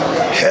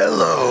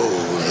Hello,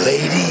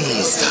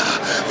 ladies.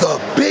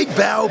 The Big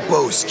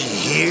Balboski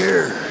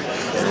here.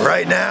 And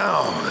right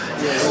now,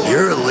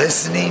 you're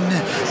listening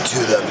to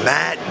the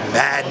Matt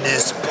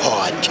Madness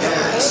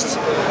Podcast.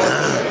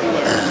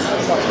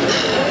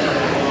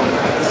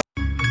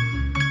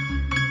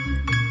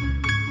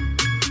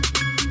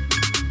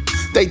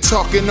 They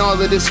talking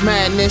all of this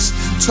madness,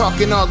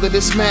 talking all of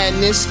this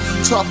madness,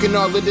 talking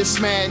all of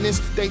this madness.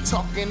 They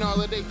talking all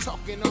of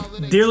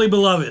Dearly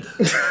beloved,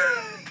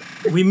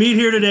 we meet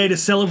here today to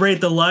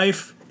celebrate the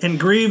life and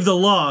grieve the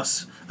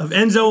loss of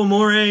Enzo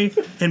Amore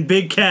and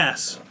Big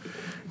Cass.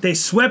 They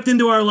swept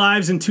into our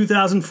lives in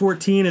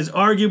 2014 as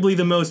arguably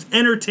the most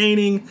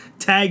entertaining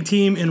tag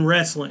team in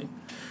wrestling.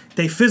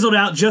 They fizzled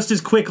out just as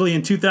quickly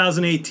in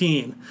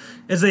 2018,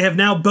 as they have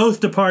now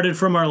both departed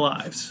from our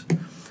lives.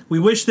 We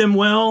wish them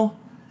well,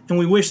 and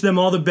we wish them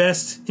all the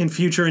best in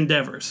future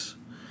endeavors.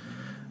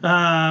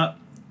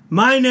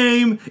 My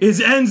name is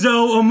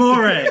Enzo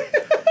Amore,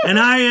 and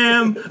I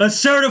am a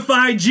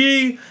certified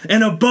G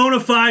and a bona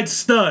fide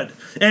stud,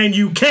 and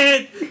you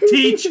can't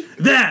teach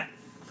that.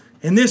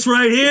 And this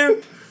right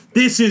here,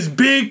 this is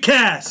Big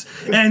Cass,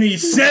 and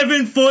he's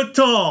 7 foot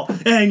tall,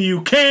 and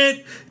you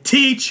can't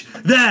teach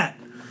that.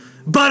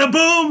 Bada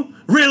boom,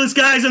 realest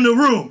guys in the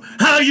room.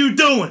 How you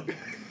doing?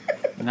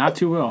 Not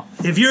too well.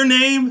 If your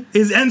name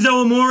is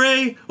Enzo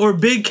Amore or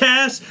Big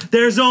Cass,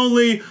 there's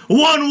only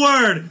one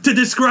word to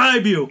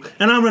describe you,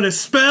 and I'm going to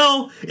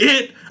spell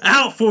it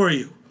out for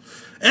you.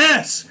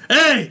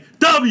 S-A-W-F-T.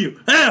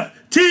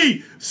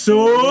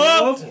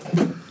 Soft.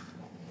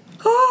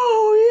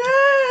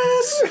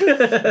 Oh,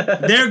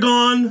 yes. They're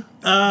gone.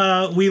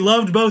 We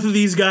loved both of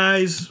these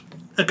guys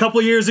a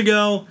couple years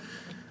ago.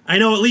 I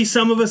know at least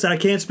some of us, I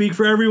can't speak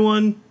for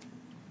everyone,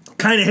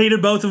 kind of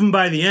hated both of them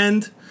by the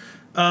end.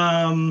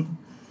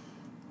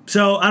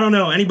 So, I don't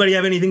know. Anybody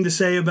have anything to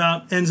say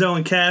about Enzo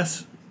and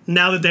Cass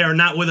now that they are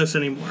not with us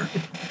anymore?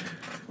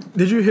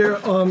 Did you hear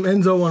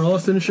Enzo on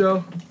Austin's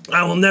show?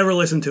 I will never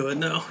listen to it,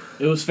 no.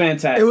 It was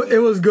fantastic. It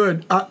was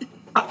good.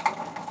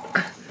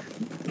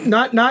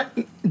 Not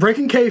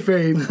breaking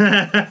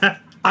kayfabe.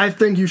 I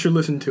think you should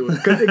listen to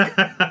it. 'Cause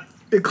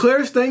it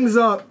clears things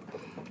up,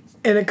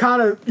 and you'll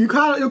kind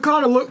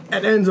of look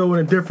at Enzo in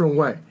a different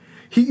way.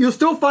 You'll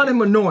still find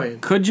him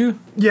annoying. Could you?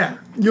 Yeah,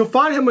 you'll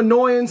find him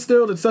annoying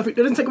still. The stuff it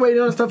doesn't take away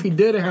the other stuff he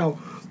did and how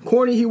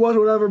corny he was or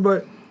whatever.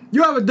 But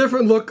you have a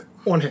different look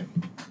on him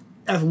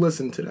as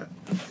listen to that.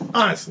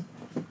 Honestly.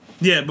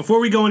 Yeah, before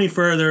we go any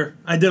further,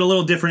 I did a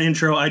little different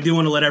intro. I do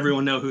want to let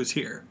everyone know who's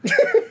here.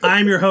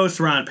 I'm your host,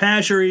 Ron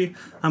Pashery.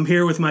 I'm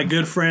here with my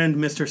good friend,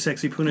 Mr.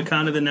 Sexy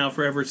Punakana, the now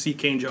forever C.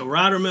 Kane Joe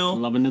Rottermill.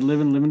 Loving to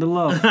live and living to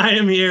love. I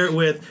am here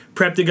with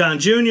Preptagon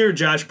Jr.,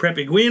 Josh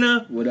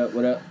Prepiguina. What up,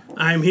 what up?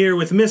 I'm here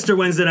with Mr.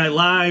 Wednesday Night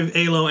Live,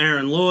 Alo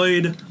Aaron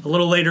Lloyd. A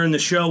little later in the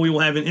show, we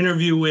will have an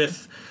interview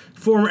with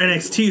former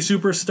NXT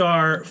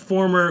superstar,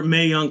 former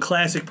Mae Young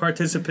Classic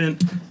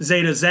participant,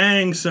 Zeta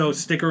Zhang, so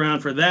stick around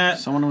for that.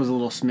 Someone was a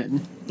little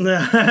smitten.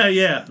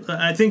 Yeah,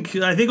 I think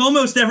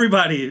almost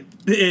everybody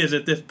is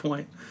at this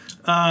point.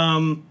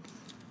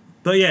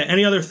 But yeah,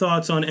 any other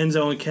thoughts on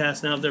Enzo and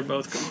Cass now that they're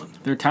both gone?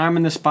 Their time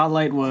in the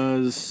spotlight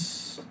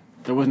was...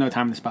 There was no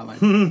time in the spotlight.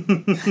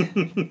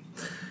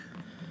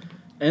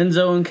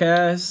 Enzo and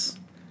Cass,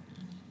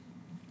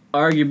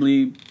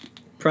 arguably,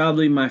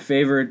 probably my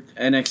favorite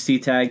NXT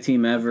tag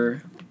team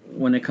ever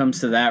when it comes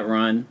to that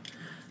run.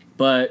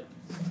 But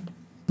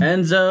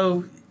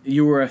Enzo,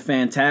 you were a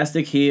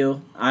fantastic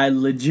heel. I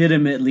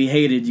legitimately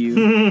hated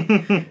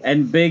you.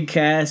 And Big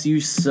Cass, you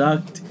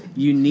sucked.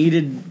 You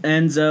needed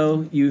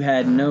Enzo. You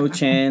had no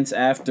chance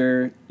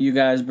after you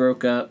guys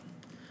broke up.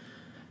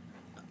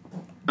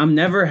 I'm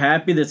never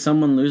happy that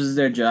someone loses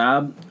their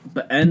job,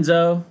 but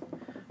Enzo,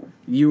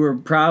 you were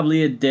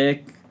probably a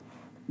dick.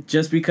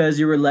 Just because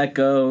you were let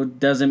go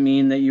doesn't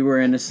mean that you were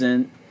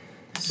innocent.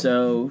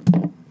 So,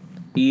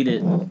 eat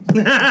it.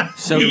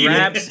 So your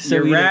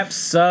raps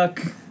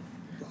suck.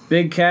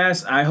 Big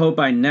Cass, I hope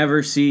I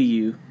never see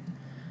you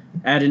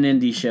at an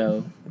indie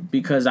show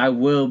because I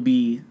will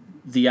be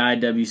the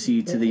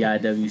IWC to the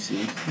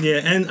IWC.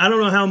 Yeah, and I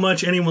don't know how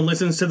much anyone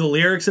listens to the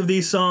lyrics of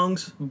these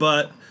songs,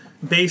 but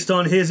based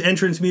on his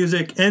entrance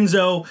music,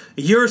 Enzo,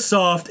 you're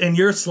soft and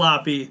you're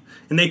sloppy,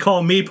 and they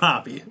call me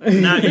Poppy,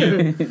 not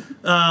you.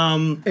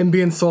 And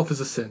being soft is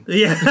a sin.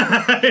 Yeah,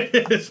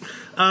 it is.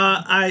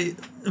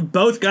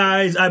 Both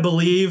guys, I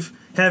believe,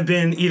 have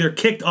been either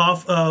kicked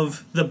off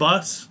of the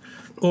bus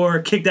or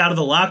kicked out of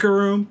the locker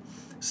room.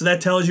 So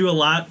that tells you a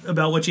lot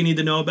about what you need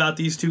to know about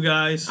these two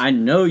guys. I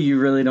know you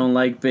really don't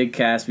like Big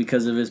Cass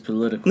because of his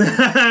political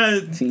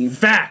team.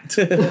 Fact.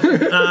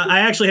 I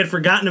actually had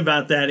forgotten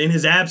about that in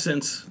his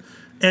absence.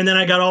 And then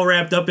I got all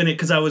wrapped up in it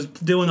because I was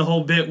doing the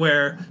whole bit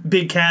where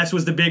Big Cass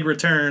was the big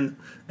return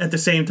at the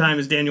same time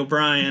as Daniel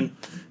Bryan.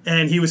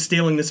 And he was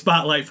stealing the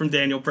spotlight from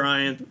Daniel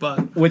Bryan.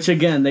 But which,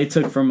 again, they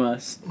took from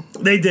us.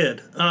 They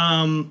did.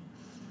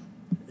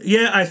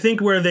 Yeah, I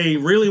think where they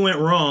really went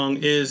wrong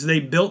is they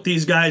built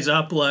these guys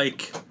up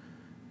like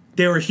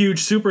they were huge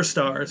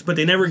superstars, but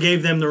they never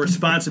gave them the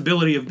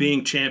responsibility of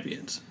being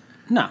champions.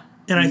 No.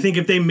 And I think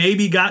if they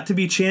maybe got to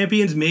be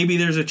champions, maybe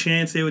there's a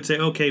chance they would say,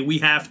 okay, we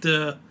have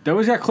to... They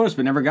always got close,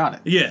 but never got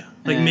it. Yeah.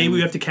 Like, And- maybe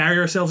we have to carry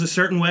ourselves a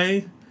certain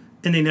way,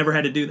 and they never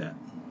had to do that.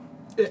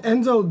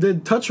 Enzo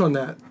did touch on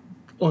that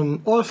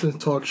on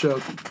Austin's talk show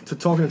to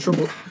talking to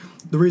Triple.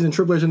 The reason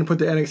Triple H didn't put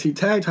the NXT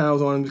tag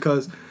titles on him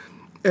because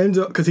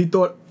he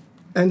thought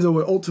Enzo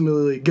would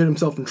ultimately get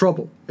himself in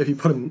trouble if he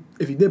did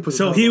put. The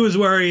So titles he on. was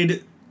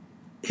worried,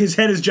 his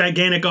head is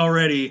gigantic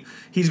already,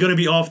 he's going to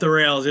be off the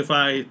rails if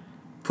I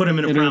put him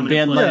in a It would be prominent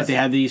bad place. luck if they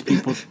had these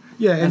people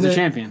yeah, and as then, a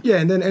champion. Yeah,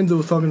 and then Enzo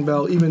was talking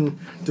about, even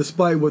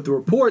despite what the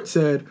report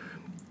said,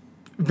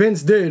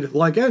 Vince did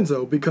like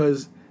Enzo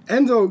because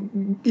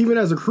Enzo, even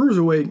as a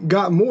cruiserweight,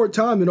 got more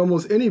time than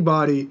almost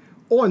anybody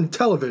on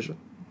television.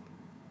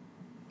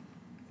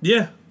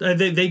 Yeah,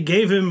 they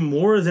gave him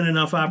more than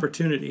enough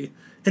opportunity.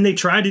 And they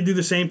tried to do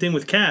the same thing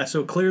with Cass,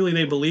 so clearly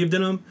they believed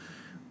in him.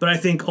 But I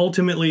think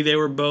ultimately they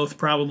were both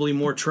probably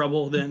more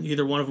trouble than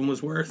either one of them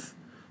was worth.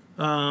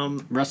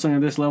 Wrestling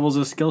at this level is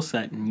a skill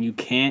set, and you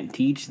can't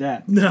teach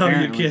that. No,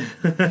 apparently. you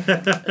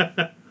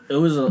can't.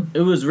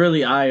 It was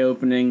really eye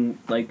opening.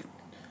 Like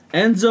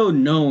Enzo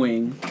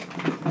knowing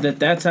that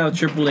that's how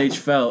Triple H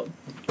felt,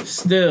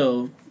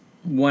 still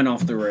went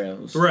off the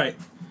rails. Right.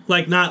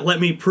 Like, not let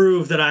me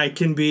prove that I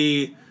can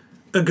be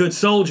a good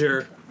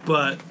soldier,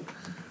 but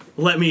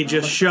let me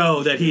just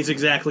show that he's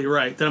exactly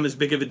right, that I'm as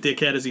big of a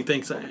dickhead as he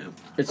thinks I am.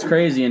 It's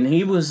crazy, and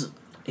he was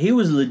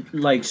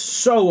like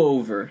so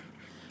over,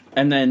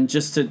 and then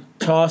just to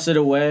toss it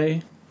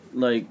away,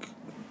 like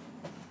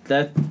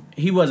that,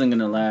 he wasn't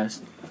gonna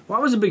last. Well,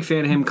 I was a big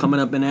fan of him coming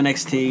up in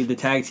NXT, the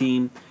tag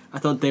team. I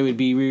thought they would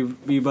be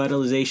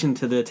revitalization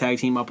to the tag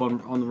team up on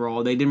the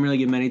Raw. They didn't really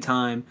give them any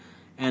time,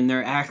 and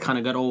their act kind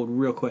of got old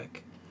real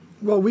quick.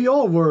 Well, we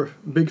all were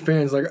big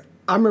fans. Like,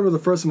 I remember the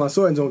first time I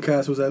saw Enzo and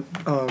Cass was at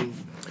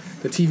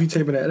the TV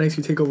taping at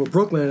NXT TakeOver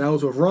Brooklyn, and I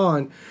was with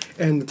Ron.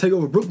 And the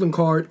TakeOver Brooklyn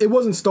card, it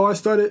wasn't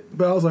star-studded,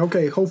 but I was like,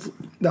 okay, hopefully,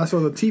 I saw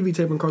the TV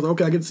taping cards. Like,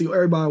 okay, I get to see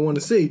everybody I want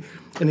to see.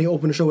 And they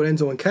opened the show with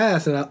Enzo and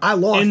Cass, and I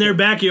lost In their it.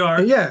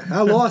 backyard. And yeah,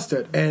 I lost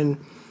it. And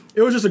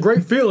it was just a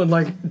great feeling.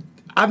 Like,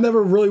 I've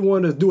never really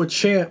wanted to do a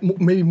chant,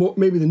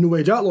 maybe the New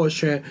Age Outlaws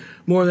chant,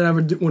 more than I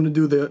ever wanted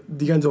to do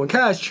the Enzo and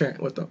Cass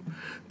chant with them.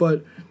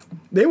 But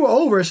they were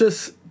over. It's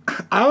just,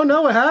 I don't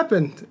know what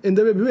happened in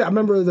WWE. I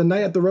remember the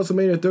night after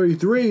WrestleMania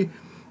 33,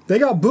 they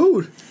got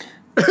booed.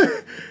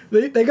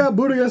 they got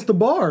booed against the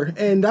bar,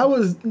 and that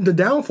was the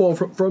downfall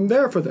from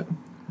there for them.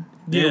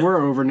 They Yeah.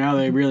 were over. Now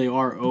they really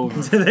are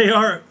over. They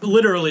are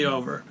literally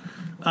over.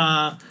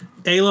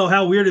 Alo,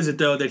 how weird is it,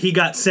 though, that he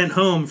got sent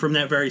home from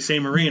that very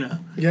same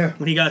arena? Yeah.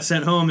 When he got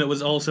sent home, it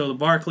was also the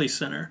Barclays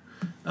Center.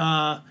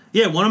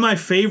 Yeah, one of my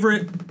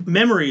favorite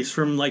memories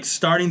from, like,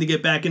 starting to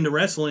get back into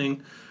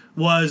wrestling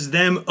was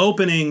them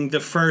opening the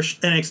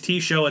first NXT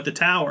show at the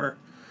Tower.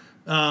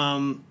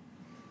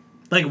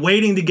 Like,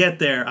 waiting to get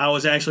there. I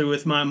was actually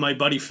with my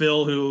buddy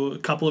Phil, who a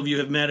couple of you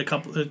have met, a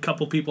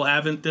couple people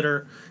haven't that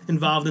are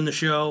involved in the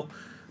show.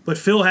 But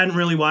Phil hadn't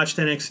really watched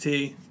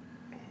NXT.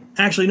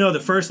 Actually, no, the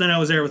first night I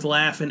was there with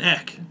Laugh and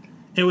Eck.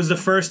 It was the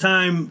first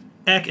time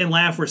Eck and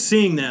Laugh were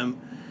seeing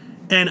them,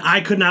 and I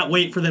could not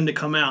wait for them to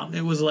come out.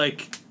 It was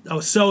like, I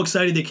was so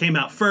excited they came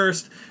out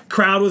first.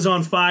 Crowd was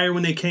on fire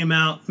when they came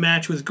out.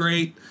 Match was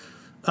great.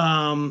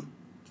 And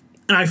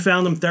I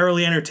found them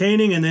thoroughly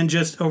entertaining, and then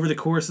just over the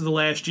course of the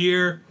last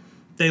year,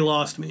 they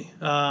lost me.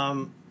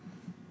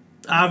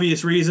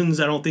 Obvious reasons.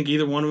 I don't think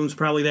either one of them is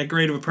probably that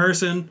great of a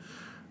person.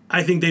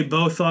 I think they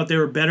both thought they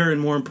were better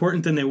and more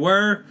important than they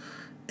were.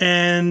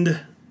 And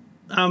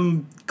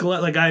I'm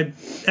glad, like, I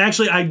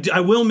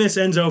will miss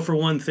Enzo for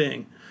one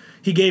thing.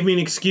 He gave me an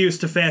excuse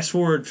to fast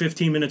forward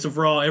 15 minutes of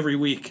Raw every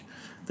week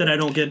that I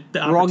don't get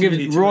the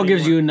opportunity to Raw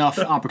gives anymore. you enough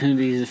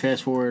opportunities to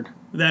fast forward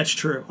That's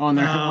true. on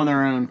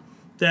their own.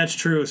 That's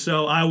true.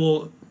 So I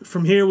will,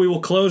 from here, we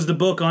will close the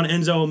book on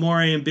Enzo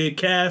Amore and Big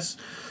Cass.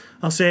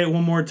 I'll say it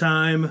one more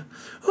time.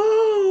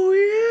 Oh,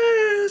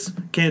 yes.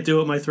 Can't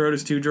do it. My throat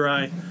is too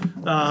dry.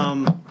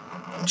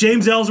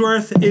 James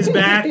Ellsworth is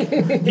back.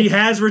 He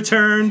has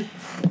returned.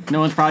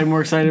 No one's probably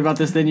more excited about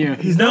this than you.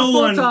 He's No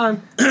not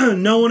one-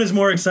 full-time. No one is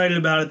more excited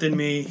about it than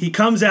me. He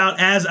comes out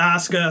as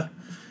Asuka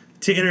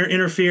to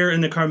interfere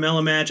in the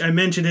Carmella match. I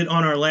mentioned it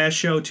on our last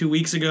show 2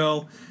 weeks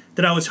ago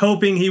that I was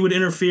hoping he would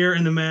interfere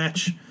in the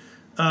match.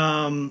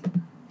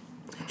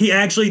 He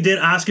actually did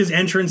Asuka's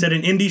entrance at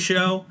an indie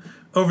show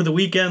over the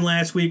weekend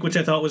last week, which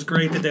I thought was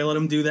great that they let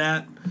him do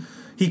that.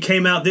 He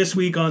came out this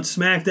week on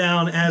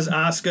SmackDown as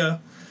Asuka,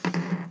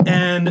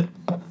 and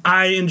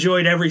I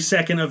enjoyed every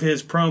second of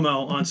his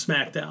promo on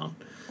SmackDown.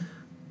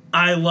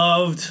 I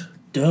loved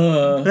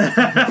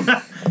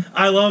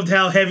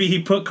how heavy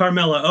he put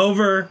Carmella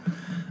over.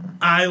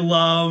 I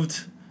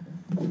loved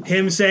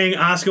him saying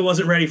Asuka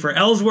wasn't ready for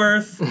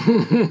Ellsworth.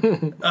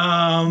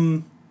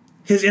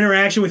 His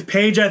interaction with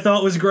Paige I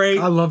thought was great.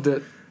 I loved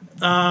it.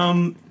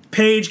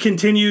 Paige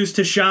continues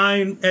to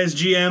shine as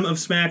GM of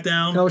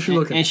SmackDown. How was she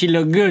looking? And she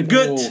looked good.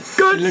 Good.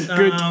 She looked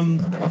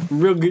good.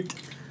 Real good.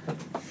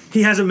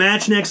 He has a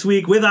match next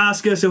week with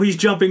Asuka, so he's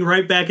jumping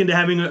right back into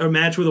having a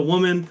match with a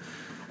woman.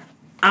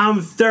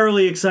 I'm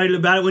thoroughly excited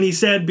about it. When he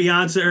said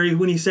Beyonce, or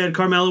when he said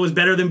Carmella was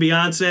better than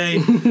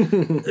Beyonce,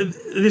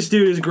 this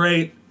dude is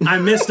great. I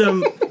missed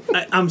him.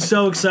 I'm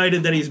so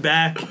excited that he's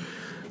back.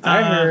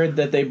 I heard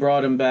that they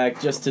brought him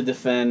back just to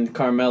defend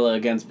Carmella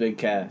against Big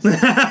Cass.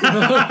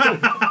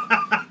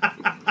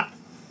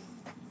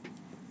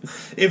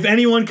 If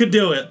anyone could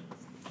do it,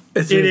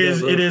 It's it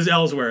is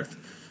Ellsworth.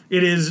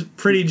 It is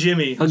pretty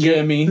Jimmy.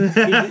 Jimmy.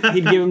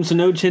 He'd give him some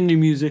no Chindy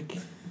music.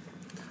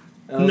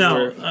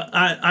 No,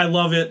 I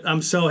love it.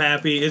 I'm so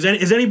happy.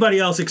 Is anybody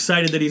else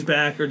excited that he's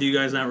back, or do you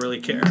guys not really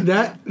care?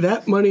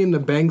 That Money in the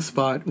Bank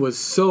spot was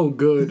so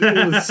good.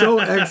 It was so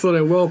excellent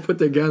and well put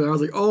together. I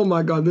was like, oh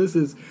my god, this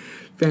is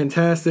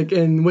fantastic.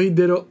 And we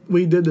did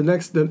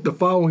the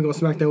following on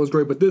SmackDown was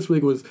great, but this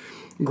week was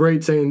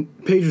great. Saying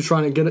Paige was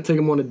trying to take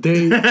him on a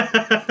date.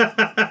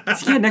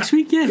 Yeah, next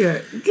week,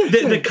 yeah.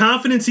 The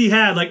confidence he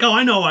had, like, oh,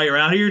 I know why you're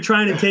out here. You're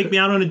trying to take me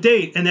out on a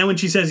date. And then when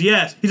she says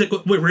yes, he's like,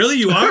 wait, really?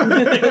 You are?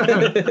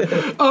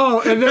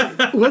 Oh, and then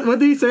what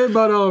did he say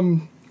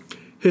about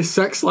his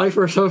sex life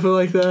or something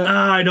like that?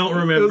 I don't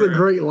remember. It was a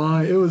great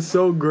line. It was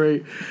so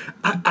great.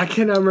 I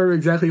cannot remember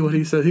exactly what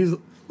he said. He's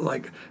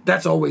like,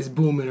 that's always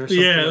booming or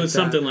something. Yeah, it was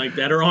something like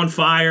that. Or on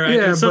fire.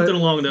 Yeah, something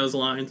along those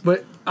lines.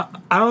 But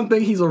I don't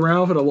think he's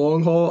around for the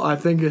long haul. I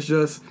think it's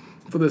just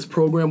for this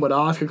program with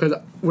Asuka, because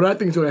what I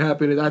think is going to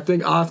happen is I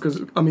think Ellsworth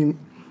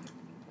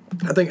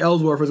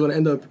is going to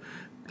end up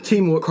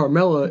teaming with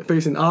Carmella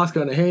facing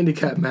Asuka in a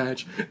handicap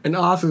match, and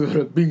Asuka's going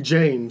to beat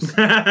James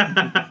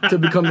to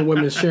become the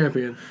women's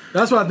champion.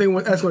 That's what I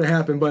think that's going to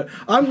happen. But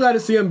I'm glad to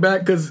see him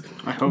back, because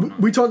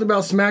we talked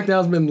about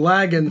SmackDown's been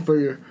lagging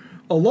for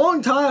a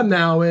long time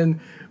now, and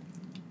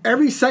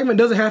every segment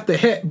doesn't have to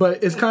hit,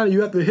 but it's kind of,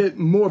 you have to hit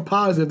more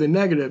positive than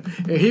negative.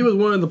 And he was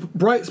one of the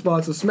bright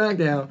spots of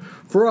SmackDown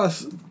for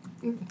us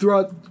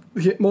throughout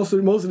most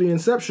of the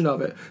inception of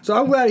it. So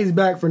I'm glad he's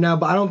back for now,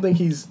 but I don't think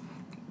he's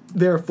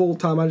there full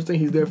time. I just think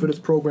he's there for this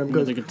program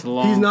because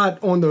he's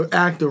not on the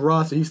active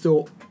roster. He's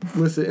still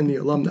listed in the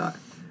alumni.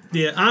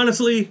 Yeah,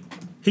 honestly,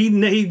 he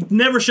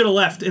never should have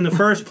left in the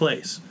first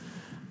place.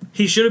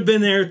 He should have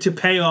been there to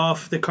pay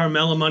off the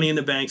Carmella Money in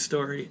the Bank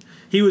story.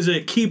 He was a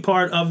key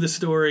part of the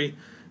story.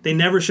 They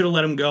never should have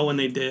let him go when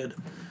they did.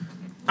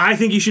 I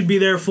think he should be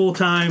there full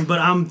time, but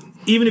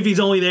even if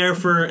he's only there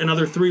for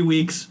another 3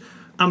 weeks,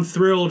 I'm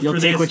thrilled You'll for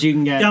take this. what you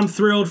can get. I'm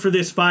thrilled for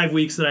this 5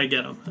 weeks that I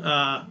get him.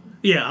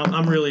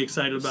 I'm really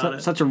excited about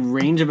it. Such a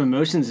range of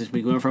emotions this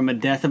week. We went from a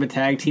death of a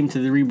tag team to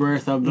the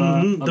rebirth of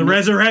the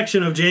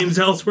resurrection of James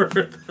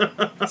Ellsworth.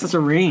 Such a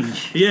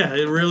range. Yeah,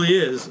 it really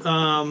is.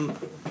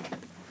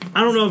 I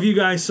don't know if you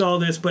guys saw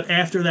this, but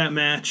after that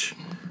match,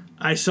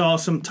 I saw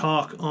some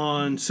talk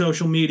on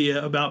social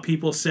media about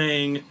people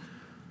saying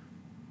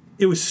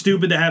it was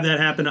stupid to have that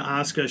happen to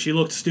Asuka. She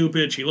looked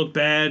stupid. She looked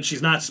bad.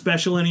 She's not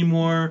special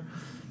anymore.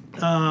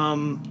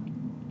 The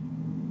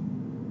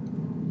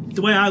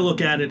way I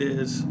look at it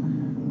is,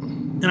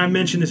 and I've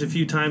mentioned this a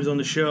few times on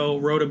the show,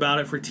 wrote about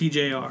it for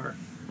TJR.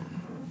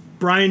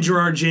 Brian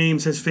Gerard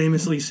James has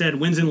famously said,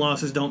 wins and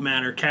losses don't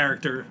matter,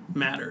 character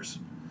matters.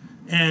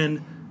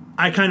 And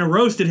I kind of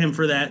roasted him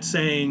for that,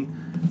 saying,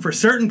 for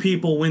certain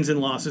people, wins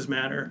and losses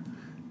matter.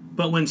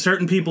 But when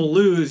certain people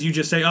lose, you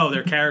just say, oh,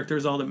 their character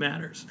is all that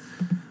matters.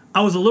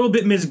 I was a little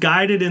bit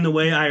misguided in the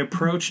way I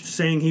approached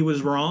saying he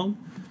was wrong,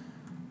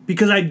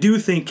 because I do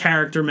think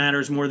character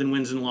matters more than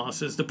wins and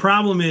losses. The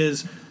problem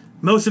is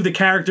most of the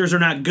characters are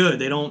not good.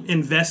 They don't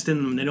invest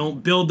in them. They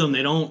don't build them.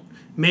 They don't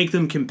make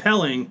them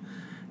compelling.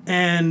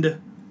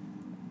 And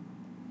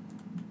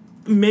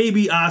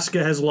maybe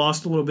Asuka has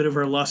lost a little bit of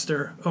her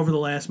luster over the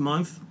last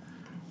month.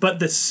 But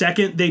the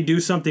second they do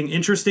something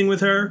interesting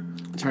with her,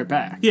 it's right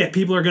back. Yeah,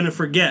 people are going to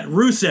forget.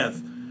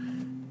 Rusev.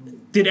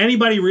 Did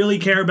anybody really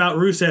care about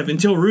Rusev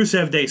until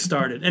Rusev Day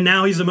started? And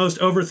now he's the most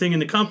over thing in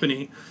the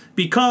company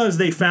because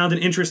they found an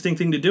interesting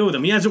thing to do with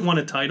him. He hasn't won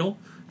a title.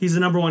 He's the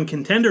number one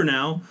contender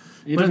now.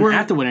 He doesn't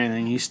have to win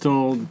anything. He's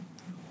still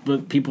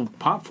what people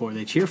pop for.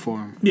 They cheer for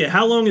him. Yeah,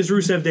 how long has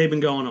Rusev Day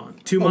been going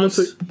on? 2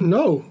 months?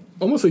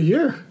 Almost a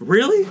year.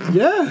 Really?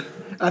 Yeah.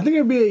 I think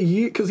it'll be a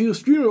year because he was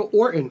feuding with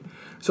Orton.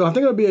 So I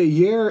think it'll be a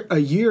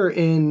year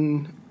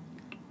in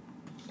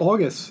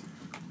August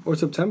or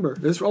September.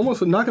 It's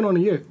almost knocking on a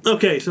year.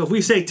 Okay, so if we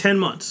say 10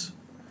 months,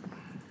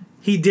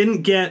 he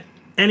didn't get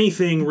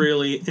anything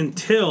really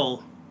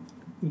until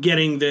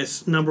getting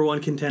this number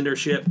one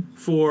contendership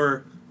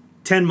for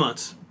 10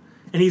 months.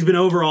 And he's been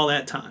over all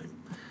that time.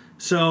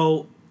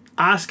 So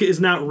Asuka is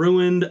not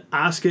ruined.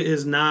 Asuka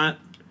is not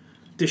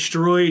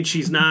destroyed.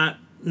 She's not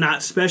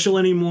special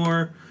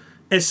anymore.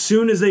 As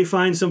soon as they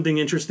find something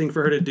interesting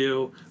for her to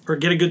do or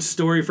get a good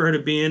story for her to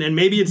be in, and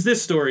maybe it's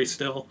this story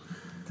still,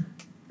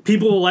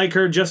 people will like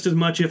her just as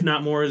much, if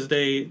not more, as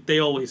they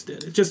always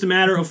did. It's just a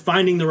matter of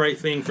finding the right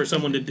thing for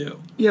someone to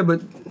do. Yeah,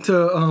 but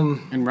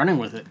and running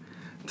with it.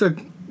 To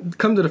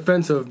come to the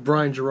defense of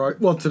Brian Gerard,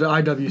 to the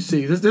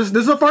IWC. This is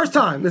the first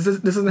time. This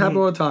doesn't happen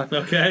all the time.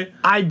 Okay.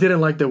 I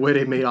didn't like the way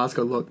they made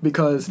Asuka look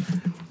because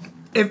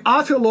if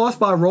Asuka lost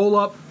by roll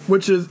up,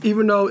 which is,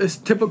 even though it's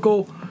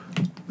typical,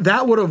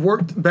 that would have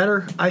worked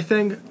better, I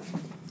think.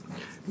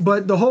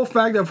 But the whole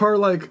fact of her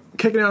like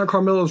kicking out of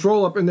Carmella's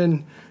roll up and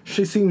then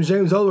she sees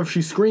James Ellsworth,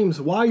 she screams,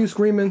 "Why are you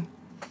screaming?"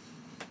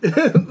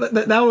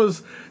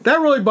 that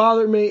really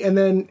bothered me. And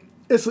then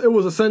it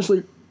was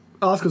essentially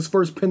Asuka's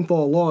first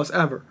pinfall loss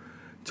ever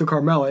to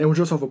Carmella. It was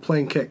just off a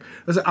plain kick.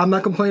 I'm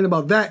not complaining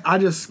about that.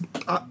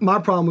 My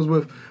problem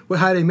was with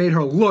how they made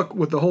her look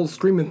with the whole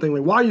screaming thing.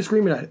 Like, why are you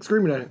screaming at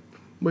him?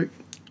 Like,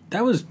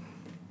 That was,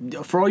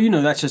 for all you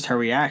know, that's just her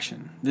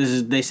reaction.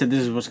 They said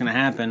this is what's going to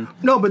happen.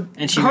 no, but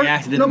And she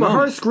reacted in No, the but her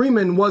moment.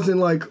 screaming wasn't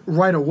like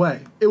right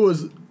away. It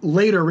was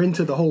later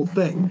into the whole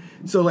thing.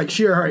 So like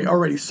she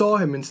already saw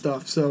him and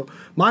stuff. So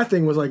my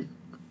thing was like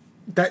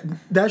that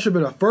should have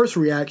been a first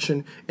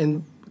reaction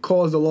and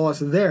caused the loss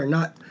there,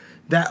 not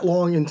that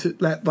long into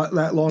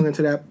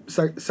that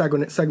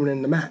segment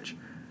in the match.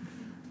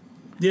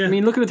 Yeah. I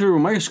mean, looking at it through a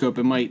microscope,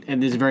 it might at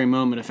this very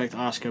moment affect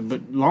Asuka,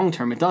 but long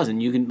term it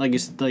doesn't. You can,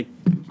 like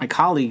my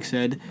colleague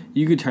said,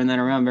 you could turn that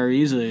around very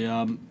easily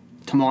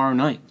tomorrow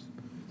night.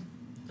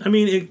 I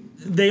mean,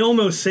 they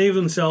almost save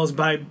themselves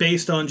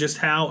based on just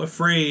how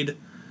afraid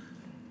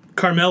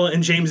Carmella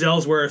and James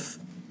Ellsworth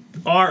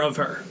are of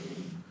her,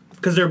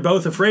 because they're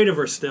both afraid of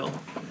her still.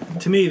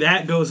 To me,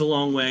 that goes a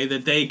long way,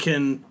 that they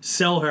can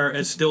sell her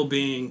as still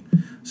being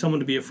someone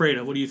to be afraid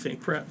of. What do you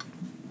think, Prep?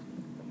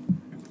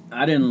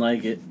 I didn't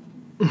like it.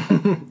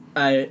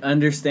 I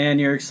understand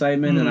your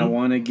excitement, and I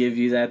want to give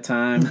you that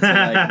time to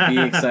like be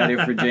excited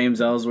for James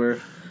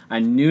Ellsworth. I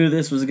knew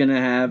this was gonna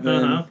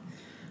happen,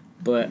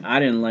 but I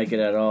didn't like it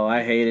at all.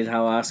 I hated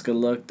how Asuka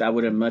looked. I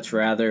would have much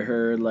rather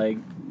her like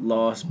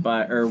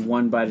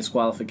won by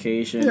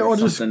disqualification or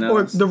something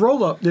else. Or the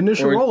roll up, the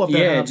initial roll up.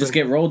 Yeah, just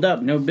get rolled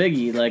up, no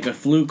biggie, like a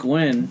fluke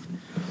win.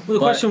 Well, the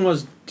question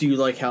was, do you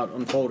like how it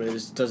unfolded?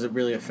 Does it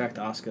really affect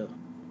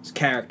Asuka's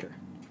character?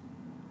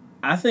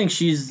 I think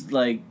she's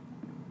like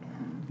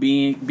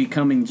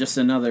becoming just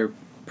another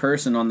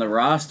person on the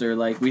roster.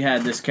 Like, we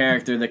had this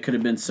character that could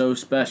have been so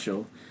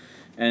special,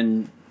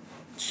 and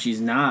she's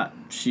not.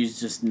 She's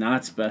just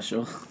not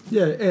special.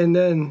 Yeah, and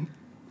then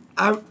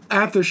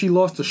after she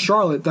lost to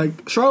Charlotte,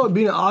 like Charlotte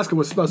beating Asuka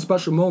was a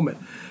special moment.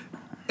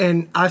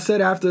 And I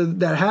said after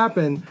that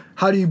happened,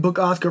 how do you book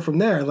Asuka from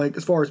there? Like,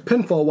 as far as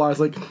pinfall wise,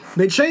 like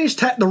they changed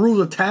the rules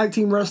of tag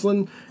team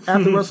wrestling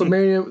after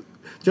WrestleMania.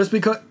 Just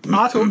because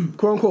Asuka,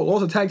 quote unquote,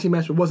 lost a tag team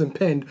match but wasn't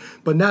pinned,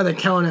 but now they're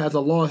counting it as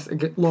a loss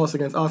against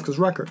Asuka's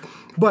record.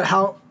 But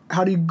how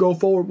do you go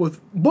forward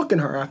with booking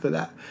her after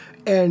that?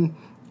 And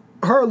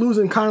her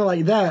losing kind of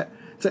like that.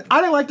 So I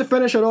didn't like the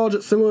finish at all,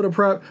 just similar to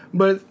Prep.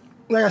 But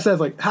like I said,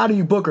 it's like, how do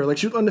you book her? Like,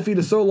 she was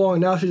undefeated so long,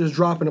 and now she's just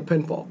dropping a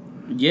pinfall.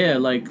 Yeah,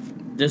 like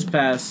this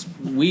past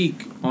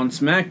week on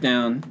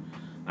SmackDown,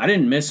 I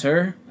didn't miss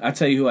her. I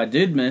tell you who I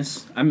did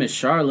miss. I miss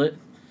Charlotte.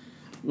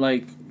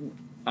 Like,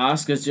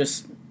 Asuka's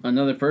just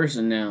another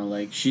person now.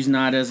 Like, she's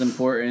not as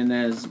important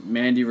as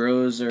Mandy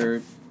Rose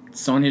or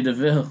Sonya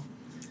Deville.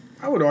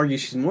 I would argue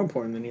she's more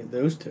important than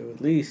those two,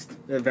 at least.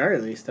 At the very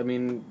least. I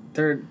mean,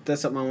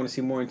 that's something I want to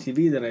see more on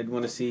TV than I'd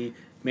want to see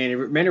Mandy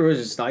Rose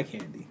is eye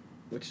candy,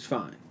 which is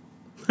fine.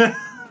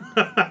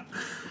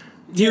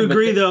 Do you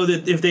agree, though,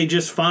 that if they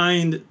just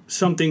find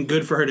something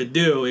good for her to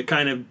do, it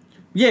kind of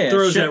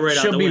throws that right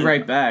out the she'll be window?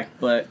 right back,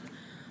 but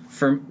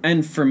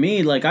for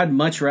me, like, I'd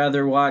much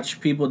rather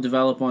watch people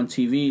develop on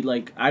TV.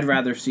 Like, I'd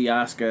rather see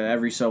Asuka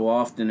every so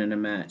often in a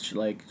match.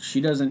 Like,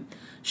 she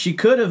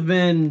could have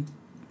been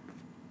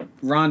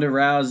Ronda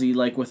Rousey,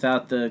 like,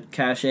 without the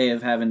cachet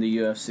of having the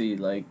UFC.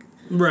 Like,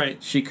 Right.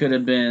 she could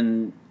have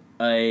been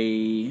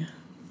a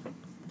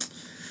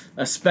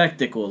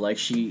spectacle. Like,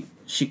 she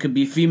could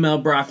be female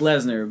Brock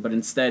Lesnar, but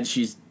instead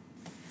she's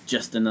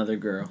just another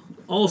girl.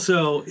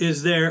 Also,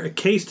 is there a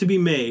case to be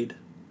made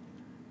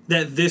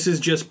that this is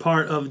just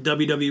part of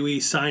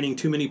WWE signing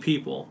too many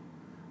people?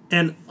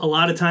 And a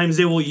lot of times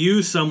they will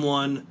use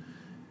someone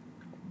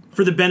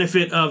for the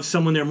benefit of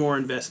someone they're more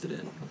invested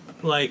in.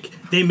 Like,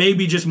 they may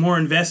be just more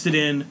invested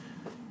in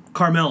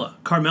Carmella.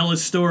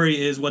 Carmella's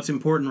story is what's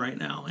important right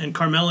now. And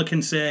Carmella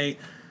can say,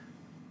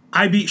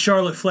 I beat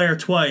Charlotte Flair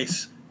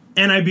twice,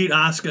 and I beat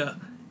Asuka.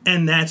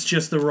 And that's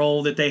just the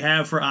role that they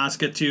have for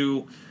Asuka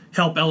to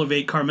help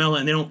elevate Carmella,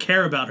 and they don't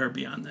care about her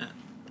beyond that.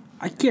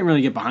 I can't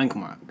really get behind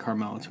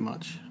Carmella too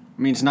much.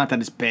 I mean, it's not that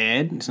it's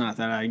bad. It's not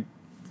that I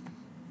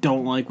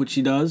don't like what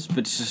she does, but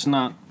it's just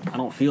not, I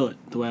don't feel it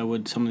the way I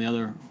would some of the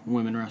other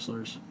women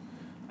wrestlers.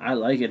 I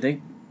like it.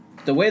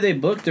 The way they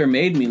booked her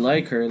made me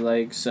like her.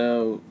 Like,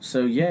 so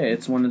yeah,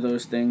 it's one of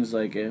those things.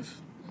 Like, if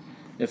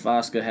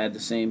Asuka had the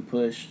same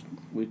push,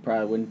 we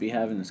probably wouldn't be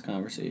having this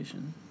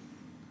conversation.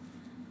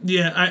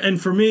 Yeah, and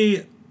for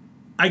me,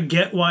 I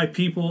get why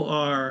people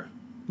are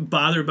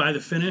bothered by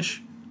the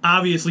finish.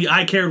 Obviously,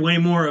 I cared way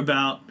more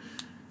about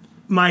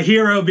my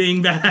hero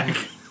being back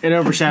It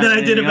overshadowed than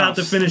I did anything about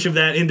else. the finish of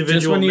that individual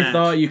Just when you match.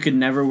 thought you could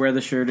never wear the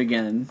shirt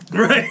again.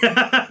 Right.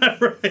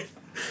 Right.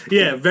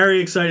 Yeah,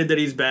 very excited that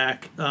he's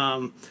back.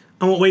 I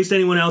won't waste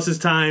anyone else's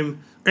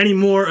time, any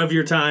more of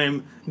your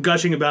time,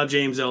 gushing about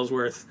James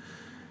Ellsworth.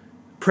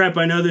 Prep,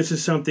 I know this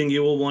is something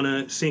you will want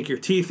to sink your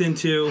teeth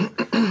into,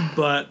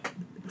 but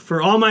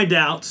for all my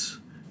doubts,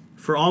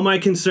 for all my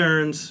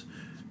concerns,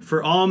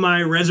 for all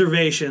my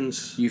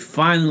reservations, You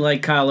finally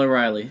like Kyle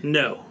O'Reilly.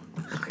 no.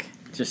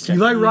 Just You checking.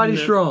 like Roddy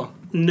Strong?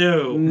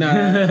 No. No.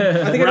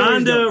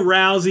 Ronda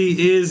Rousey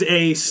is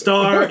a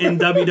star in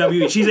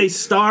WWE. She's a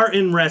star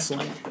in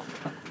wrestling.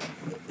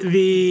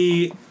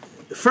 The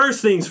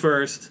first things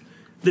first,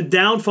 the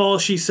downfall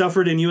she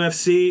suffered in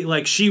UFC,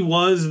 like she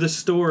was the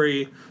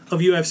story of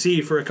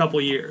UFC for a couple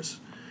years.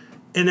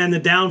 And then the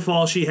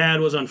downfall she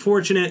had was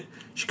unfortunate.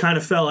 She kind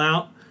of fell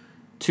out.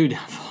 2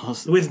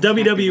 downfalls. With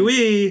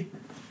WWE,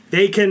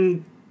 they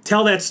can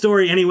tell that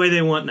story any way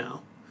they want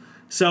now.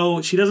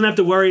 So she doesn't have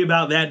to worry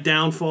about that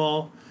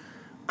downfall.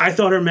 I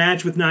thought her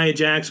match with Nia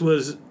Jax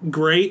was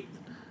great.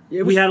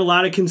 We had a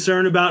lot of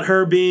concern about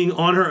her being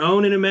on her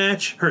own in a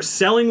match. Her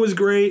selling was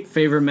great.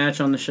 Favorite match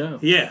on the show.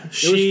 Yeah,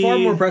 It was far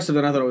more impressive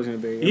than I thought it was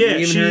going to be. Yeah,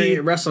 even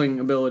her wrestling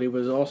ability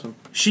was awesome.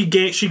 She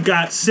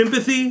got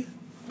sympathy.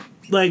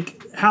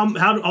 Like how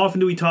often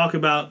do we talk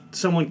about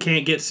someone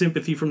can't get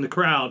sympathy from the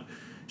crowd?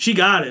 She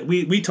got it.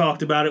 We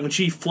talked about it when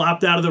she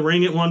flopped out of the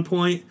ring at one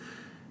point.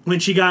 When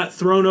she got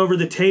thrown over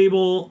the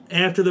table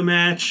after the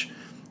match,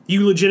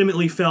 you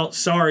legitimately felt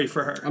sorry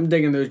for her. I'm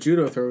digging those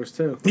judo throws,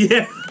 too.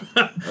 Yeah.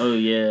 Oh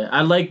yeah,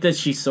 I like that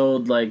she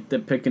sold like the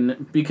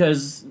picking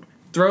because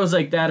throws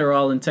like that are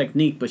all in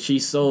technique, but she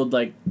sold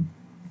like,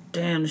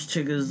 damn, this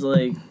chick is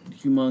like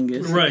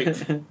humongous.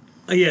 Right.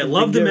 Yeah,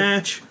 love the deal.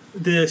 match.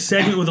 The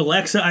segment with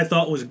Alexa I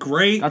thought was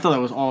great. I thought that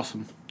was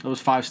awesome. That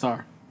was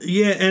 5-star.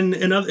 Yeah, and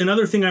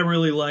another thing I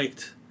really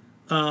liked,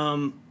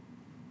 when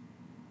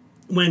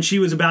she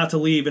was about to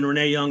leave and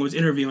Renee Young was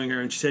interviewing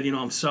her and she said,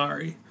 I'm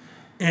sorry.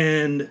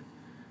 And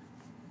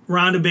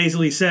Ronda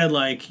basically said,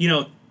 like,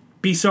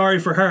 be sorry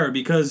for her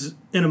because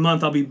in a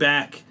month I'll be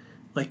back,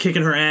 like,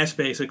 kicking her ass,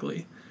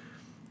 basically.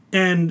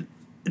 And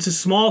it's a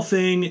small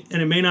thing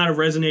and it may not have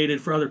resonated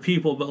for other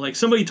people, but, like,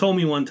 somebody told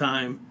me one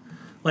time,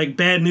 like,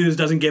 bad news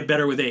doesn't get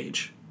better with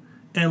age.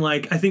 And,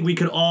 like, I think we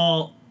could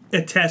all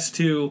attest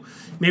to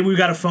maybe we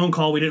got a phone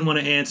call we didn't want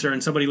to answer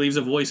and somebody leaves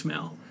a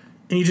voicemail.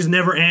 And you just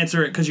never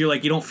answer it because you're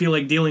like, you don't feel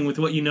like dealing with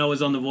what you know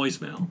is on the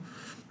voicemail.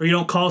 Or you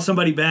don't call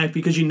somebody back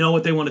because you know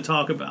what they want to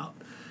talk about.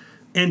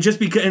 And just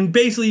because, and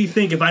basically you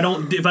think if I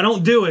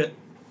don't do it,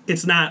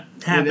 it's not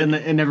happening.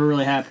 It never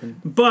really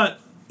happened. But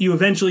you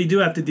eventually do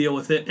have to deal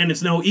with it, and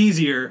it's no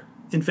easier.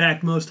 In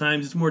fact, most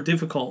times it's more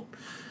difficult.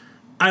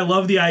 I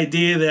love the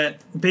idea that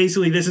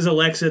basically this is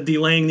Alexa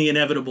delaying the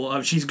inevitable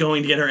of she's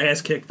going to get her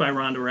ass kicked by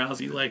Ronda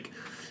Rousey. Like,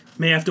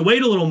 may have to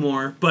wait a little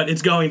more, but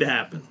it's going to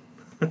happen.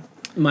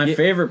 My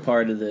favorite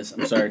part of this,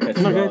 I'm sorry to cut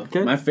you off.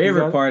 good. My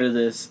favorite part of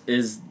this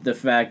is the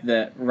fact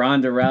that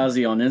Ronda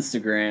Rousey on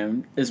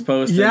Instagram is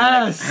posting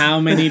Yes. like, how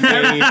many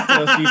days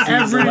till she sees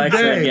Every Alexa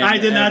day. again. I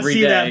did not Every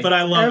see day. that, but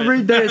I love Every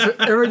it. day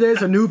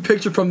is a new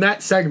picture from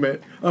that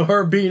segment of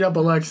her beating up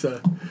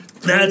Alexa.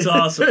 That's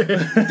awesome.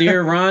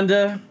 Dear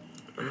Rhonda,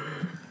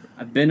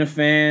 I've been a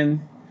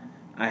fan.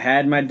 I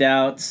had my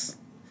doubts.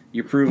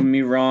 You're proving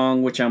me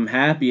wrong, which I'm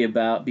happy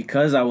about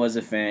because I was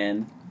a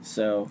fan.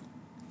 So,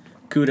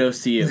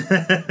 kudos to you.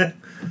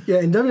 Yeah,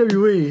 in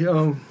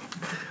WWE,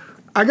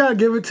 I gotta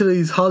give it to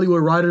these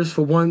Hollywood writers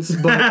for once,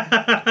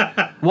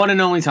 but One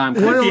and only time.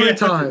 one at Yeah. a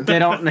time. They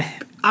don't.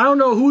 I don't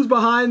know who's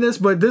behind this,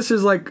 but this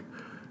is like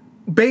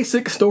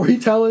basic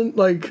storytelling.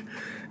 Like,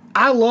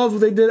 I love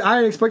what they did. I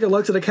didn't expect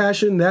Alexa to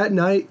cash in that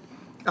night.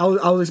 I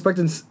was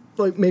expecting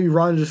like maybe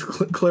Ronda just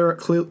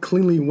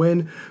cleanly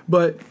win,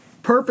 but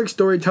perfect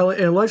storytelling.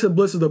 And Alexa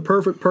Bliss is the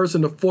perfect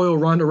person to foil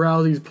Ronda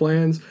Rousey's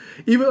plans.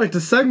 Even like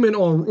the segment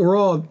on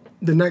Raw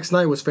the next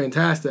night was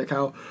fantastic.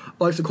 How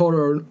Alexa called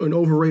her an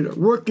overrated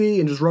rookie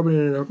and just rubbing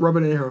it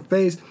in her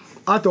face.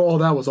 I thought all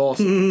that was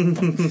awesome.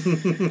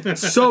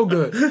 So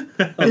good.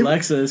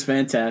 Alexa is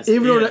fantastic.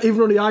 Even though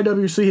the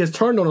IWC has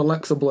turned on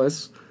Alexa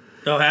Bliss.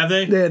 Oh, have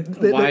they?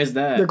 Why is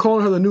that? They're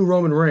calling her the new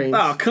Roman Reigns.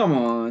 Oh, come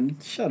on.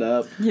 Shut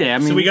up. Yeah, I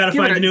mean. So we got to give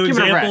find it a new give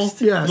it example. rest.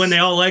 Yes. When they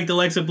all liked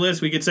Alexa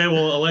Bliss, we could say,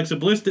 well, Alexa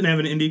Bliss didn't have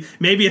an indie.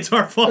 Maybe it's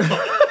our fault.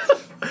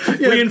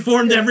 We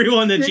informed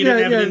everyone that she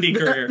didn't have an indie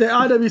career. The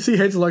IWC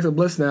hates Alexa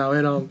Bliss now,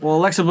 and Well,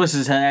 Alexa Bliss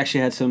has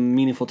actually had some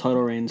meaningful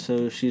title reigns,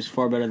 so she's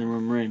far better than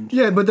Roman Reigns.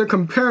 yeah, but they're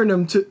comparing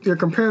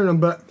them.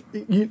 But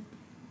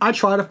I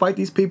try to fight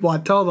these people. I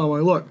tell them,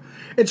 like, look,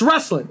 it's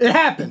wrestling. It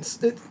happens.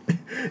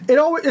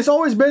 It's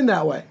always been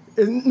that way.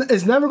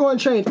 It's never going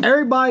to change.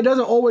 Everybody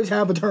doesn't always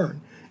have a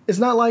turn. It's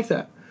not like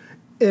that.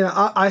 And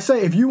I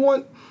say,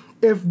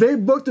 if they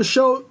book the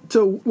show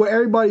to what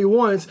everybody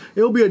wants,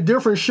 it'll be a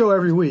different show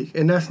every week,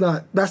 and that's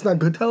not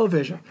good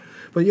television.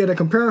 But yeah, they're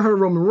comparing her to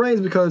Roman Reigns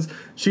because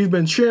she's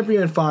been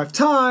champion 5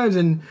 times,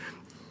 and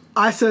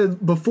I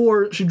said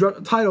before she dropped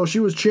the title, she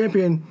was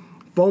champion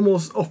for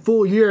almost a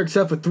full year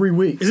except for 3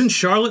 weeks. Isn't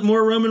Charlotte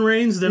more Roman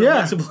Reigns than Yeah,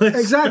 Alexa Bliss?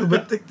 exactly.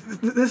 But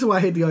this is why I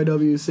hate the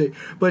IWC.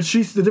 But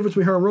she's the difference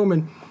between her and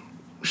Roman.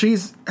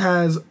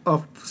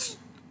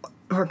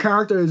 Her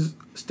character is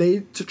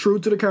stayed true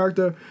to the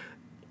character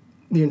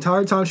the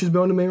entire time she's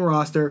been on the main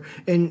roster,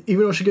 and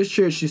even though she gets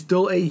cheered, she's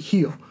still a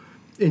heel.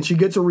 and she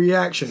gets a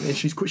reaction, and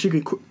she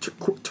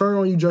could turn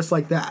on you just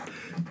like that.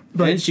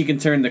 But and she can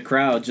turn the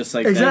crowd just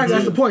like exactly, that.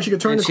 that's the point. She could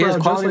turn And the she has crowd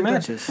just quality like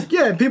matches. that.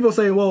 Yeah, and people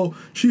say, "Well,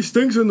 she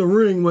stinks in the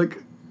ring." Like,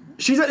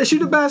 is she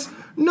the best?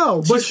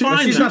 No, but She's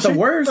fine, she's though. not the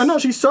worst. I know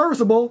she's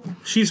serviceable.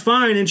 She's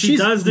fine, and she She's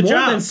does the more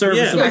job. than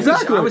serviceable. Yeah.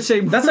 Exactly. I would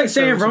say That's like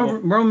saying serviceable.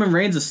 Roman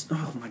Reigns is.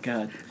 Oh my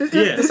god. Yeah.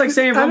 It's like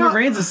saying I know. Roman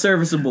Reigns is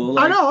serviceable.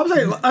 I Like,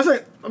 know.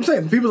 I'm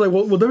saying. People are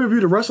like, well,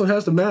 WWE, the wrestling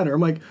has to matter.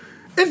 I'm like,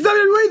 it's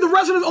WWE. The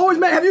wrestling is always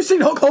matter. Have you seen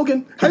Hulk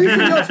Hogan? Have you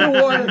seen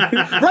Ultimate Warrior?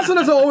 Wrestling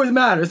doesn't always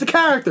matter. It's the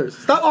characters.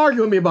 Stop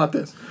arguing with me about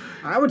this.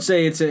 I would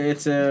say it's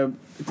an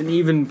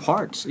even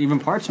parts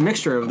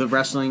mixture of the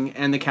wrestling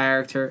and the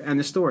character and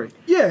the story.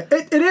 Yeah,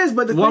 it is.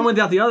 But the One thing,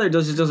 without the other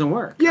doesn't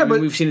work. Yeah, I mean,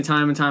 but- we've seen it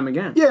time and time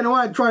again. yeah, no,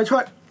 I try.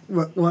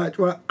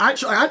 I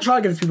try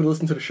to get these people to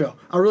listen to the show.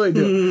 I really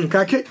do.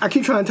 'Cause I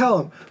keep trying to tell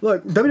them,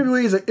 look,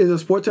 WWE is a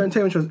sports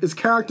entertainment show. It's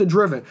character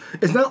driven.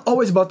 It's not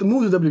always about the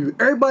moves of WWE.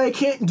 Everybody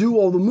can't do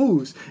all the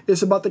moves.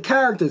 It's about the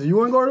characters. If you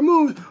want to go to the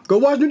moves, go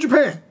watch New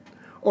Japan.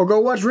 Or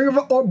go watch Ring of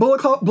or Bullet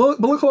Club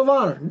of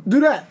Honor. Do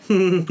that. I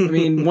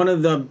mean, one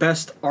of the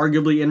best,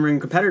 arguably, in-ring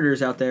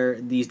competitors out there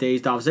these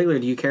days, Dolph Ziggler.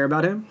 Do you care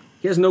about him?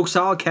 He has no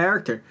solid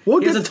character. We'll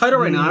he has get- a title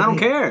right now. I don't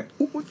care.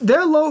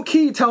 They're low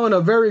key telling a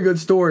very good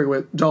story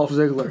with Dolph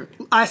Ziggler.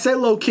 I said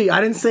low key.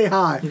 I didn't say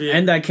high.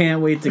 and I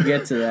can't wait to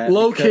get to that.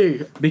 Low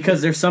key.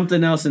 Because there's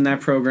something else in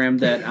that program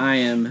that I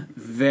am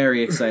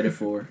very excited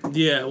for.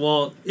 Yeah,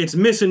 well, it's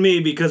missing me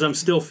because I'm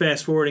still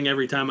fast forwarding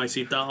every time I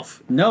see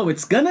Dolph. No,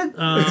 it's gonna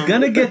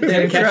get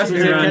there. catch Trust you-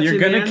 me, did it Ron. catch You're you,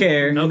 gonna Dan?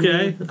 care.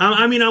 Okay.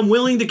 I mean, I'm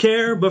willing to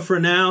care, but for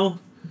now,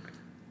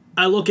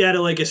 I look at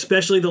it like,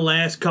 especially the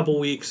last couple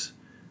weeks,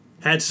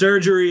 had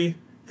surgery,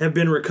 have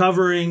been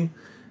recovering,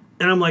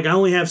 and I'm like, I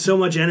only have so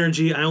much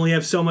energy, I only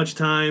have so much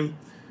time.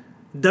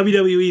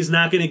 WWE's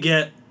not going to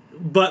get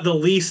but the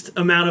least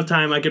amount of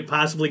time I could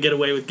possibly get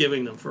away with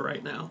giving them for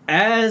right now.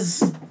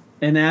 As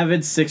an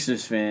avid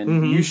Sixers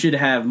fan, you should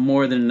have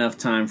more than enough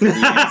time for the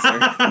answer.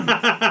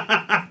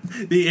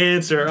 The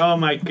answer, oh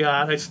my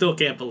god, I still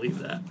can't believe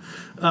that.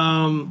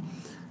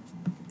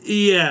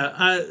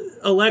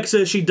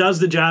 Alexa, she does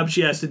the job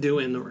she has to do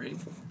in the ring.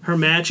 Her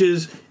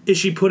matches, is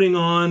she putting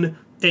on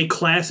a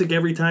classic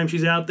every time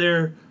she's out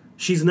there?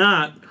 She's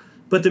not,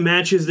 but the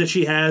matches that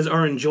she has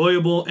are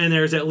enjoyable and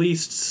there's at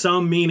least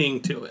some meaning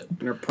to it.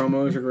 And her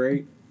promos are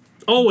great.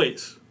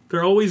 Always.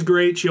 They're always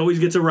great. She always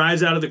gets a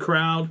rise out of the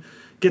crowd,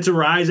 gets a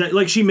rise out,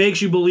 like she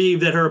makes you believe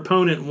that her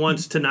opponent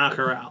wants to knock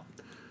her out.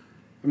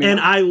 And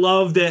I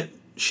love that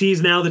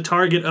she's now the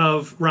target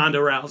of Ronda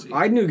Rousey.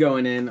 I knew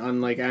going in,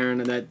 unlike Aaron,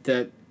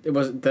 that it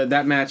was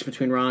that match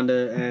between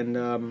Ronda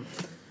and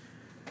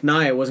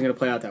Nia wasn't going to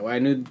play out that way. I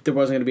knew there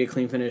wasn't going to be a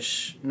clean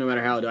finish no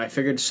matter how. I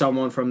figured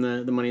someone from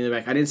the Money in the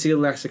Bank. I didn't see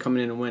Alexa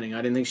coming in and winning.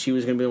 I didn't think she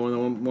was going to be the one that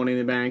won Money in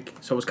the Bank,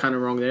 so I was kind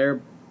of wrong there.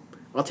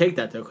 I'll take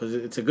that, though, because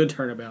it's a good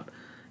turnabout.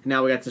 And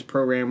now we got this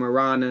program where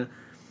Ronda,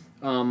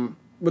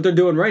 what they're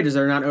doing right is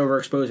they're not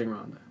overexposing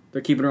Ronda.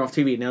 They're keeping her off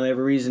TV. Now they have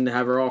a reason to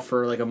have her off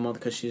for like a month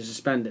because she's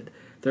suspended.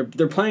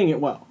 They're playing it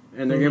well,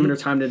 and they're giving her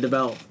time to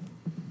develop.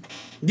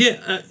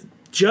 Yeah,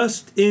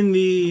 just in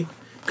the...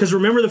 Because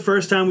remember the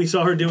first time we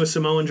saw her do a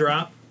Samoan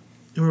drop?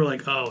 And we were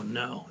like, oh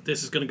no,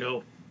 this is going to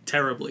go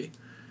terribly.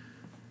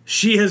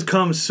 She has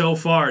come so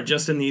far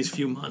just in these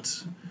few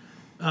months.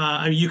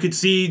 I mean, you could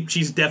see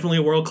she's definitely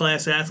a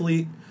world-class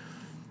athlete.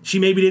 She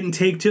maybe didn't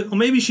take to... Well,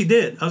 maybe she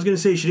did. I was going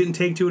to say she didn't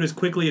take to it as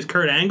quickly as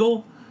Kurt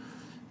Angle.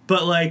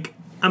 But, like,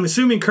 I'm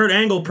assuming Kurt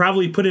Angle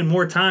probably put in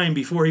more time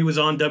before he was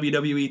on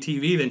WWE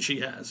TV than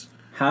she has.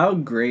 How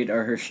great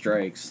are her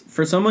strikes?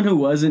 For someone who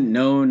wasn't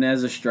known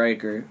as a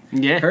striker,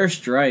 Yeah. her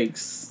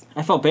strikes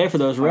I felt bad for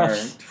those are...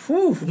 refs.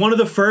 Whew. One of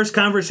the first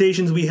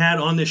conversations we had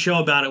on this show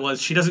about it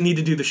was she doesn't need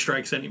to do the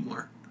strikes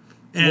anymore.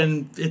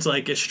 And it's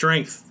like a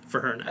strength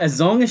for her now. As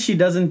long as she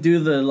doesn't do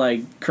the,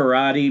 like,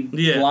 karate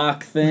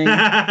block thing,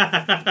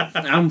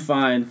 I'm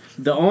fine.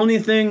 The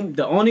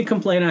only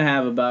complaint I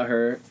have about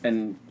her,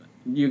 and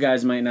you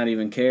guys might not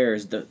even care,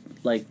 is the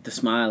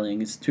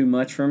smiling. It's too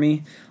much for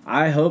me.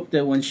 I hope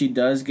that when she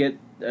does get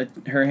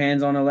her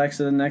hands on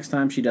Alexa the next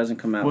time, she doesn't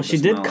come out. Well, with she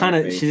a did smile on kind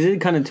her of face.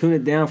 tune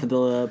it down for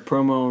the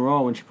promo on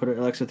Raw when she put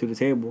Alexa through the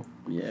table.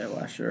 Yeah,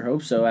 well, I sure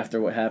hope so.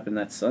 After what happened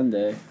that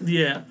Sunday.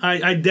 Yeah,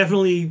 I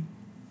definitely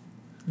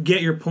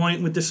get your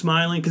point with the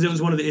smiling because it was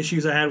one of the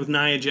issues I had with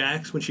Nia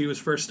Jax when she was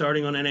first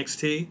starting on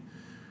NXT.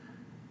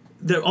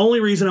 The only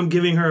reason I'm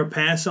giving her a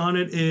pass on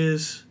it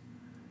is,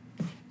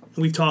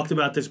 we've talked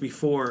about this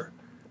before,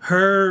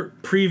 her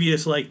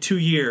previous, 2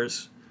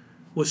 years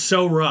was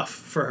so rough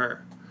for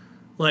her.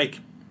 Like,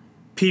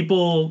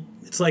 people,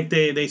 it's like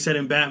they said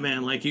in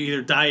Batman, like, you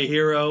either die a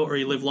hero or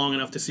you live long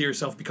enough to see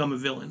yourself become a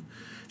villain.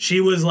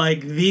 She was,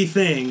 like, the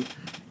thing,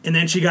 and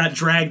then she got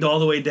dragged all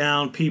the way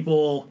down.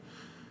 People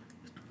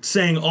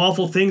saying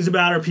awful things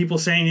about her, people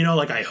saying,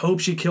 I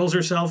hope she kills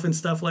herself and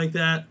stuff like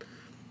that.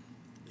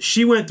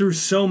 She went through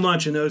so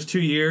much in those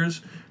 2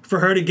 years. For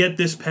her to get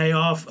this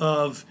payoff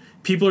of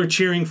people are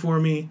cheering for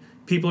me,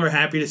 people are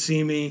happy to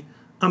see me,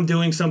 I'm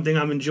doing something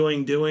I'm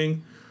enjoying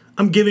doing.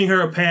 I'm giving her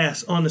a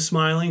pass on the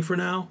smiling for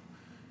now.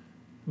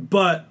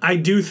 But I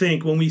do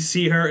think when we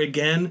see her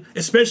again,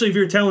 especially if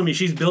you're telling me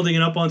she's building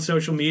it up on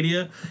social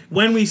media,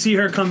 when we see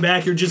her come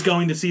back, you're just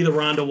going to see the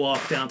Ronda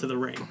walk down to the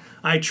ring.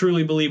 I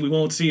truly believe we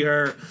won't see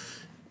her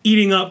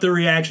eating up the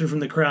reaction from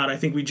the crowd. I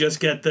think we just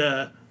get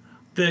the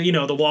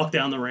walk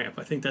down the ramp.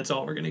 I think that's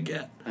all we're going to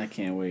get. I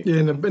can't wait. Yeah,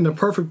 and the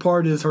perfect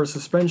part is her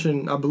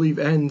suspension, I believe,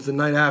 ends the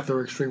night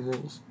after Extreme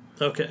Rules.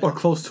 Okay. Or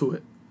close to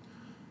it.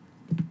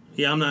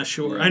 Yeah, I'm not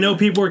sure. I know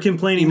people were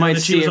complaining You might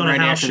that she see was it on a right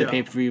house after show. the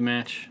pay-per-view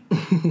match.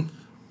 You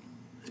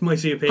might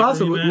see a pay-per-view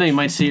Possibly. match. No, you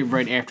might see it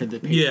right after the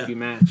pay-per-view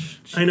match.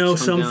 I know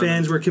Just some come down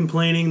fans were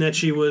complaining that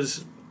she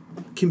was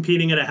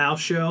competing at a house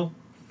show.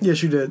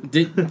 Yes, you did.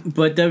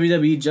 But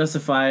WWE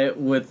justify it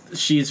with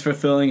she's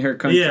fulfilling her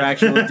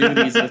contractual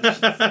duties. Which,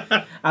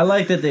 I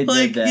like that they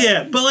did that.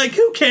 Yeah, but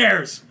who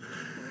cares?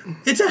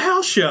 It's a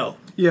house show.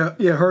 Yeah,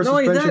 her Not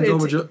only that,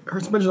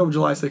 suspension's over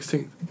July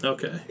 16th.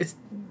 Okay. It's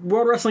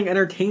World Wrestling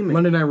Entertainment.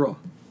 Monday Night Raw.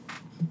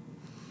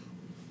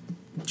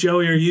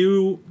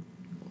 Joey,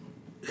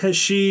 has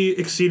she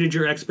exceeded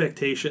your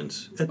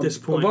expectations at this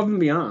point? Above and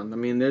beyond. I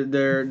mean,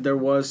 there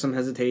was some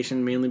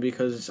hesitation, mainly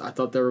because I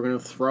thought they were going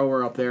to throw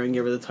her up there and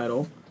give her the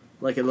title,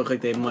 like it looked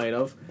like they might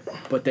have,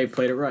 but they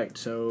played it right.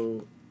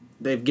 So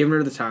they've given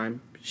her the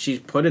time. She's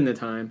put in the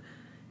time,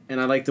 and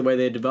I like the way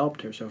they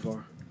developed her so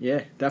far.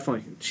 Yeah,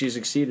 definitely. She's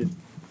exceeded.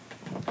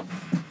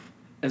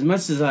 As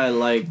much as I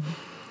like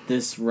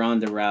this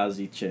Ronda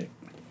Rousey chick,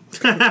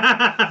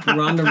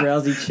 Ronda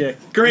Rousey chick.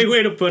 Great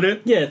way to put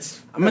it. Yeah,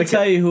 it's... I'm going to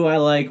tell you who I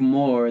like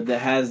more that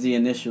has the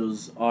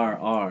initials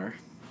RR.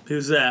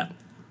 Who's that?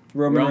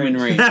 Roman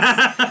Reigns.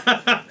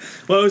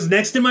 Well, it was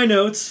next in my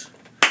notes.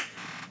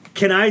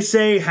 Can I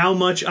say how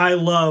much I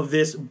love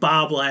this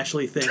Bob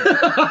Lashley thing?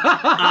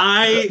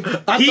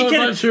 He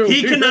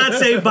cannot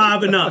say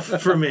Bob enough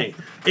for me.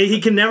 He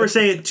can never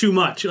say it too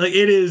much.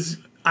 It is.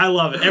 I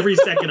love it every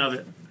second of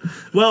it.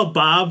 Well,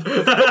 Bob.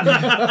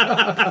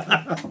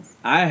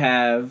 I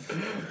have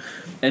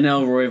an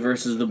Elroy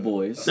versus the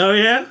boys. Oh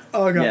yeah.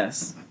 Oh god.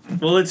 Yes.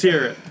 Well, let's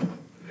hear it.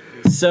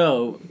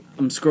 So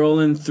I'm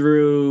scrolling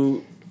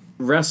through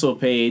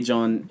WrestlePage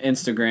on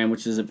Instagram,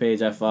 which is a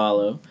page I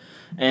follow,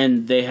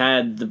 and they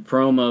had the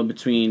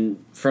promo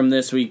from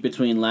this week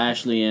between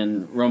Lashley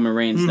and Roman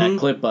Reigns, that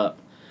clip up.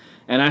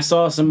 And I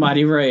saw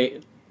somebody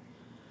write,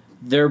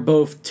 they're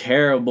both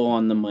terrible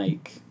on the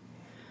mic,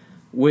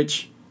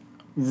 which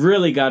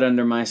really got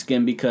under my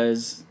skin,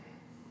 because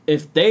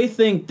if they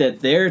think that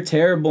they're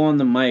terrible on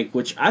the mic,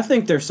 which I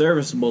think they're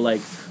serviceable,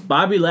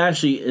 Bobby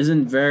Lashley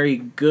isn't very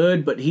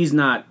good, but he's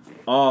not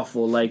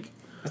awful. I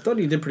thought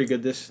he did pretty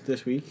good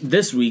this week.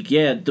 This week,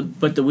 yeah,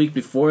 but the week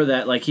before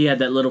that, he had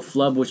that little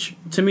flub, which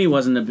to me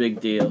wasn't a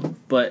big deal.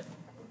 But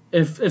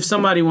if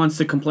somebody wants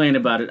to complain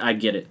about it, I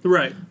get it.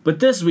 Right. But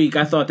this week,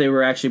 I thought they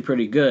were actually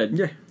pretty good.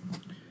 Yeah.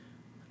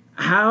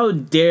 How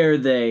dare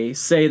they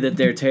say that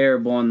they're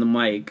terrible on the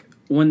mic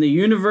when the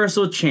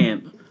Universal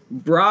Champ,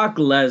 Brock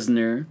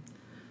Lesnar,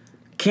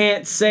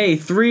 can't say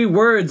 3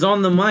 words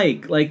on the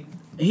mic?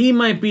 He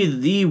might be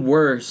the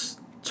worst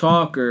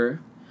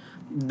talker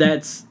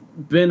that's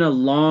been a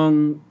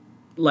long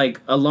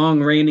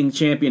reigning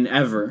champion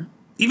ever.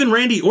 Even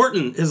Randy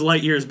Orton is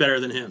light years better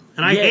than him,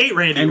 and I hate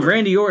Randy. And Orton.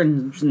 Randy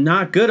Orton's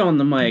not good on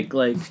the mic,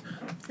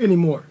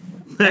 Anymore.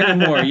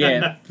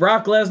 Yeah.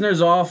 Brock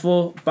Lesnar's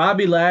awful.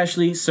 Bobby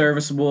Lashley,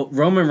 serviceable.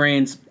 Roman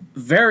Reigns,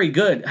 very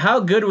good.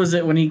 How good was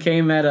it when he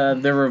came at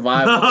the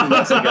Revival 2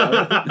 months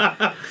ago?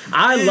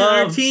 I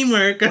love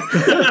teamwork.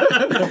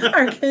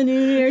 our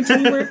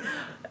teamwork.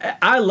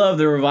 I love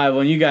the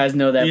Revival, and you guys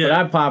know that, but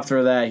I popped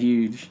for that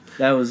huge.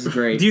 That was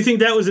great. Do you think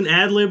that was an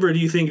ad lib, or do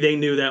you think they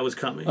knew that was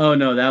coming? Oh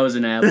no, that was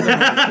an ad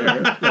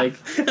lib.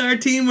 Sure. Our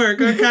teamwork,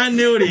 our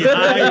continuity.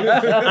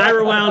 I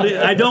rewound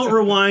it. I don't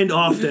rewind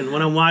often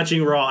when I'm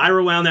watching Raw. I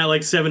rewound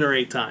that 7 or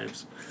 8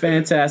 times.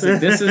 Fantastic.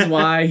 This is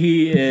why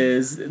he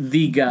is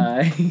the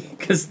guy,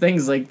 because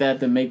things like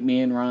that make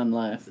me and Ron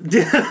laugh. Do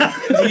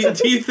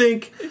you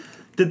think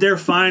that they're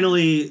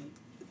finally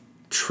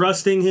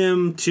trusting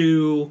him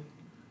to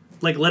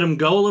let him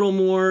go a little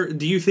more?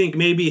 Do you think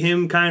maybe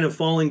him kind of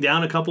falling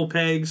down a couple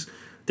pegs,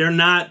 they're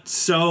not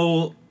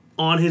so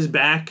on his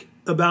back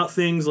about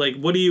things?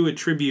 What do you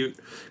attribute?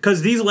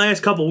 Because these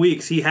last couple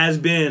weeks, he has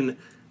been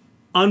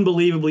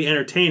unbelievably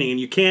entertaining, and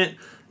you can't,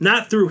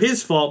 not through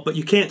his fault, but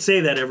you can't say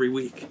that every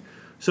week.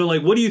 So,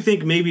 what do you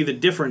think maybe the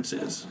difference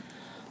is?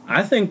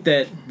 I think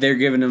that they're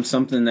giving him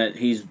something that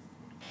he's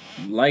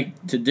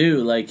to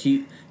do.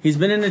 He's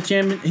been in the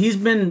champion. He's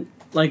been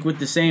with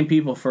the same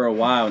people for a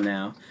while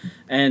now,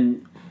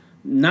 and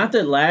not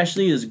that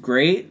Lashley is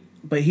great,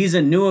 but he's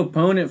a new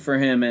opponent for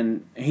him,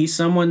 and he's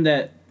someone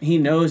that he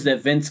knows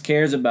that Vince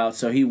cares about,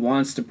 so he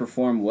wants to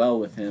perform well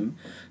with him.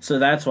 So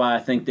that's why I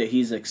think that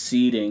he's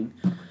exceeding.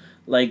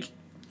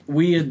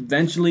 We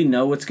eventually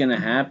know what's gonna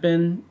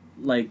happen.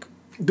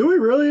 Do we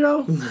really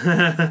though?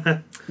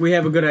 We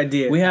have a good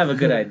idea. We have a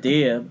good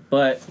idea,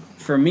 but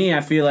for me, I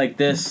feel like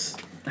this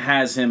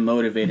has him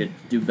motivated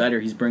to do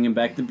better. He's bringing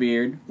back the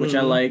beard, which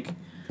I like.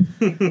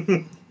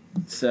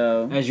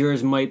 So as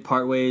yours might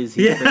part ways.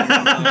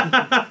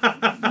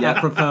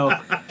 Apropos.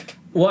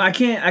 Well, I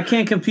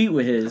can't compete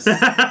with his,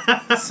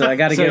 so I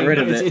got to get rid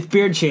of it. It's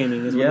beard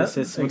shaming is Yep,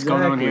 what's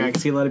going on here. exactly. I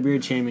can see a lot of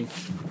beard shaming.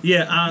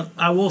 Yeah,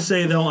 I will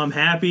say though, I'm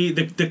happy.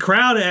 The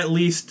crowd at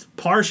least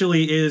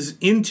partially is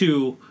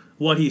into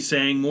what he's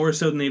saying more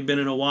so than they've been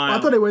in a while.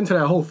 I thought they went into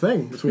that whole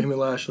thing between him and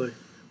Lashley.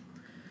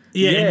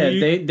 Yeah,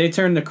 they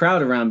turned the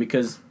crowd around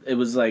because it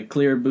was like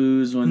clear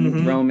boos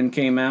when Roman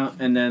came out,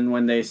 and then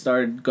when they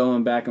started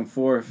going back and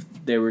forth,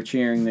 they were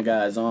cheering the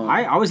guys on.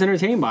 I was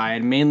entertained by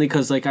it, mainly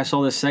because like I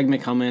saw this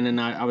segment come in and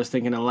I was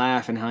thinking to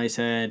laugh and how he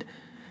said,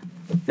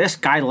 "This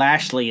guy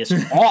Lashley is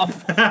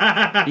awful.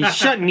 He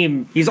shouldn't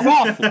even. He's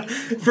awful."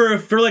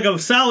 for like a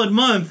solid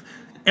month,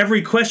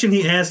 every question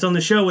he asked on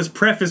the show was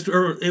prefaced,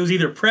 or it was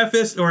either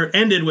prefaced or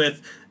ended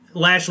with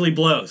Lashley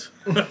blows.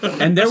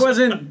 And there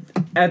wasn't,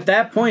 at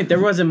that point, there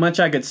wasn't much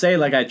I could say.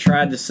 Like, I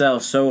tried to sell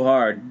so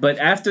hard. But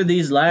after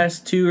these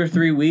last 2 or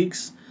 3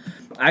 weeks,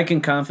 I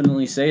can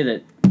confidently say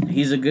that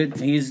he's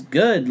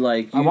good.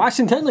 Like, I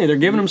watched intently. They're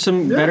giving him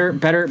some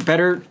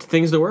better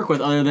things to work with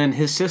other than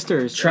his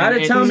sisters. try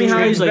to tell me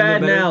how he's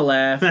bad now,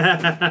 Laugh.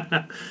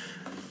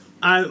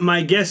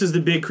 My guess is the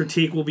big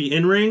critique will be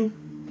in ring,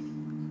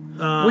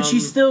 Which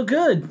he's still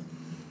good.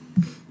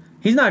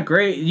 He's not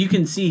great. You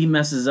can see he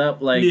messes up,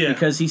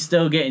 because he's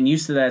still getting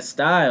used to that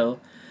style.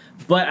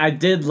 But I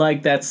did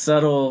like that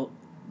subtle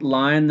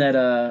line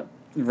that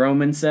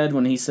Roman said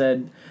when he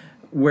said,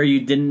 "Where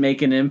you didn't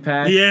make an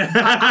impact." Yeah,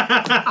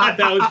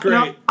 that was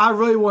great. I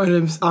really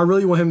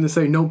want him to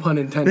say no pun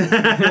intended.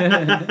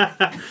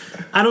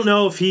 I don't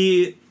know if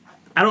he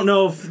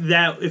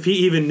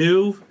even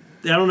knew.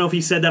 I don't know if he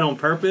said that on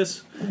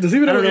purpose. Does he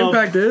even know what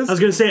impact is? I was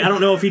gonna say I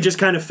don't know if he just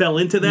kind of fell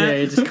into that.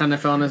 Yeah, he just kind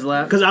of fell in his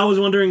lap. Because I was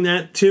wondering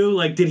that too.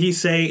 Like, did he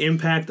say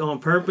impact on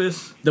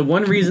purpose? The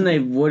one reason they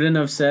wouldn't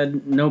have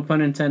said no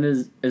pun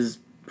intended is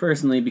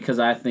personally because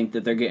I think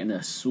that they're getting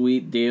a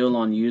sweet deal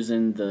on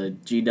using the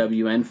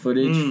GWN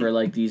footage for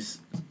like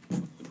these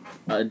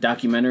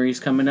documentaries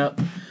coming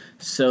up.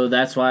 So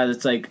that's why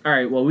it's like, all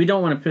right, well, we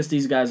don't want to piss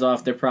these guys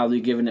off. They're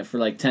probably giving it for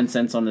like 10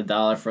 cents on the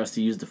dollar for us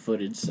to use the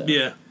footage. So.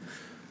 Yeah.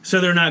 So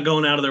they're not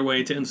going out of their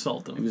way to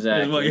insult them.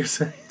 Exactly. Is what you're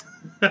saying.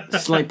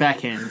 Slight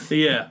backhand.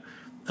 Yeah.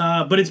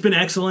 But it's been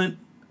excellent.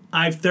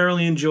 I've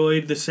thoroughly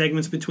enjoyed the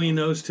segments between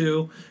those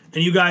two.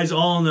 And you guys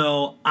all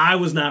know I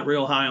was not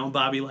real high on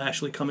Bobby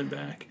Lashley coming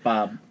back.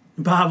 Bob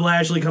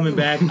Lashley coming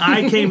back.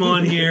 I came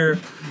on here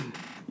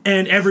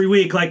and every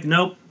week, like,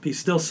 nope, he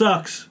still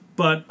sucks.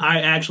 But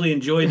I actually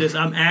enjoyed this.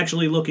 I'm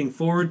actually looking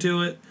forward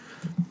to it.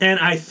 And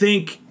I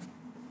think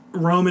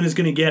Roman is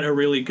going to get a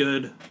really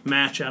good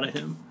match out of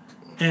him.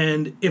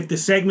 And if the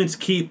segments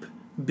keep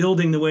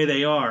building the way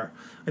they are,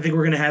 I think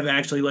we're going to have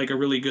actually like a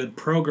really good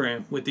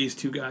program with these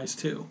two guys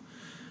too.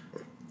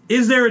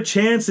 Is there a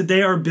chance that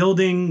they are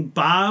building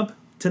Bob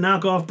to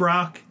knock off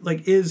Brock?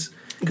 Because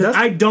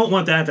I don't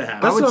want that to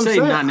happen. That's would what I'm say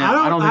saying. not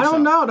now. I don't think so.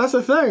 know. That's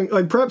the thing.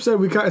 Like Prep said,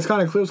 it's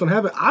kind of clear what's going to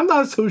happen. I'm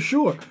not so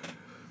sure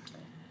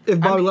if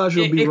Bobby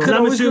Lashley will be Because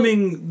wrong.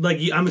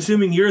 I'm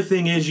assuming your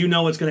thing is you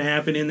know what's going to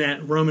happen in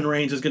that Roman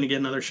Reigns is going to get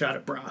another shot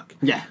at Brock.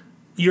 Yeah.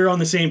 You're on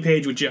the same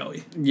page with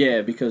Joey.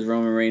 Yeah, because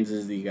Roman Reigns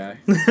is the guy.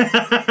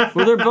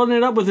 Well, they're building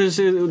it up with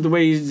the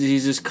way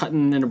he's just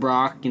cutting into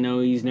Brock. You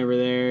know, he's never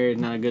there. He's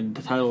not a good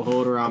title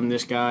holder. I'm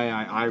this guy.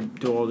 I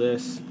do all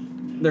this.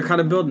 They're kind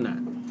of building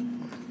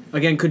that.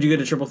 Again, could you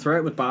get a triple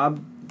threat with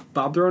Bob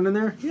thrown in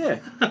there? Yeah.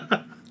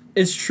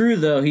 It's true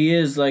though. He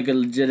is like a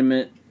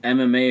legitimate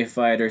MMA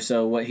fighter.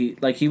 So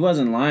he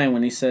wasn't lying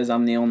when he says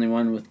I'm the only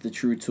one with the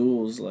true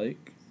tools.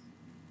 Like,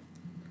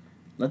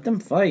 let them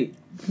fight.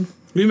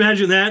 Can you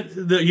imagine that?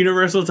 The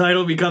Universal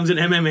title becomes an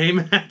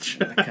MMA match?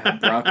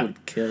 God, Brock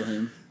would kill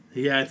him.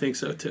 Yeah, I think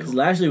so too.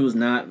 Lashley was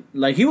not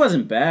he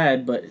wasn't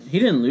bad, but he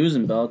didn't lose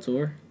in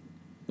Bellator.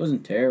 He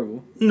wasn't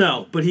terrible.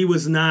 No, but he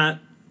was not,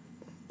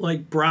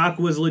 Brock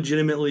was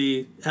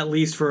legitimately, at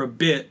least for a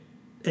bit,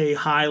 a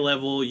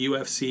high-level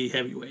UFC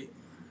heavyweight.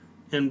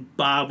 And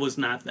Bob was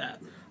not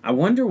that. I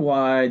wonder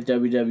why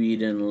WWE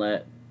didn't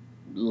let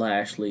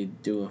Lashley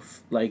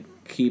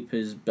keep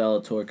his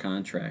Bellator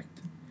contract.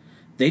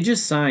 They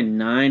just signed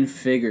 9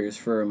 figures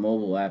for a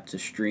mobile app to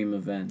stream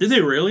events. Did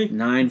they really?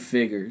 9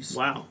 figures.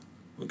 Wow.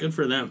 Well, good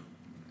for them.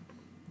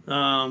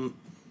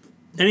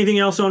 Anything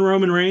else on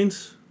Roman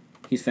Reigns?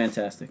 He's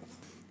fantastic.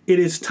 It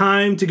is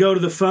time to go to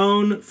the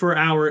phone for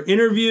our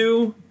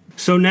interview.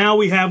 So now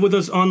we have with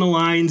us on the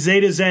line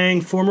Zeta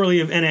Zhang, formerly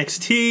of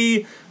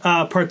NXT,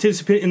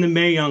 participant in the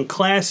Mae Young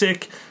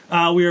Classic.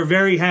 We are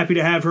very happy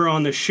to have her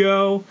on the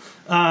show.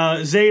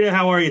 Zeta,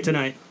 how are you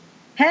tonight?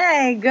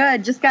 Hey,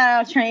 good. Just got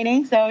out of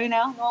training, so, going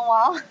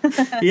well.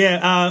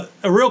 Yeah,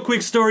 a real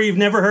quick story you've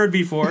never heard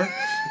before.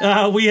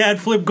 We had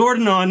Flip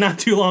Gordon on not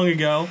too long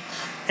ago,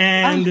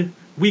 and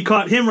we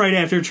caught him right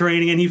after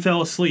training, and he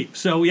fell asleep.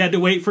 So we had to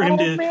wait for him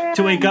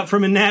to wake up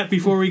from a nap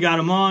before we got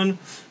him on.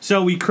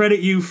 So we credit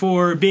you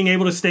for being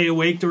able to stay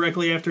awake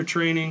directly after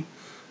training.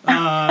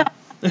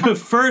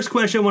 First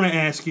question I want to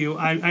ask you,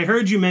 I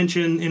heard you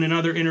mention in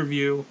another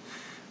interview,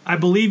 I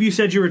believe you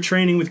said you were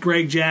training with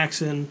Greg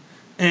Jackson,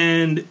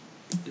 and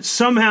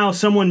somehow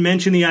someone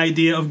mentioned the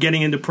idea of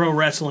getting into pro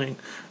wrestling.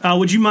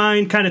 Would you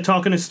mind kind of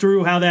talking us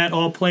through how that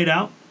all played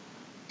out?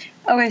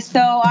 Okay, so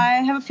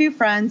I have a few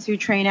friends who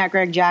train at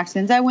Greg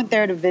Jackson's. I went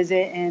there to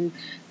visit and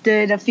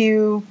did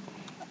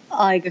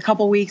a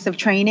couple weeks of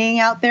training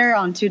out there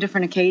on 2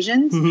 different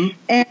occasions.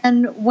 Mm-hmm.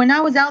 And when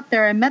I was out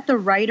there, I met the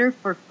writer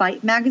for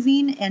Fight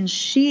Magazine, and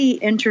she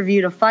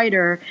interviewed a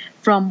fighter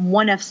from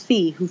ONE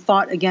FC who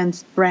fought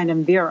against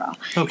Brandon Vera.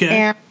 Okay.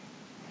 And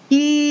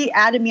he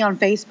added me on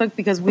Facebook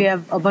because we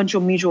have a bunch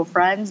of mutual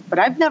friends, but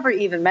I've never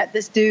even met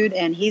this dude,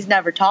 and he's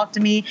never talked to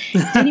me. He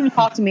didn't even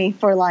talk to me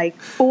for like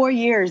 4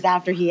 years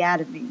after he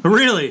added me.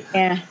 Really?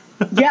 And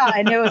yeah,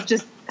 and it was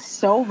just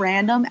so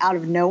random out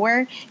of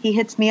nowhere. He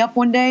hits me up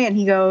one day and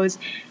he goes,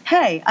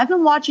 "Hey, I've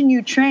been watching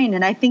you train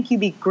and I think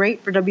you'd be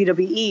great for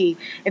WWE.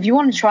 If you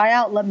want to try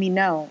out, let me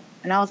know."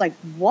 And I was like,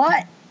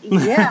 "What?"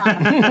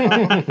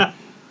 Yeah.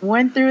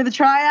 Went through the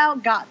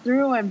tryout, got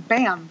through, and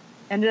bam,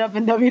 ended up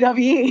in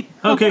WWE.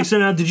 Okay, so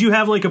now did you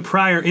have like a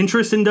prior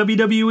interest in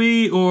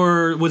WWE,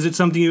 or was it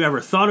something you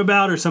ever thought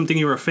about or something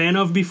you were a fan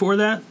of before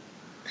that?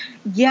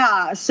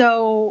 Yeah,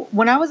 so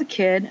when I was a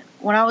kid,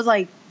 when I was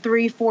like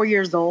 3-4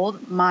 years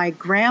old, my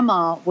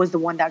grandma was the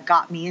one that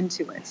got me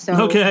into it. So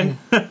Okay.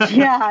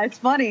 yeah, it's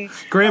funny.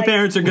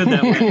 Grandparents are good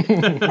that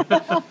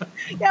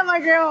way. Yeah, my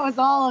grandma was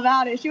all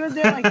about it. She was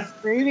there like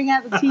screaming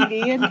at the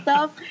TV and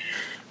stuff.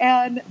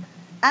 And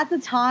at the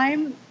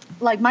time,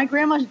 like my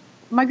grandma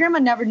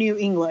never knew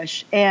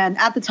English, and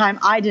at the time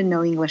I didn't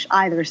know English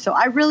either. So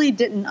I really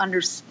didn't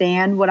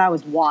understand what I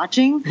was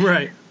watching.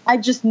 Right. I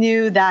just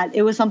knew that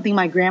it was something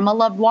my grandma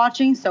loved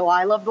watching, so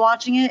I loved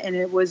watching it, and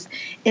it was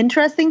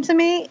interesting to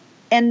me.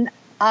 And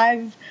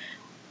I've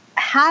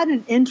had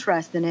an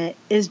interest in it.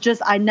 It's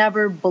just I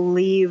never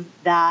believed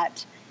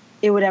that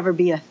it would ever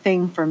be a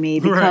thing for me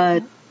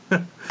because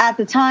at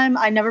the time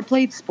I never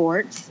played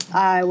sports.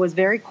 I was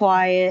very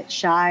quiet,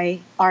 shy,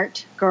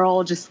 art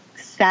girl, just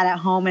sat at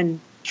home and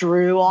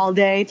drew all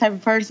day type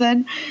of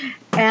person.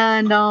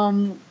 And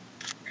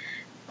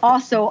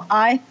also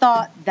I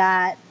thought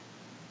that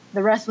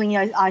the wrestling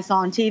I saw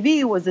on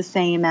TV was the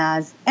same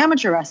as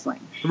amateur wrestling.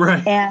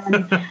 Right.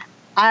 And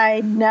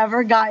I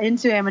never got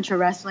into amateur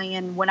wrestling.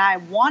 And when I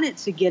wanted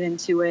to get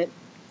into it,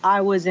 I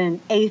was in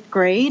 8th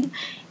grade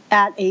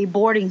at a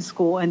boarding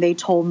school, and they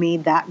told me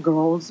that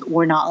girls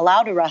were not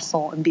allowed to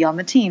wrestle and be on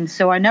the team.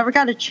 So I never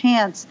got a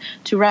chance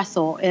to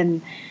wrestle.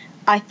 And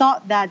I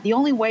thought that the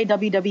only way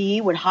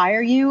WWE would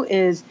hire you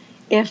is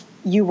if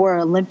you were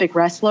an Olympic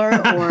wrestler,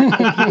 or if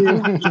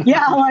you,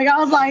 I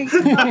was like,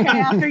 okay,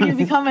 after you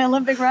become an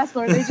Olympic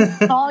wrestler, they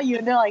just call you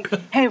and they're like,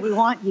 "Hey, we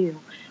want you."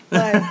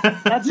 But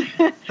that's,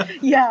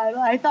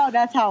 I thought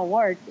that's how it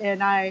worked.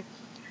 And I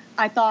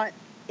thought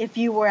if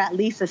you were at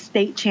least a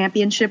state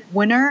championship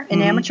winner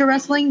in amateur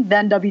wrestling,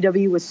 then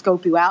WWE would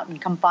scope you out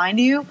and come find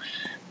you.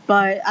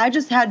 But I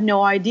just had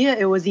no idea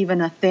it was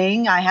even a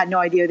thing. I had no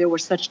idea there were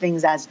such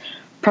things as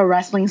pro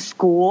wrestling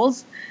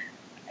schools.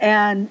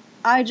 And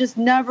I just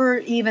never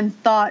even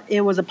thought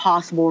it was a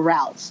possible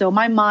route. So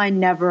my mind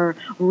never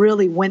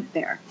really went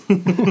there.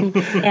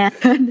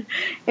 And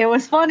it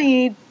was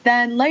funny.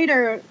 Then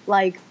later,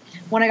 like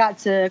when I got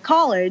to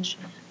college,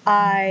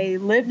 I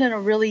lived in a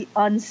really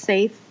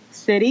unsafe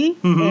city,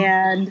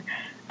 and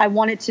I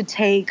wanted to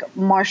take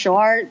martial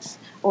arts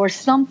or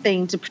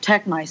something to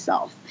protect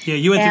myself. Yeah,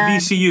 you went to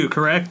VCU,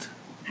 correct?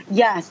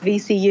 Yes,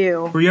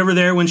 VCU. Were you ever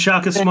there when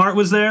Shaka Smart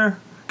was there?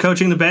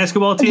 Coaching the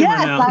basketball team?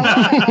 Yes,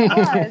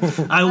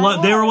 or no? I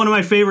was. They were one of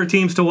my favorite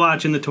teams to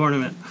watch in the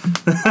tournament.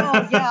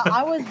 Oh, yeah.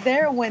 I was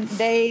there when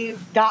they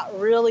got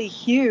really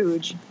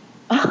huge.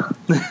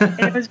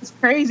 It was just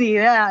crazy.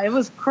 Yeah, it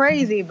was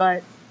crazy.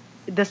 But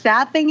the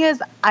sad thing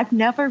is, I've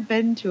never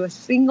been to a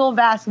single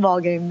basketball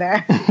game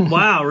there.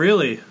 Wow,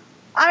 really?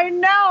 I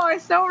know. I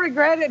so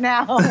regret it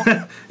now.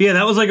 Yeah,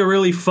 that was like a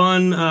really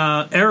fun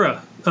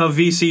era of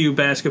VCU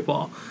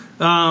basketball.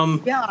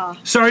 Yeah.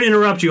 Sorry to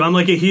interrupt you. I'm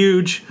like a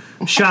huge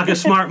Shaka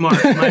Smart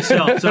mark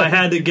myself, so I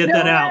had to get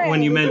that out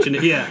when you mentioned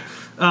it. Yeah.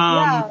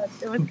 Yeah,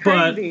 it was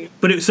crazy.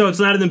 So it's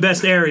not in the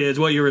best area, is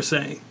what you were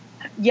saying.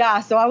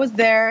 Yeah, so I was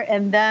there,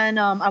 and then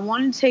I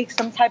wanted to take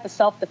some type of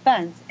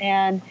self-defense,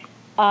 and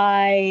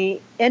I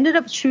ended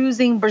up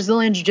choosing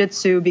Brazilian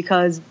Jiu-Jitsu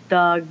because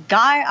the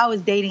guy I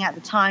was dating at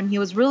the time, he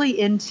was really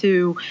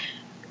into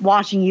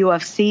watching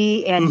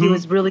UFC, and he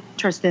was really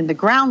interested in the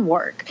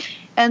groundwork.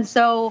 And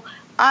so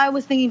I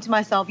was thinking to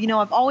myself,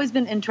 I've always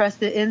been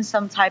interested in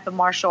some type of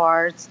martial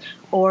arts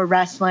or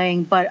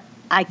wrestling, but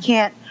I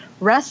can't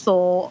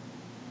wrestle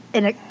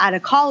at a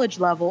college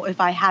level if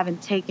I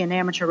haven't taken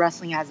amateur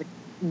wrestling as a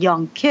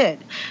young kid.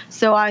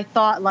 So I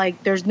thought,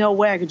 like, there's no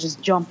way I could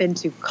just jump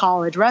into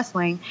college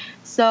wrestling.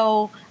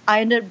 So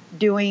I ended up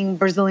doing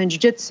Brazilian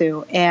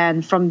Jiu-Jitsu.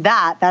 And from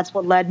that's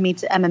what led me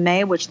to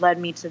MMA, which led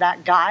me to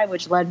that guy,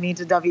 which led me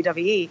to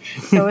WWE.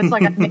 So it's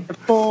like I made the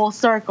full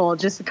circle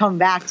just to come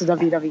back to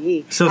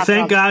WWE. So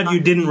thank God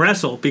you didn't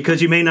wrestle,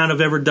 because you may not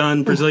have ever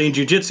done Brazilian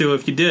Jiu-Jitsu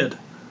if you did.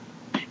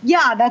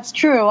 Yeah, that's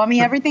true. I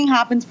mean, everything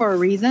happens for a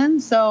reason.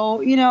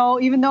 So,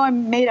 even though I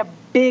made a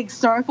big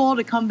circle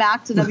to come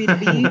back to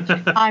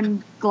WWE,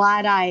 I'm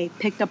glad I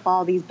picked up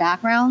all these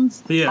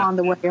backgrounds on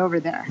the way over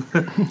there.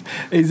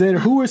 Hey, Xander,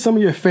 who were some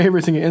of your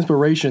favorites and your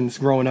inspirations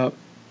growing up?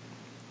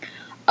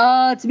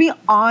 To be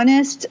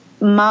honest,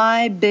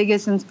 my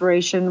biggest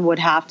inspiration would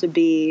have to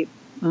be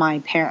my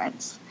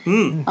parents.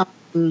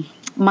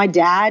 My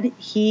dad,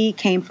 he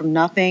came from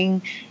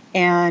nothing,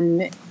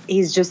 and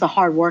he's just a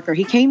hard worker.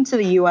 He came to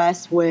the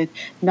U.S. with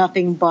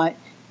nothing but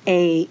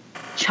a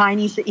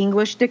Chinese to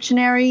English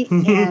dictionary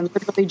and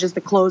literally just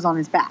the clothes on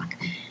his back.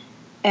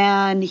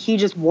 And he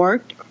just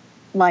worked,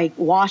 like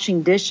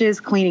washing dishes,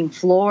 cleaning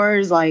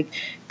floors, like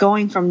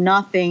going from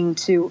nothing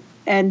to,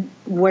 and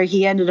where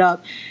he ended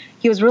up,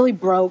 he was really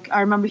broke.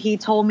 I remember he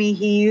told me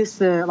he used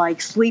to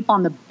like sleep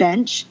on the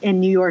bench in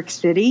New York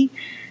City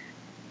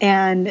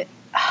and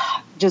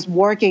just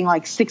working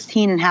like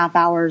 16 and a half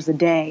hours a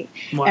day,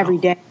 every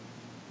day.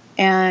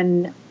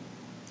 And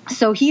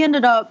so he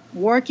ended up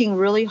working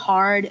really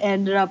hard,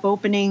 ended up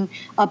opening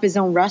up his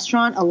own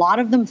restaurant. A lot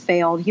of them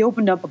failed. He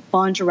opened up a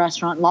bunch of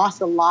restaurants,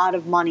 lost a lot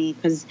of money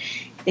because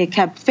it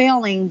kept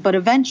failing, but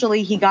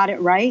eventually he got it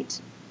right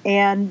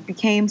and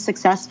became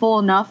successful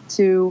enough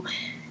to,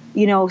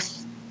 you know,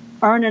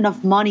 earn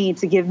enough money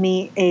to give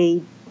me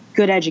a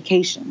good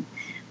education,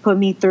 put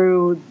me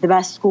through the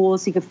best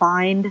schools he could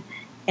find,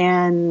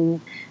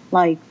 and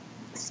like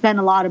spend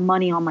a lot of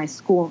money on my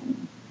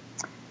schooling.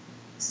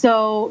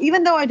 So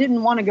even though I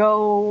didn't want to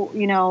go,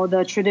 you know,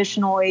 the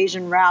traditional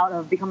Asian route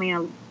of becoming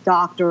a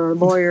doctor or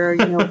lawyer,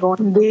 you know,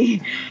 going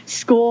the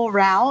school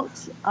route,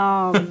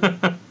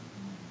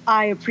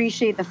 I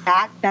appreciate the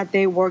fact that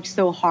they worked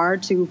so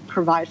hard to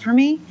provide for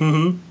me.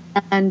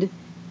 And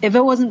if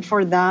it wasn't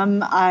for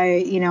them,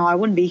 I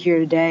wouldn't be here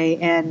today.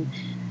 And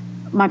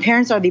my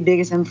parents are the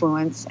biggest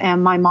influence.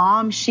 And my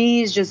mom,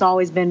 she's just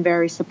always been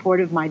very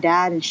supportive of my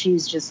dad, and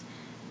she's just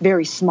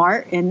very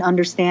smart and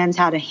understands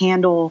how to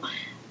handle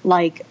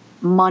like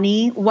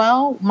money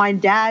well. My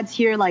dad's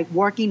here like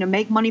working to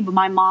make money, but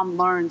my mom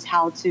learns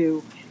how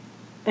to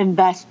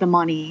invest the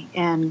money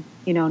and,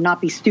 you know,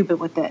 not be stupid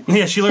with it.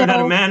 Yeah, she learned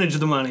how to manage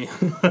the money.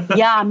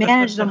 Yeah,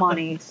 manage the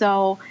money.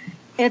 So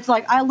it's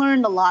like I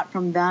learned a lot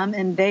from them,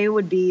 and they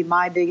would be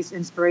my biggest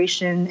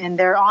inspiration. And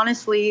they're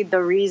honestly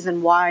the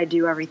reason why I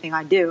do everything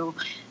I do,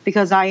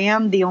 because I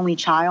am the only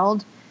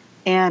child,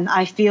 and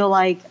I feel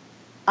like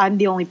I'm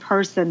the only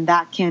person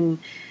that can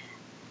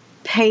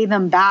pay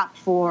them back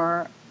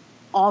for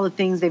all the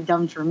things they've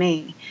done for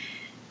me.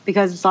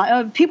 Because it's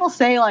like, people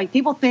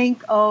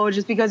think, oh,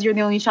 just because you're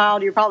the only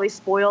child, you're probably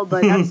spoiled,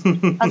 but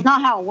that's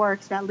not how it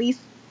works. At least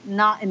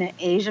not in an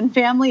Asian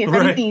family. If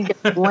anything, you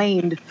get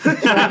blamed for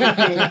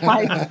everything.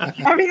 Like,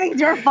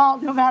 everything's your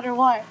fault no matter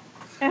what.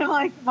 And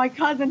like, my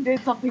cousin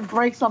did something,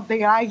 break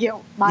something, and I get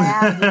my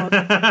ass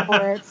whooped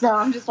for it. So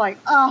I'm just like,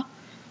 oh.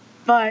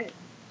 But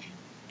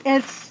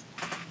it's,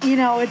 you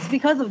know, it's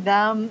because of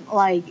them.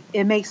 Like,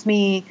 it makes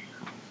me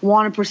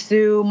want to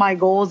pursue my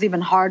goals even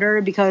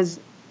harder because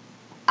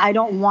I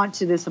don't want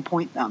to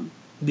disappoint them.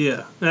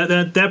 Yeah,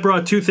 that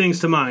brought two things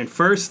to mind.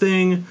 First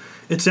thing,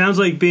 it sounds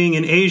like being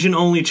an Asian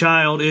only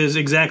child is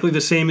exactly the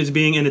same as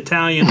being an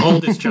Italian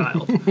oldest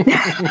child.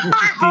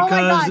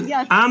 Because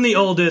yes. I'm the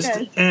oldest,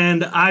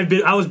 and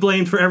I was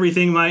blamed for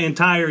everything my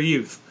entire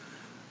youth.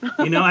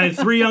 You know, I had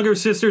 3 younger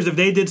sisters. If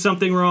they did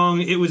something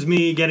wrong, it was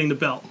me getting the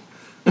belt.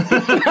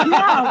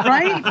 Yeah,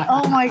 right?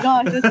 Oh my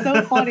gosh, that's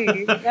so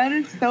funny. That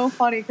is so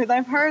funny because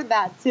I've heard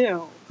that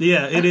too.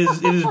 Yeah, it is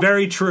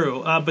very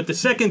true. But the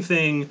second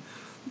thing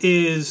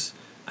is,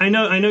 I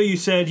know you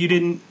said you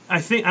didn't.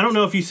 I don't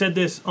know if you said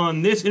this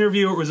on this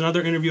interview or it was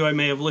another interview I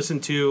may have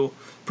listened to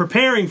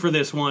preparing for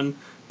this one.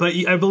 But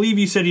I believe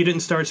you said you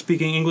didn't start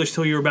speaking English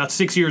till you were about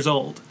 6 years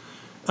old.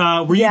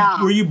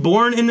 Were you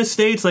born in the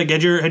States? Like,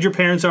 had your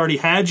parents already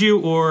had you,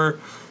 or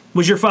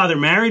was your father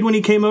married when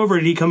he came over? Or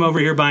did he come over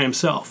here by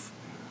himself?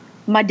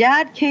 My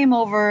dad came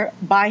over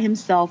by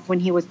himself when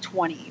he was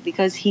 20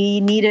 because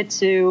he needed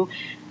to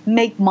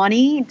make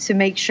money to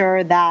make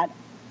sure that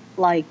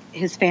like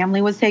his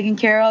family was taken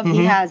care of.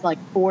 He has like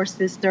 4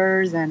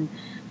 sisters and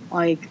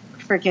like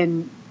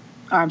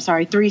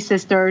 3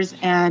 sisters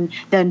and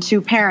then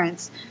 2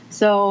 parents.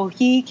 So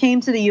he came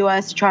to the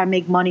U.S. to try and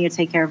make money to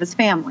take care of his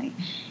family.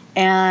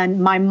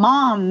 And my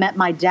mom met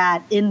my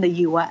dad in the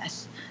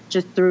U.S.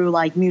 just through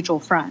like mutual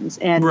friends,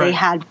 and they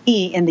had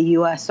me in the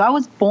U.S. So I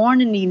was born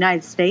in the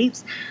United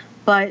States,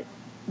 but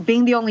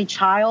being the only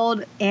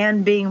child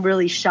and being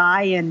really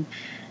shy and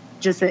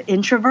just an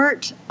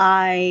introvert,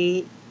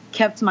 I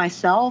kept to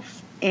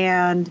myself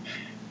and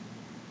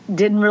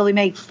didn't really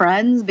make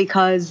friends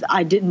because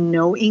I didn't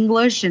know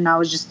English and I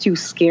was just too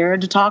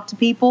scared to talk to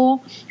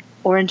people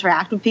or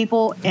interact with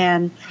people.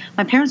 And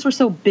my parents were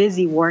so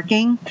busy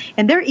working,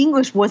 and their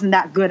English wasn't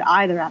that good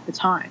either at the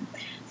time.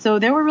 So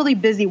they were really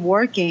busy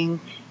working,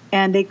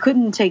 and they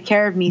couldn't take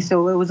care of me.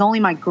 So it was only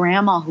my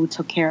grandma who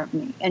took care of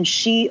me, and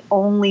she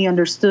only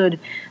understood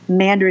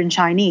Mandarin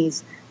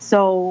Chinese.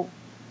 So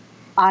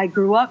I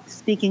grew up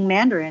speaking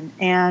Mandarin,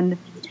 and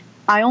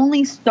I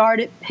only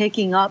started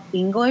picking up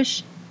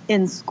English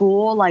in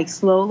school, like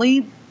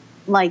slowly,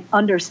 like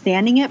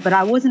understanding it, but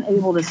I wasn't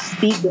able to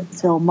speak it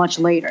till much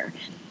later.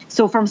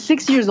 So from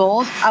 6 years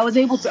old, I was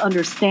able to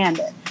understand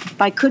it,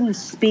 but I couldn't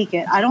speak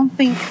it. I don't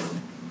think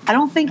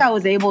I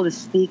was able to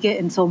speak it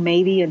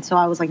until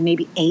I was like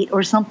maybe 8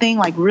 or something,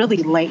 like really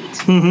late.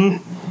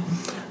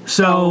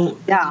 So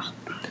yeah.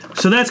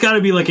 So that's got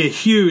to be like a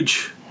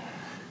huge.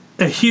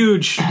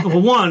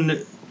 Well, one,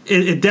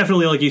 it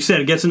definitely, like you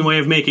said, it gets in the way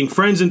of making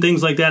friends and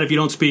things like that if you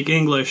don't speak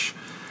English.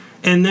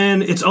 And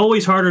then it's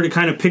always harder to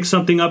kind of pick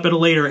something up at a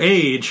later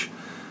age.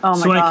 Oh my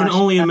so I can gosh.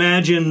 only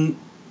imagine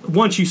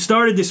once you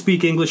started to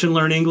speak English and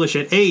learn English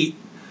at 8,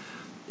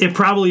 it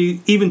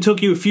probably even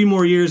took you a few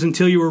more years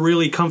until you were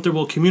really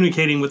comfortable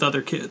communicating with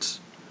other kids.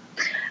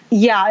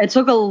 Yeah, it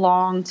took a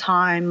long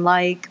time.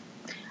 Like,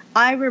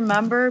 I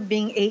remember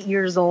being 8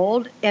 years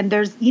old, and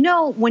there's,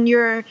 when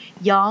you're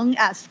young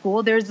at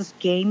school, there's this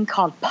game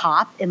called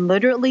Pop, and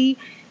literally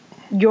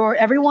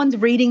everyone's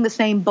reading the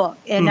same book,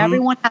 and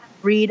everyone has to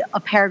read a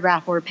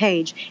paragraph or a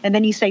page, and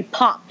then you say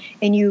Pop,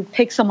 and you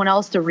pick someone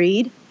else to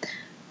read.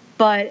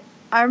 But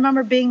I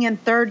remember being in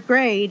 3rd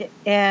grade,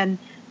 and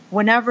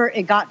whenever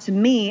it got to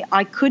me,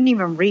 I couldn't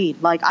even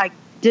read. Like, I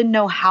didn't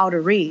know how to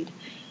read.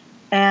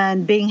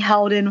 And being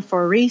held in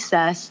for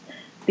recess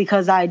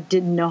because I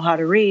didn't know how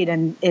to read,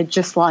 and it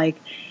just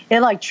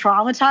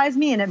traumatized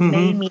me, and it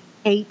made me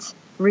hate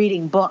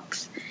reading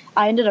books.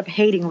 I ended up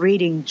hating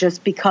reading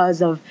just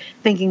because of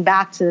thinking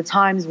back to the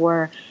times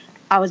where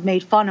I was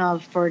made fun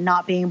of for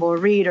not being able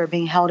to read or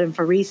being held in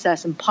for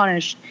recess and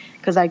punished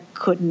because I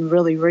couldn't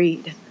really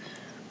read.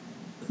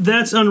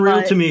 That's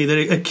unreal to me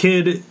that a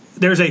kid,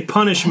 there's a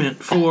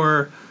punishment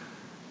for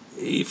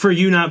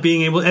you not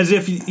being able, as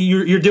if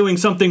you're doing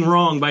something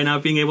wrong by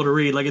not being able to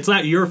read. Like, it's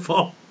not your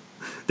fault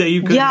that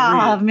you couldn't read.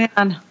 Yeah,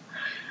 man.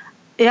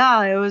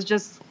 Yeah, it was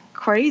just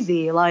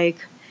crazy. Like,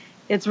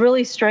 it's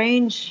really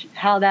strange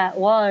how that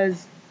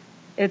was.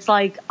 It's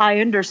like I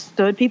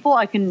understood people.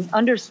 I can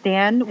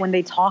understand when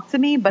they talk to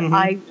me, but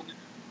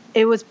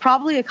it was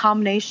probably a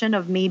combination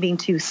of me being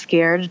too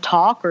scared to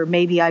talk, or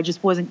maybe I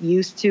just wasn't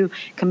used to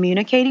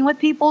communicating with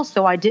people,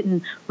 so I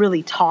didn't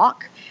really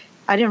talk.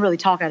 I didn't really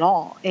talk at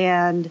all.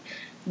 And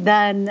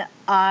then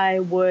I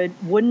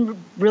wouldn't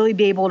really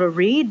be able to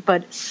read,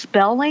 but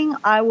spelling,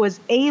 I was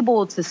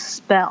able to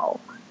spell,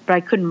 but I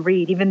couldn't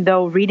read, even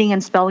though reading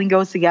and spelling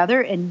goes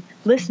together and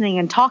listening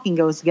and talking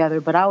goes together.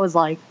 But I was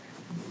like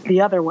the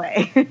other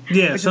way.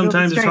 Yeah,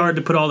 sometimes it's hard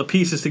to put all the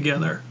pieces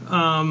together.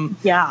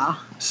 Yeah.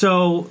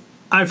 So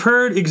I've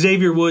heard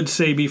Xavier Woods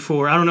say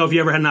before, I don't know if you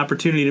ever had an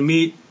opportunity to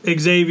meet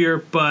Xavier,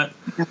 but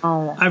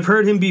I've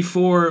heard him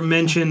before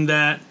mention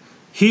that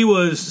he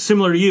was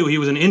similar to you. He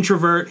was an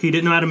introvert. He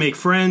didn't know how to make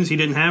friends. He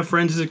didn't have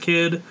friends as a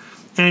kid.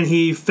 And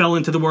he fell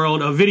into the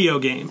world of video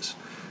games.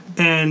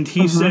 And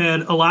he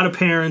said a lot of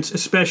parents,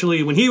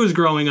 especially when he was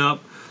growing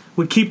up,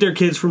 would keep their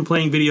kids from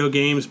playing video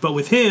games. But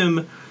with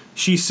him,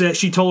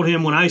 she told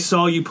him, when I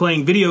saw you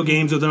playing video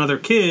games with another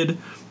kid,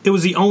 it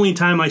was the only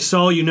time I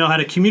saw you know how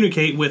to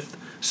communicate with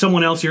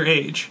someone else your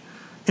age.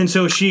 And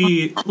so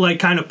she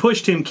kind of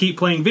pushed him, keep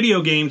playing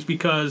video games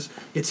because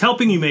it's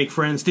helping you make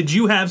friends. Did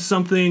you have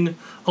something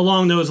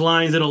along those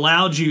lines that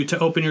allowed you to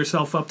open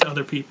yourself up to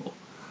other people?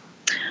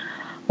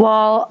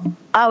 Well,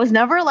 I was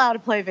never allowed to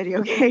play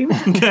video games.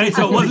 Okay,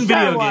 so it wasn't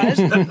video games.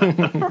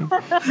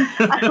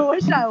 I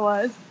wish I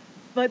was.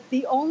 But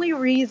the only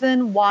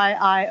reason why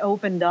I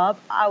opened up,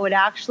 I would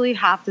actually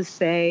have to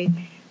say,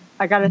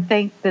 I got to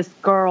thank this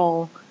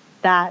girl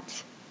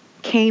that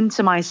came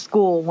to my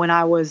school when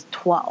I was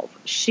 12.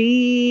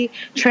 She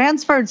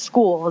transferred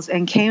schools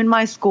and came to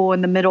my school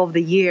in the middle of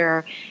the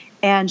year.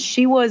 And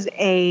she was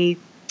when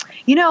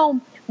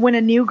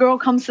a new girl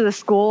comes to the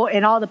school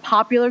and all the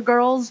popular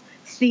girls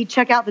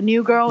check out the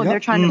new girl and they're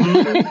trying to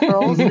recruit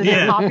girls into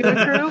their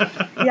popular crew.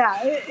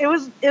 Yeah, it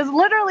was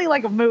literally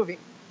like a movie.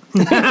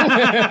 Like,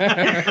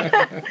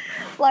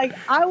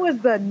 I was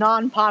the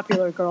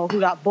non-popular girl who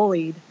got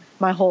bullied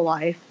my whole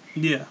life.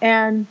 Yeah.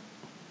 And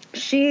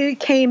she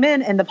came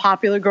in and the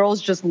popular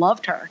girls just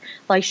loved her.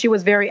 Like, she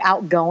was very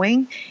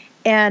outgoing.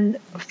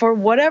 And for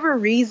whatever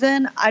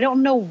reason, I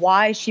don't know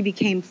why she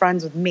became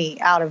friends with me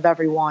out of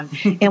everyone.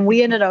 And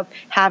we ended up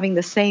having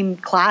the same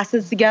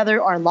classes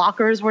together. Our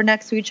lockers were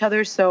next to each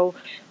other. So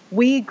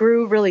we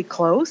grew really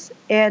close.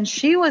 And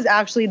she was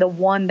actually the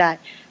one that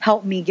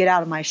helped me get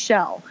out of my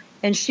shell.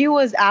 And she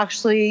was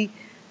actually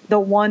the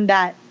one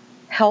that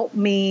helped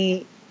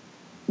me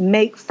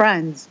make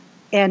friends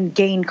and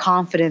gain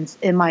confidence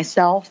in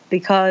myself,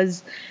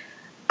 because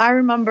I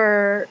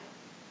remember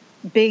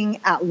being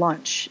at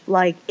lunch.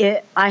 I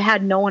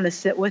had no one to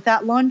sit with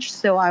at lunch,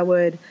 so I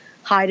would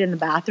hide in the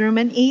bathroom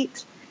and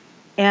eat.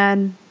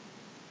 And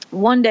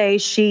one day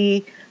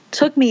she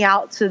took me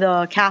out to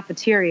the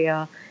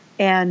cafeteria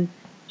and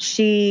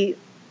she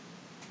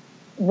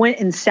went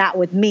and sat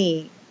with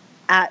me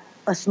at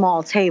a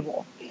small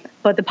table.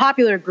 But the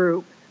popular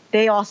group,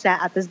 they all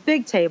sat at this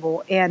big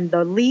table, and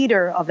the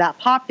leader of that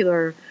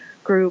popular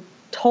group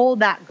told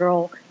that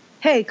girl,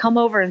 "Hey, come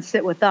over and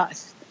sit with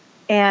us."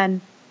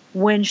 And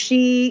when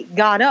she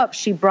got up,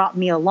 she brought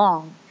me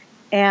along.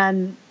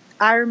 And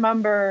I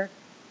remember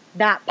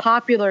that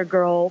popular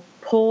girl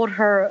pulled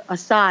her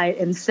aside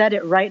and said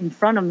it right in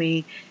front of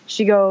me.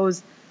 She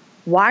goes,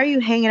 "Why are you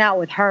hanging out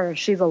with her?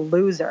 She's a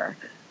loser.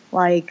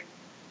 Like,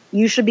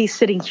 you should be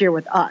sitting here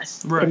with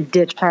us," Right. and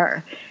ditch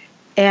her.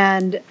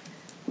 And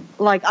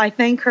like, I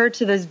thank her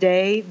to this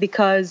day,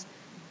 because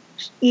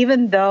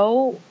even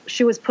though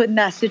she was put in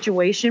that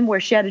situation where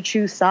she had to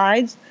choose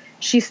sides,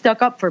 she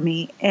stuck up for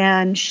me.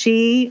 And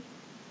she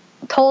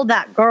told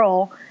that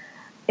girl,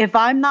 if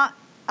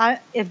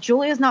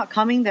Julia's not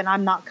coming, then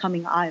I'm not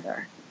coming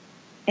either.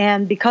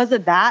 And because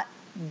of that,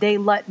 they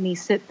let me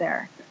sit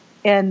there.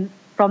 And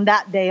from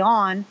that day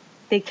on,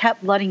 they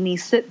kept letting me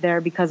sit there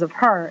because of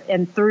her.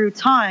 And through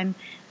time,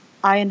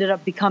 I ended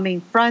up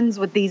becoming friends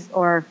with these,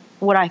 or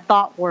what I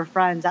thought were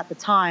friends at the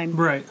time,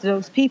 Right.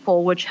 those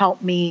people, which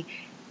helped me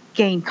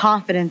gain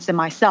confidence in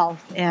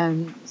myself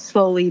and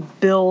slowly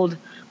build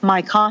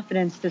my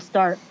confidence to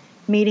start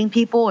meeting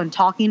people and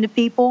talking to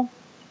people.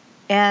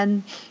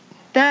 And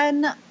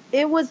then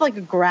it was like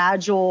a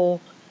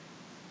gradual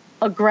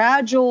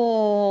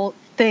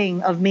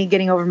thing of me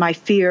getting over my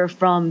fear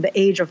from the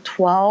age of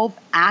 12,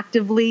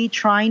 actively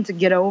trying to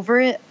get over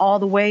it all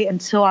the way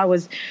until I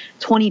was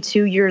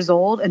 22 years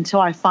old,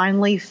 until I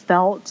finally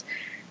felt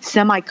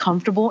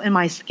semi-comfortable in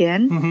my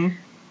skin. Mm-hmm.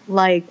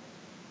 Like,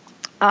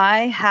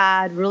 I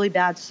had really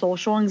bad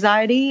social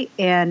anxiety,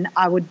 and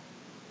I would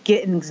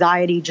get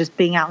anxiety just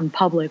being out in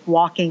public,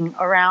 walking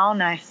around,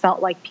 and I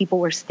felt like people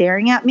were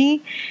staring at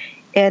me.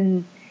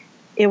 And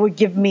it would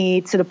give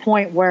me to the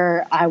point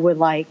where I would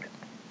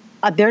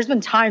there's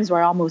been times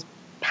where I almost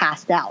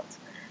passed out.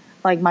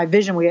 Like, my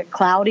vision would get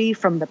cloudy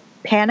from the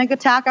panic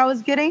attack I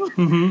was getting.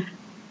 Mm-hmm.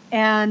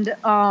 And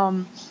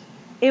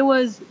it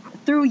was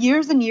through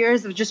years and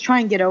years of just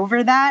trying to get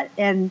over that,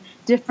 and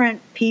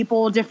different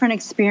people, different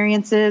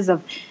experiences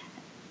of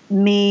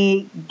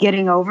me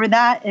getting over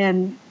that.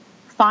 And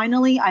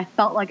finally, I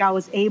felt like I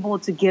was able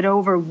to get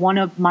over one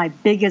of my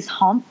biggest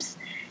humps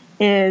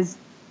is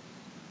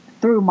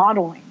through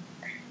modeling.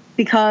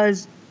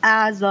 Because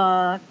as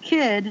a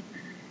kid,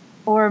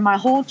 or my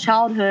whole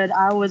childhood,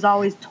 I was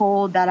always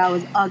told that I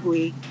was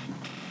ugly.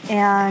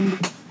 And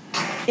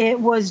it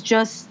was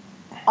just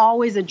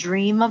always a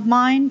dream of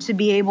mine to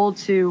be able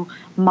to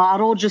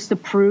model, just to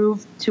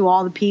prove to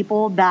all the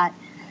people that,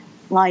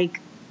 like,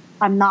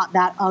 I'm not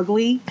that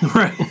ugly.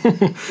 Right.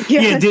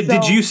 Yeah.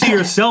 Did you see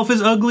yourself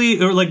as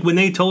ugly, or like when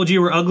they told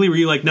you were ugly, were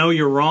you like, no,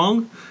 you're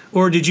wrong,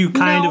 or did you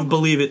kind of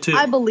believe it too?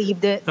 I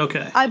believed it.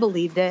 Okay. I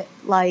believed it.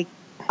 Like,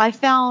 I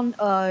found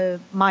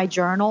my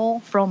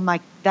journal that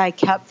I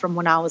kept from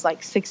when I was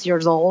like 6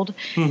 years old,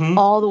 Mm-hmm.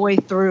 all the way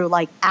through,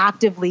 like,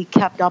 actively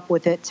kept up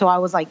with it till I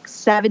was like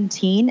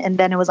 17, and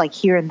then it was like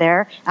here and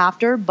there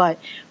after. But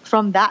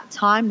from that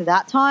time to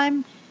that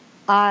time,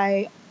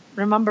 I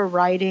remember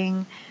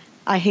writing,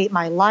 "I hate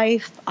my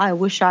life. I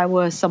wish I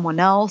was someone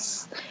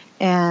else."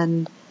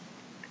 And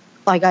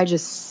like, I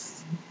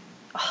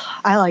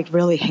like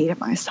really hated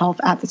myself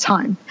at the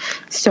time.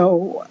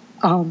 So,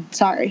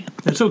 sorry.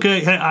 That's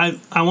okay. Hey,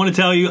 I want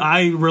to tell you,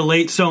 I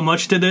relate so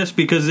much to this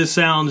because this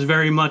sounds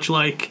very much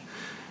like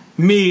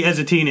me as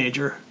a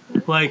teenager.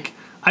 Like,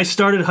 I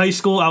started high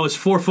school, I was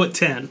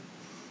 4'10"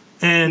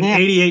 and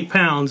 88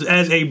 pounds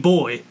as a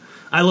boy.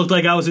 I looked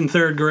like I was in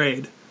third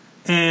grade.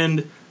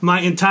 And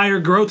my entire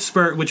growth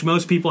spurt, which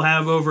most people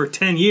have over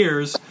 10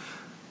 years,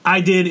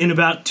 I did in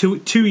about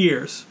two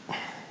years.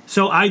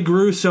 So I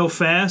grew so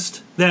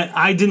fast that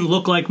I didn't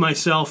look like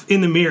myself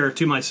in the mirror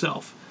to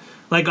myself.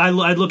 Like,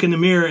 I'd look in the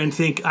mirror and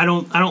think, I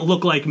don't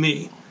look like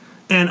me.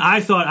 And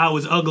I thought I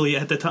was ugly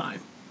at the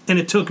time. And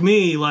it took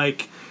me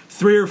like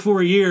 3 or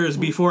 4 years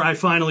before I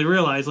finally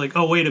realized, like,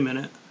 oh, wait a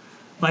minute.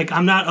 Like,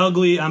 I'm not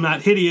ugly, I'm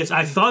not hideous.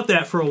 I thought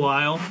that for a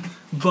while,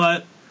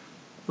 but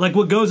like,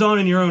 what goes on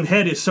in your own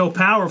head is so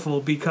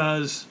powerful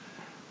because,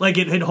 like,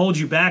 it holds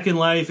you back in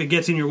life, it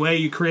gets in your way,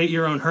 you create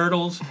your own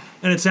hurdles.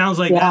 And it sounds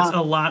like that's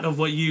a lot of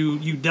what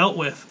you dealt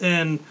with.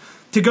 And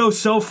to go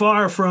so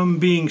far from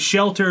being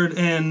sheltered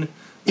and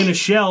in a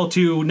shell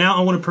to now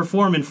I want to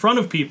perform in front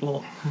of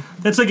people,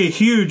 that's like a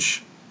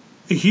huge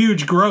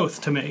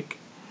growth to make.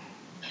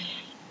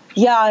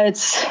 Yeah,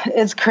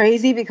 it's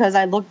crazy because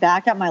I look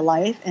back at my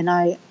life and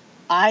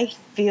I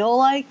feel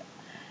like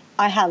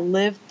I had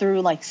lived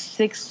through like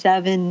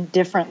 6-7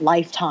 different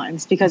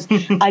lifetimes because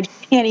I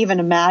can't even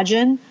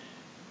imagine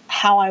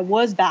how I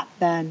was back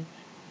then,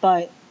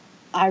 but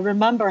I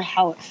remember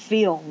how it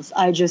feels.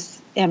 I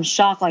just am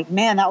shocked, like,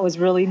 man, that was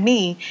really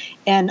me.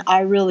 And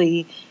I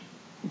really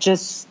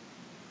just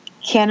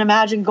can't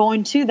imagine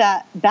going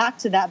back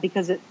to that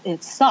because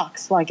it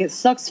sucks. Like, it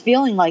sucks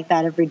feeling like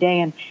that every day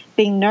and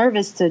being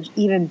nervous to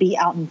even be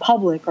out in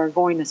public or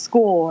going to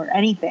school or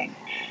anything.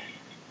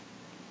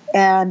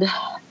 And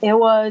it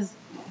was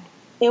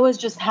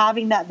just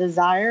having that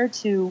desire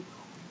to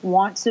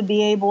want to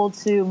be able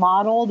to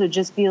model, to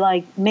just be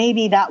like,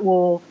 maybe that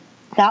will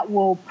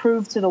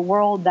prove to the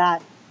world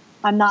that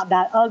I'm not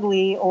that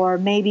ugly, or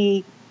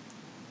maybe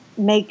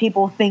make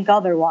people think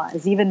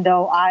otherwise, even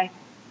though I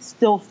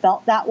still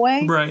felt that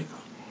way. Right.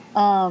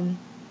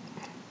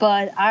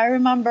 but I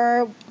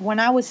remember when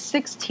I was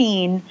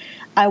 16,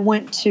 I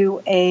went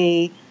to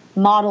a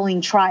modeling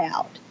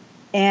tryout.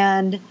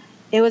 And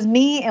it was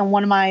me and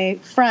one of my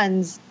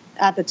friends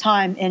at the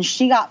time, and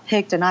she got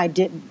picked and I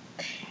didn't.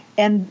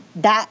 And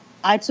that,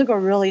 I took a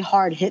really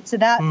hard hit to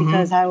that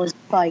because I was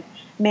like,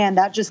 man,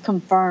 that just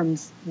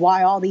confirms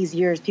why all these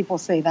years people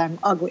say that I'm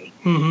ugly.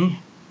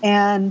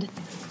 And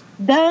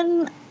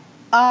then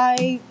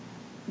I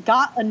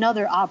got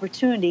another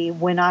opportunity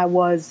when I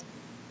was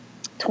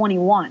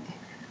 21.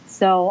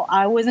 So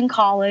I was in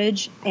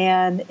college,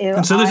 and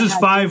so this is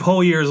 5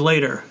 whole years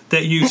later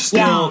that you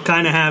still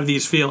kind of have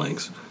these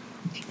feelings.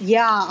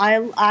 Yeah,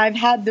 I've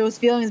had those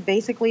feelings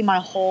basically my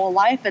whole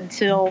life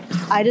until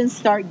I didn't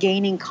start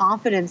gaining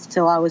confidence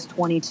till I was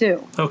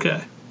 22.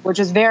 Okay. Which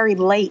was very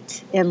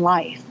late in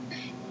life.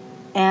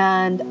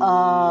 And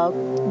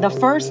the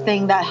first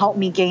thing that helped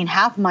me gain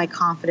half of my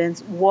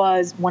confidence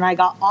was when I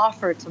got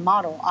offered to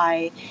model.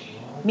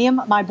 Me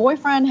and my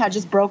boyfriend had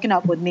just broken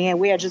up with me, and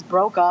we had just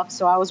broke up,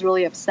 so I was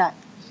really upset.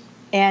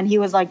 And he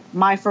was like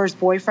my first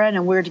boyfriend,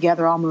 and we were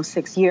together almost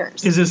 6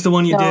 years. Is this the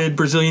one you did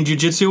Brazilian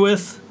Jiu-Jitsu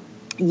with?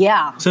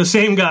 Yeah. So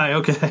same guy,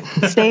 okay.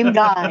 Same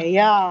guy,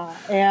 yeah.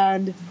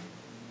 And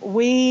so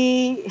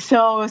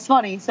it was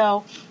funny.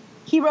 So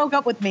he broke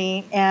up with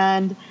me,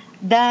 and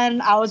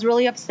then I was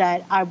really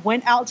upset. I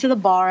went out to the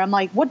bar. I'm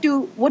like, what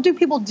do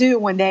people do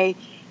when they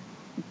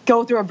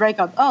go through a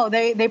breakup? Oh,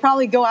 they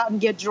probably go out and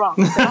get drunk.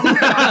 So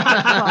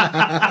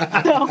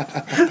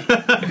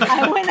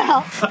I went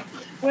out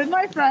with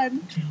my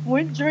friend,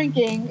 went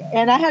drinking,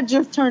 and I had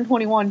just turned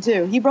 21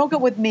 too. He broke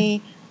up with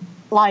me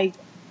like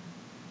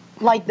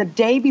the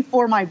day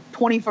before my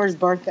 21st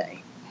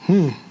birthday.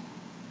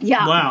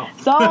 Yeah. Wow.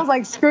 So I was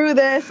like, screw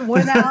this,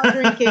 went out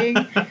drinking.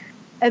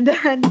 And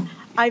then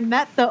I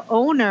met the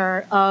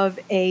owner of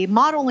a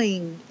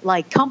modeling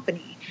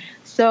company.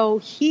 So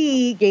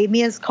he gave me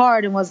his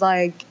card and was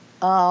like,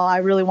 I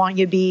really want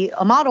you to be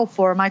a model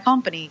for my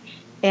company.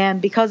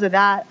 And because of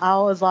that, I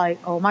was like,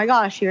 oh my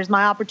gosh, here's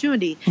my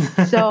opportunity.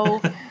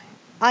 So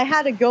I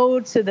had to go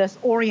to this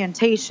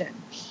orientation.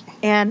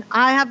 And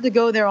I have to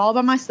go there all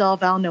by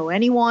myself. I don't know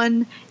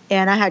anyone.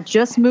 And I had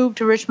just moved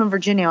to Richmond,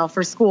 Virginia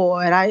for school,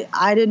 and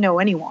I didn't know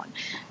anyone.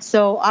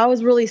 So I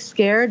was really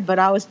scared, but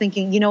I was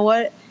thinking, you know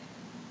what?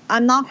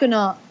 I'm not going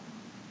to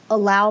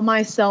allow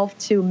myself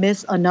to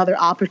miss another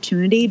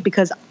opportunity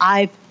because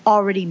I've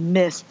already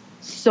missed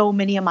so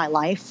many of my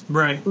life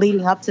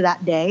leading up to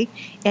that day.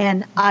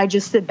 And I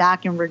just sit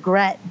back and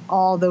regret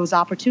all those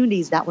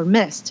opportunities that were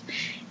missed.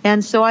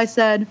 And so I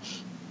said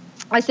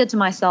to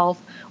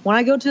myself, when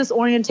I go to this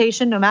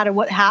orientation, no matter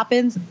what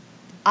happens,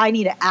 I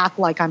need to act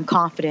like I'm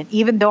confident.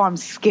 Even though I'm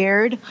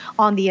scared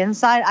on the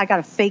inside, I got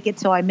to fake it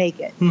till I make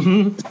it.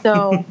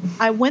 So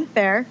I went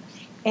there,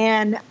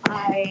 and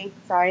I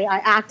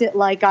acted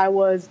like I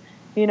was,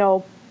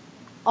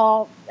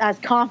 all as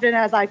confident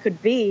as I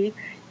could be.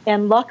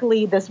 And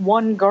luckily, this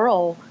one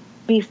girl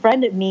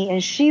befriended me,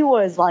 and she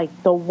was like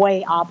the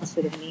way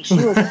opposite of me. She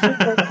was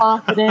super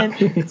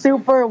confident,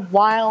 super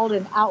wild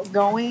and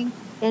outgoing.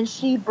 And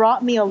she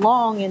brought me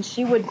along, and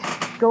she would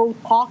go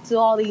talk to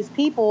all these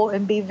people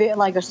and be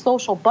like a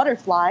social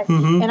butterfly.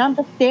 And I'm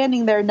just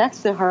standing there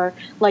next to her,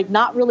 like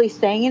not really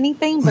saying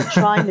anything, but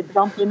trying to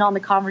jump in on the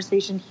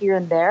conversation here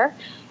and there.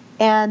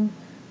 And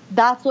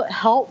that's what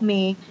helped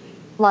me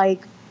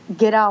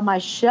get out of my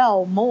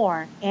shell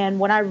more. And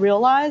when I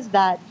realized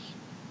that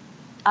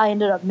I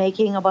ended up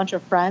making a bunch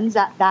of friends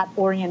at that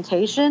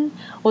orientation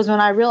was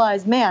when I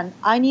realized, man,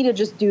 I need to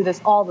just do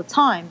this all the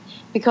time,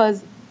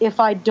 because if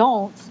I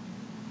don't,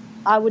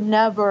 I would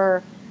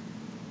never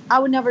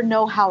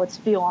know how it's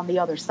feel on the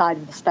other side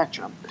of the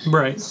spectrum.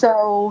 Right.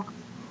 So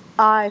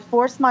I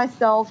forced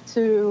myself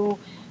to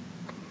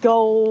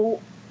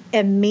go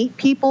and meet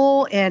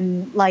people,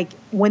 and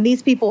when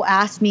these people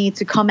asked me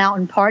to come out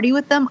and party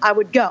with them, I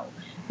would go.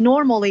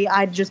 Normally,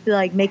 I'd just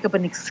be make up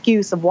an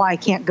excuse of why I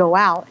can't go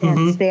out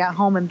and stay at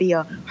home and be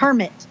a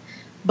hermit.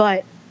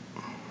 But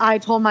I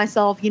told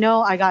myself,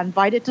 I got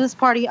invited to this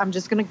party. I'm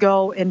just going to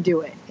go and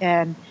do it.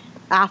 And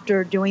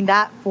after doing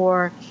that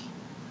for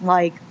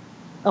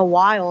a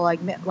while,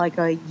 like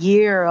a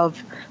year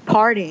of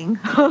partying,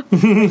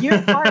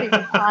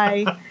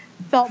 I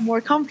felt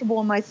more comfortable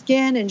in my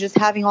skin, and just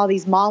having all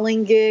these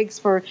modeling gigs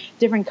for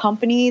different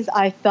companies,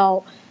 I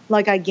felt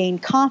like I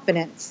gained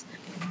confidence.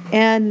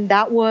 And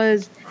that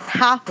was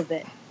half of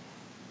it.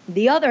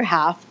 The other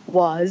half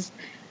was,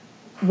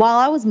 while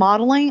I was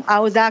modeling, I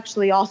was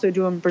actually also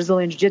doing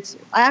Brazilian Jiu-Jitsu.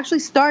 I actually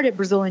started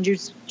Brazilian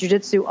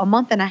Jiu-Jitsu a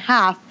month and a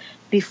half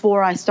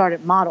before I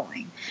started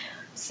modeling.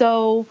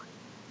 So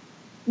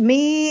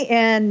me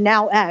and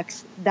now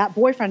ex, that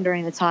boyfriend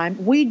during the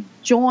time, we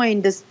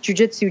joined this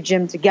jiu-jitsu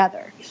gym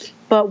together.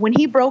 But when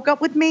he broke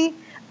up with me,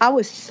 I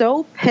was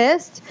so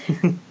pissed.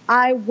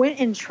 I went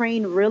and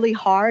trained really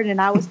hard, and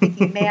I was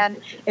thinking, man,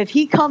 if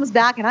he comes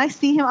back and I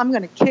see him, I'm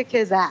going to kick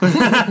his ass.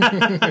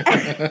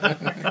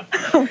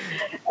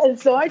 And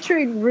so I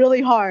trained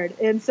really hard.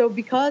 And so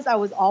because I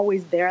was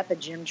always there at the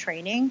gym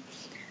training,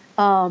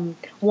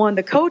 one of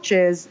the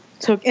coaches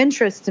took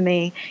interest to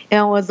me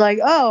and was like,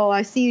 "Oh,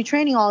 I see you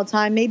training all the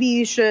time. Maybe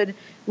you should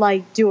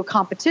like do a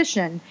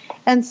competition."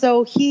 And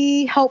so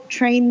he helped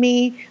train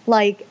me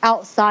like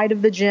outside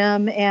of the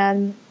gym,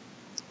 and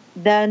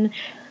then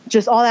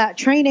just all that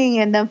training,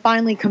 and then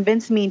finally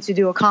convinced me to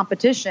do a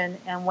competition.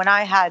 And when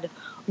I had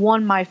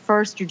won my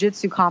first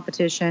jiu-jitsu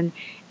competition,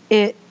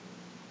 it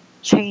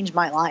changed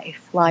my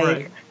life. Like,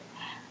 Right.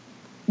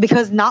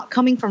 because not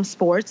coming from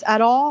sports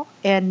at all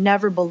and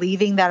never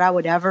believing that I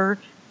would ever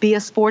be a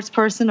sports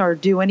person or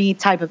do any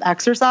type of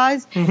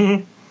exercise,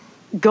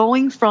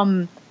 going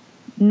from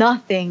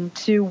nothing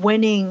to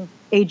winning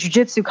a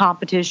jiu-jitsu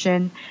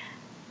competition,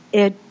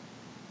 it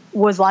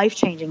was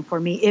life-changing for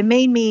me. It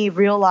made me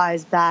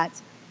realize that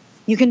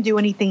you can do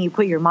anything you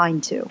put your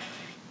mind to.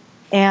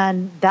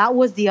 And that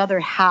was the other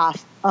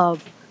half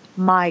of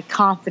my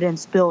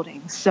confidence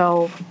building.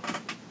 So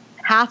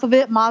half of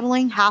it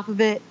modeling, half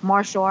of it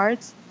martial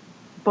arts,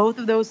 both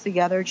of those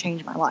together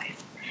changed my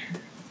life.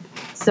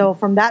 So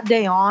from that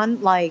day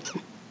on, like,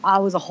 I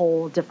was a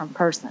whole different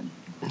person.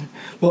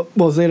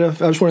 Well, Zeta,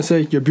 I just want to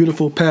say you're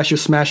beautiful, past you're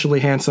smashingly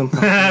handsome.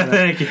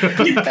 Thank you.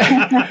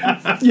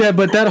 Yeah,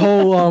 but that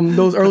whole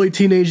those early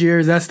teenage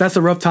years, that's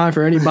a rough time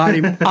for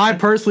anybody. I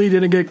personally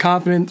didn't get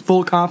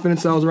full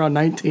confidence until I was around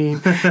 19,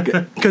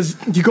 because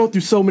you go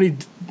through so many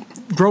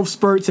growth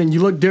spurts and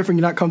you look different.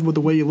 You're not comfortable with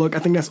the way you look. I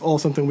think that's all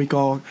something we can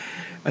all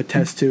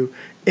attest to.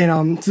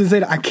 And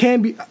Zeta, I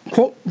can be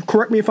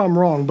correct me if I'm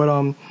wrong,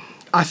 but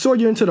I saw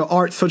you into the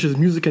arts such as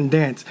music and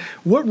dance.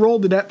 What role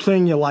did that play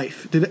in your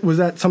life? Was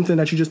that something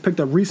that you just picked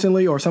up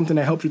recently, or something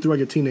that helped you throughout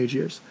your teenage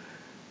years?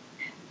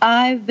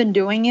 I've been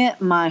doing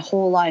it my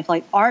whole life.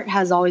 Like, art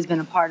has always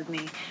been a part of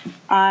me.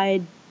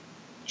 I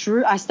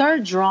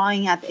started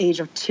drawing at the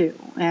age of 2,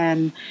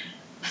 and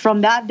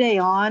from that day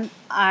on,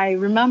 I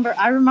remember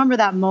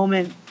that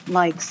moment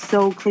like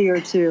so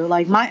clear too.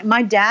 Like,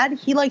 my dad,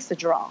 he likes to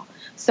draw,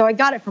 so I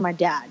got it from my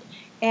dad.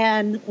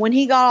 And when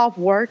he got off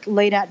work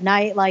late at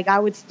night, like, I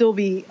would still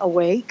be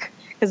awake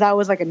because I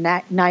was like a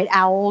night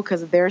owl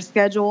because of their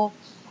schedule.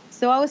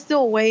 So I was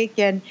still awake,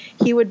 and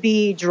he would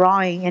be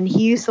drawing, and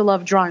he used to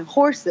love drawing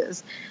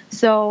horses.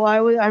 So I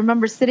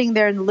remember sitting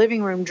there in the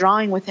living room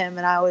drawing with him,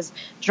 and I was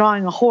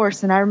drawing a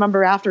horse. And I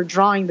remember after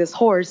drawing this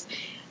horse,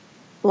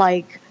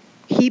 like,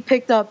 he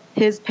picked up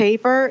his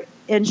paper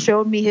and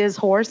showed me his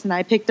horse, and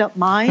I picked up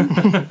mine.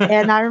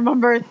 And I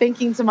remember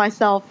thinking to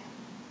myself,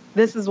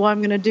 this is what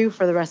I'm going to do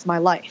for the rest of my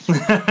life.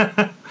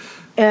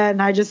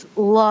 And I just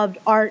loved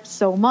art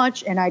so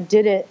much, and I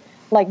did it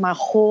like my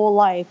whole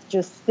life,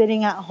 just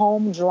sitting at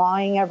home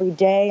drawing every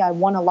day. I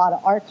won a lot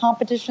of art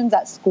competitions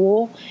at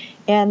school,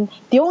 and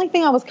the only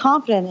thing I was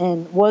confident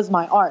in was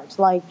my art.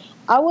 Like,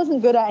 I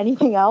wasn't good at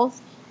anything else,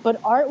 but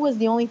art was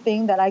the only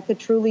thing that I could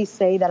truly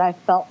say that I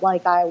felt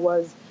like I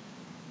was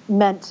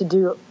meant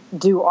to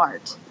do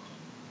art.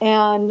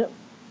 And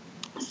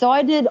so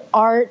I did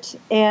art,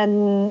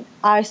 and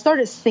I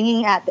started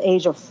singing at the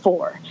age of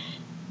 4.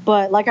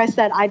 But like I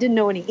said, I didn't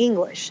know any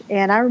English.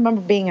 And I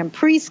remember being in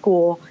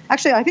preschool.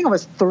 Actually, I think I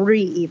was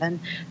 3 even.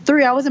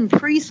 3, I was in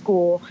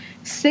preschool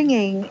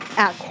singing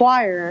at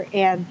choir,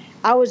 and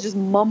I was just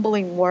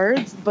mumbling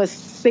words, but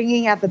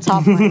singing at the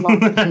top of my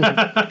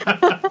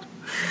lungs.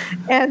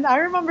 And I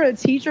remember a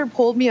teacher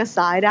pulled me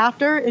aside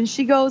after, and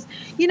she goes,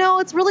 "You know,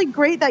 it's really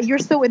great that you're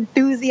so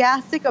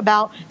enthusiastic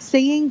about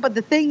singing, but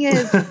the thing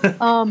is,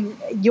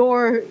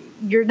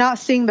 you're not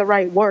singing the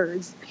right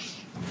words."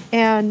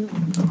 And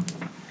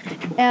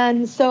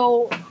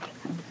so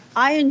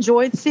I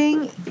enjoyed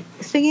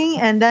singing,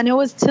 and then it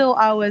was till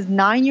I was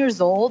 9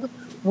 years old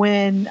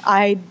when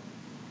I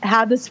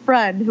had this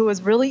friend who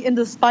was really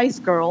into Spice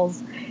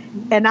Girls,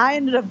 and I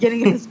ended up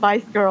getting into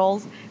Spice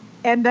Girls.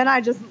 And then I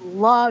just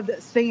loved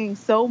singing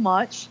so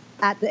much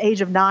at the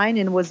age of 9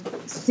 and was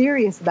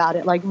serious about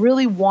it, like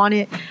really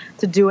wanted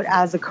to do it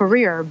as a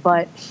career.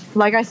 But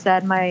like I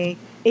said, my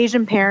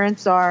Asian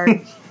parents are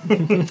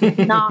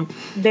not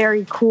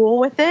very cool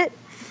with it.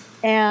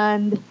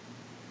 And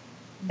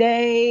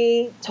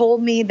they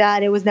told me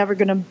that it was never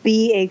going to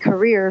be a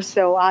career.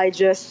 So I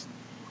just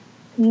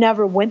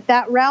never went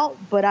that route,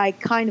 but I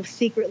kind of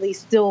secretly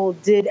still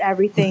did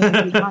everything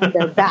behind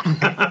their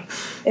back.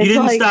 You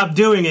didn't stop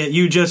doing it.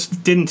 You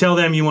just didn't tell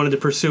them you wanted to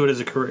pursue it as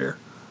a career.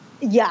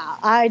 Yeah,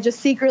 I just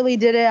secretly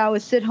did it. I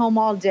would sit home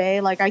all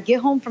day. Like, I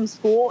get home from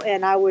school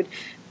and I would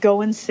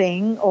go and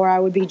sing, or I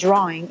would be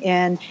drawing.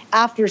 And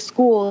after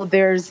school,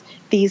 there's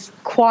these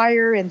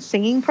choir and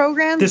singing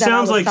programs. This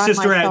sounds like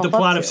Sister Act, the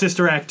plot of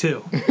Sister Act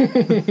 2.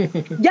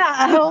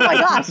 Yeah, oh my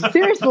gosh,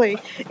 seriously.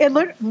 It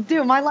looked,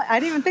 dude, I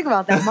didn't even think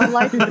about that. My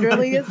life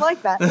literally is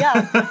like that.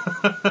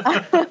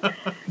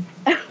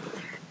 Yeah.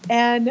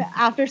 And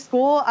after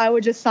school, I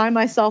would just sign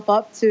myself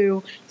up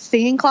to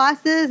singing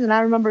classes. And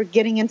I remember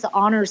getting into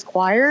honors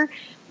choir,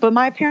 but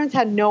my parents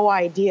had no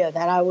idea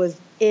that I was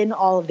in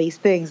all of these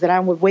things, that I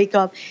would wake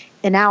up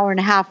an hour and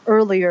a half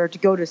earlier to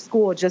go to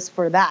school just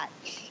for that.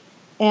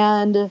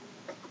 And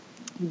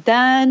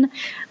then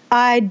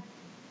I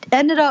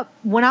ended up,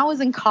 when I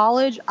was in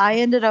college, I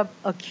ended up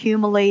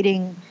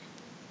accumulating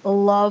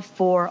love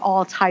for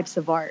all types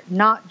of art,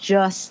 not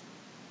just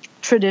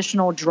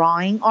traditional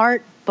drawing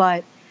art,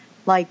 but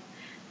like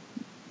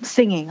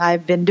singing.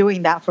 I've been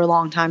doing that for a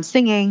long time.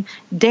 Singing,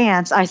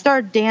 dance. I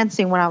started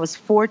dancing when I was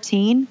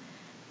 14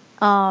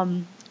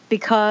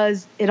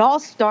 because it all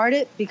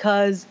started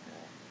because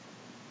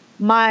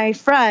my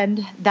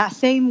friend, that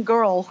same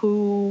girl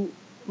who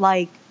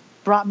like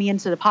brought me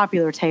into the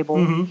popular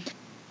table,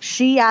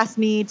 she asked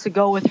me to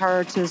go with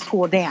her to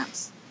school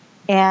dance.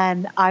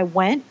 And I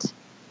went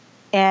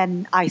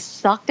and I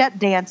sucked at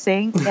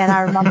dancing. And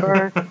I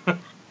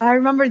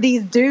remember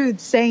these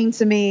dudes saying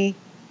to me,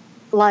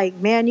 like,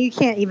 man, you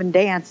can't even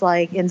dance,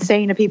 like, and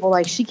saying to people,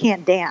 like, she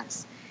can't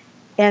dance.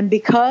 And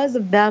because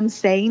of them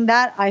saying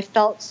that, I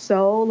felt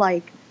so,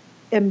 like,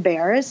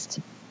 embarrassed.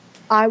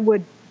 I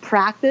would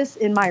practice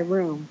in my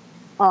room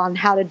on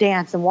how to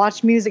dance and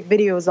watch music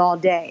videos all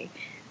day.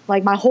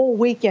 Like, my whole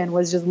weekend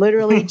was just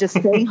literally just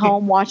staying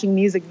home watching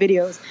music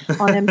videos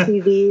on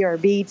MTV or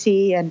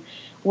BT and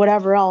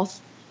whatever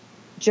else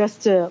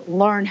just to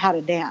learn how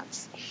to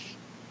dance.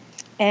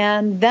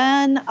 And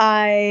then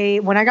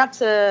when I got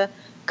to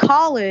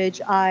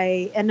college,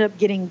 I ended up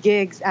getting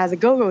gigs as a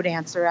go-go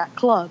dancer at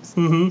clubs.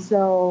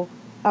 So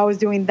I was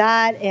doing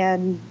that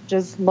and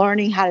just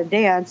learning how to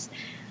dance.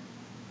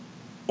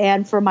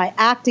 And for my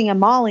acting and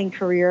modeling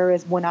career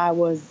is when I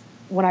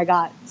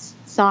got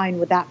signed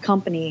with that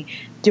company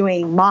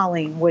doing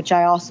modeling, which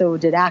I also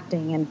did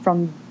acting. And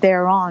from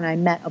there on, I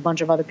met a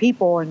bunch of other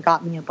people and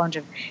got me a bunch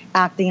of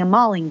acting and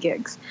modeling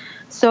gigs.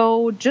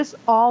 So just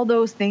all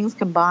those things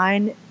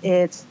combined,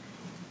 it's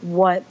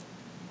what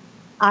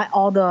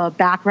all the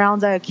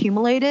backgrounds I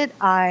accumulated,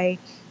 I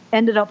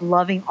ended up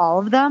loving all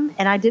of them,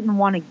 and I didn't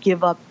want to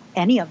give up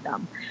any of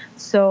them.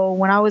 So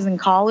when I was in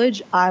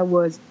college, I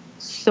was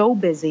so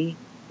busy,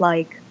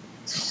 like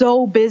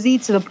so busy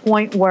to the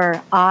point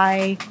where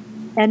I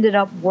ended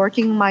up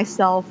working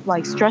myself,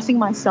 like stressing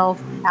myself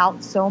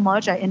out so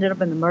much, I ended up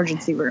in the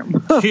emergency room.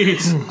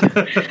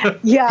 Jeez.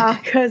 Yeah,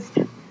 because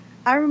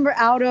I remember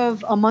out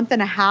of a month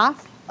and a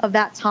half of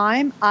that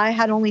time, I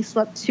had only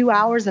slept 2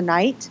 hours a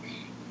night.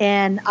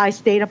 And I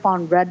stayed up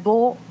on Red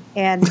Bull.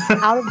 And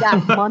out of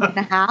that month and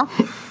a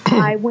half,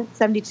 I went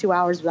 72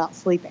 hours without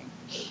sleeping.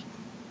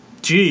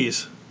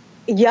 Jeez.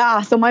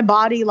 Yeah, so my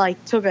body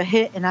like took a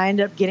hit and I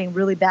ended up getting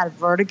really bad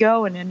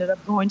vertigo and ended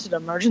up going to the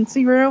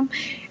emergency room.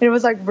 And it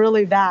was like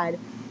really bad.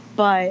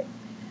 But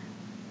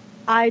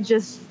I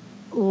just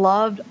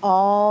loved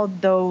all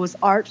those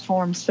art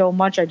forms so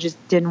much, I just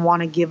didn't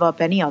want to give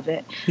up any of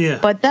it. Yeah.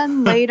 But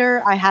then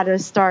later I had to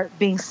start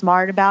being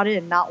smart about it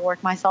and not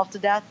work myself to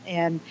death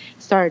and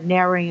start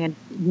narrowing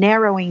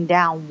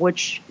down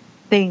which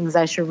things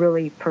I should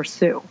really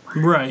pursue.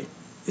 Right.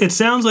 It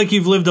sounds like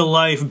you've lived a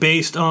life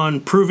based on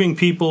proving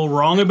people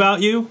wrong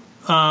about you.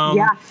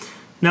 Yeah.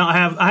 Now I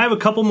have a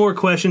couple more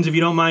questions if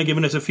you don't mind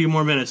giving us a few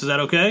more minutes. Is that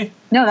okay?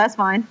 No, that's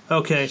fine.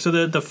 Okay.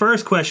 So the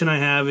first question I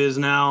have is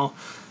now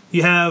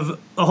you have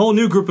a whole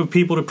new group of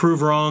people to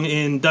prove wrong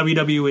in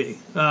WWE.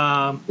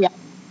 Yeah.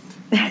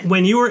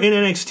 When you were in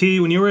NXT,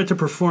 when you were at the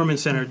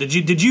Performance Center,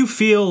 did you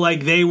feel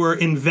like they were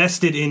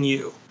invested in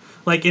you?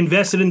 Like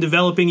invested in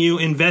developing you,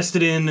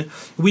 invested in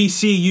we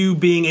see you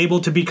being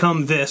able to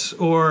become this?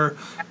 Or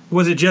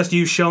was it just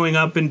you showing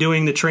up and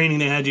doing the training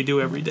they had you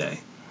do every day?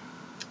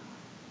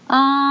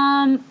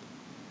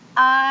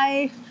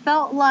 I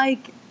felt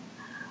like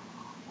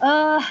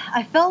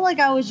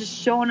I was just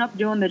showing up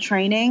doing the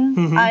training.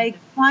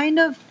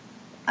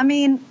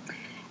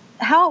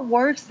 How it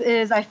works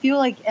is I feel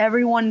like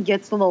everyone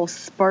gets little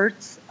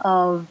spurts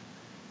of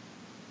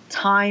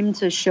time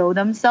to show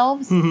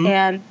themselves,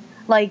 and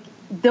like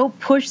they'll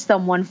push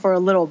someone for a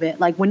little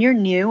bit. Like when you're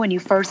new and you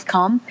first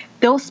come,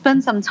 they'll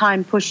spend some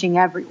time pushing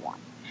everyone.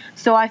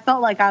 So I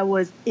felt like I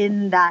was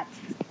in that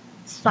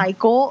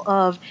cycle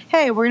of,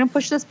 hey, we're going to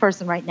push this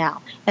person right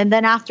now. And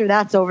then after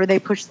that's over, they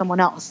push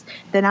someone else.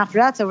 Then after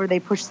that's over, they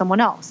push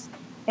someone else.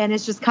 And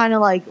it's just kind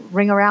of like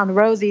ring around the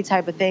rosy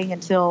type of thing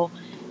until,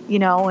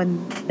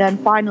 and then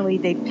finally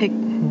they pick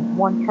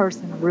one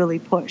person to really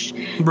push.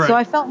 Right. So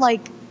I felt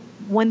like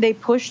when they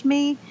pushed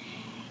me,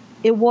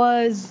 it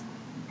was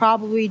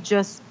probably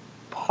just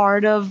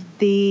part of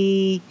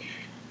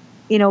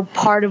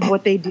part of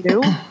what they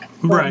do.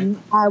 Right.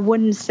 I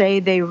wouldn't say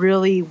they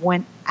really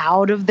went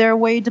out of their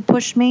way to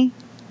push me.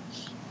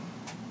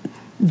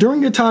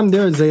 During your time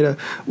there, Zeta,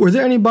 was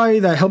there anybody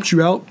that helped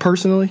you out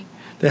personally,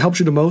 that helped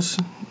you the most?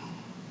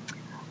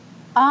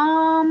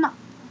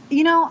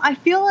 I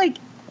feel like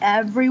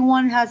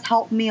everyone has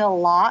helped me a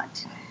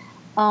lot.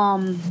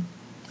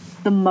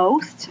 The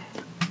most.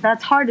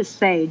 That's hard to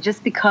say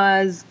just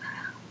because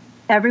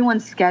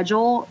everyone's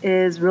schedule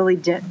is really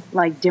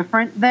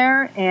different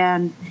there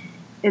and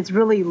it's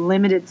really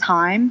limited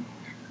time.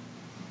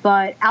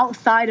 But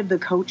outside of the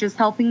coaches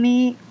helping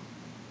me,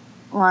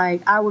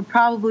 like I would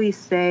probably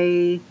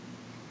say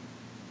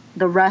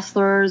the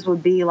wrestlers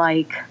would be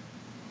like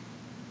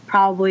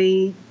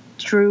probably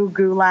Drew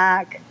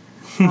Gulak,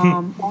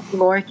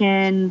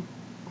 Lorcan,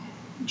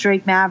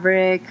 Drake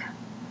Maverick,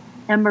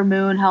 Ember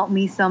Moon helped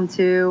me some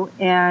too.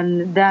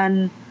 And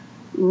then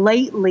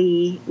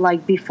lately,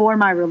 like before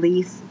my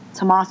release,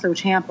 Tommaso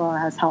Ciampa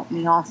has helped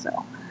me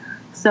also.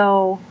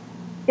 So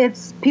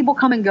it's people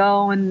come and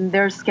go, and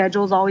their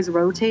schedule's always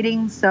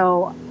rotating.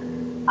 So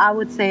I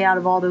would say out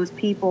of all those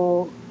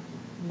people,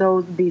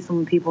 those would be some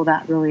of the people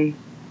that really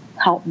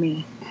helped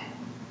me.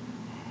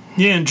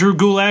 Yeah, and Drew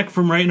Gulak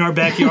from right in our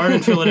backyard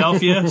in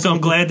Philadelphia. So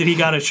I'm glad that he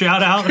got a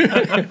shout out.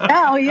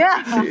 Oh,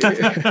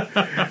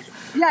 yeah.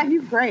 Yeah,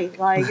 he's great.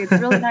 Like, it's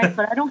really nice,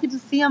 but I don't get to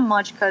see him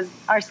much because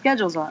our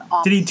schedules are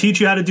off. Did he teach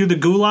you how to do the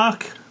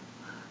Gulak?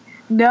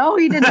 No,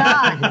 he did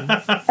not.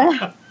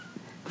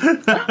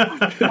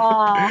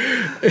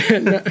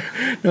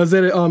 Now,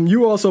 Zeta,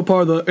 you were also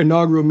part of the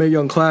inaugural Mae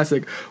Young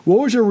Classic. What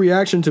was your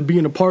reaction to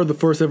being a part of the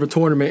first ever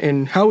tournament,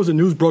 and how was the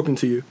news broken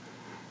to you?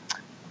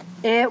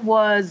 It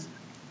was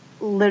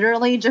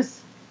literally just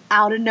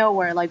out of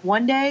nowhere. Like,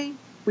 one day,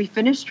 we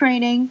finished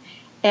training,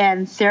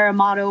 and Sarah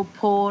Amato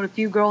pulled a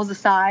few girls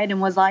aside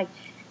and was like,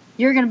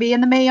 "You're going to be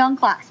in the Mae Young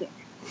Classic."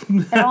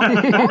 And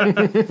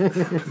I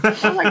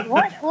was like,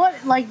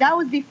 what? Like, that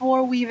was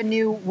before we even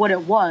knew what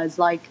it was.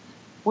 Like,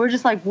 we're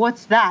just like,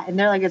 what's that? And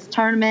they're like, it's a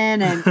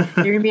tournament, and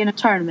you're going to be in a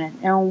tournament.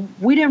 And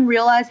we didn't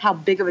realize how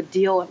big of a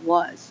deal it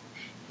was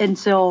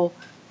until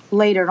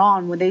later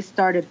on when they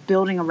started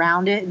building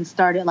around it and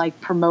started, like,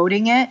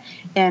 promoting it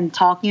and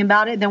talking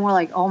about it. Then we're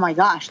like, oh, my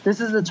gosh,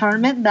 this is the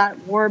tournament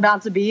that we're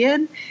about to be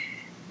in.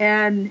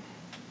 And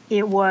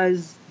it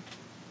was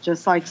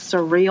just, like,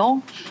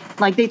 surreal.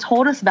 Like, they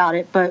told us about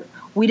it, but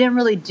we didn't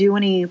really do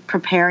any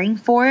preparing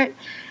for it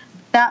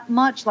that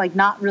much, like,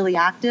 not really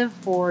active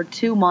for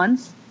 2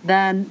 months.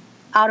 Then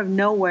out of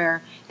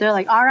nowhere, they're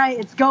like, all right,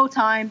 it's go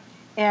time.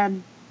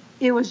 And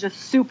it was just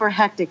super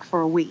hectic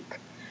for a week.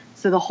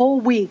 So the whole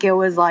week it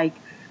was like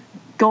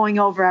going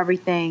over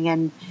everything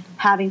and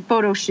having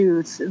photo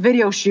shoots,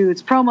 video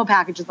shoots, promo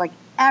packages, like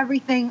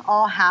everything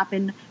all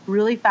happened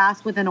really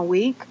fast within a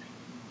week.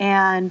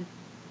 And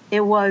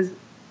it was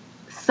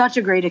such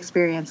a great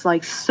experience,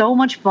 like so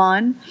much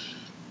fun.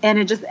 And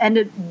it just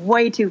ended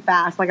way too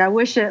fast. Like, I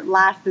wish it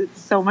lasted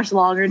so much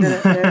longer than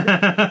it did.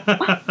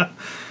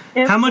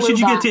 How much did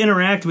you get to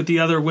interact with the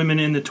other women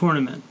in the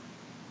tournament?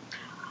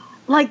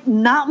 Like,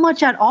 not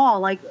much at all.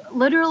 Like,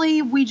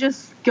 literally, we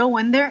just go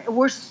in there.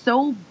 We're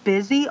so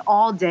busy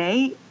all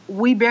day,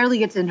 we barely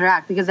get to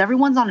interact because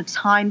everyone's on a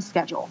time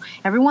schedule.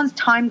 Everyone's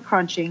time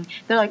crunching.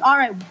 They're like, all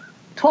right,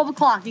 12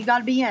 o'clock, you got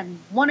to be in.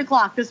 1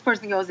 o'clock, this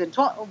person goes in.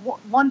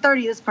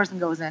 1:30, this person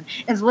goes in.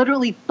 It's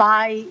literally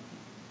by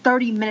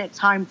 30-minute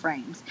time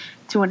frames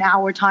to an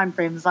hour time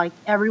frames. Like,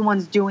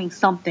 everyone's doing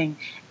something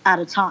at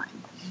a time.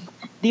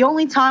 The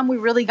only time we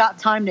really got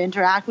time to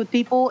interact with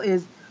people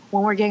is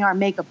when we're getting our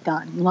makeup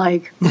done.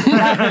 Like,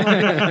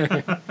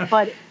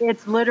 but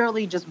it's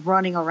literally just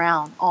running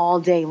around all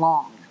day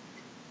long.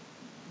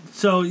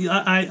 So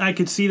I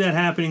could see that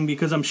happening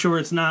because I'm sure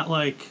it's not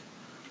like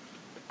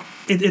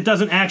it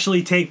doesn't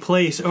actually take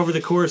place over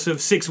the course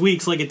of 6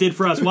 weeks like it did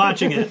for us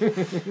watching it.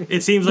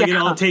 It seems like it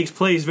all takes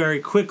place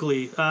very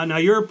quickly. Now,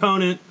 your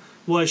opponent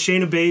was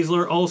Shayna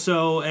Baszler,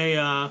 also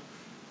a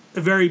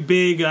very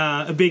big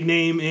a big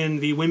name in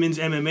the women's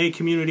MMA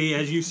community.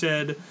 As you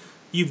said,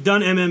 you've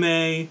done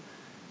MMA.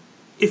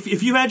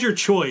 If you had your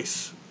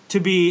choice to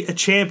be a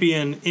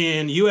champion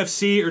in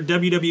UFC or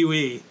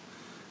WWE,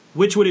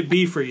 which would it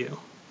be for you?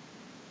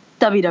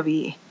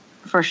 WWE,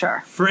 for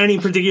sure. For any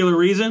particular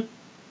reason?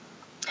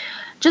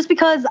 Just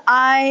because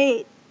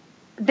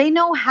they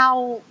know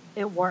how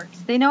it works.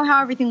 They know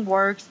how everything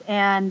works,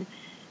 and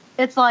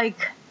it's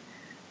like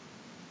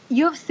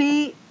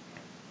UFC,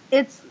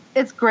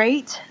 it's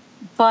great,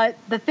 but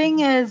the thing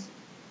is,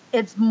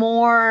 it's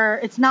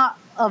not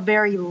a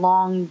very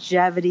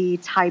longevity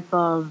type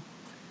of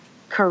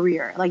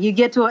career. Like, you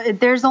get to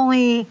there's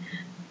only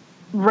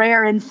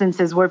rare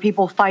instances where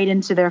people fight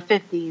into their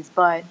 50s,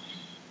 but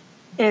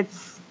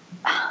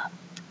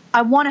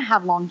I want to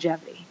have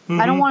longevity. Mm-hmm.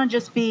 I don't want to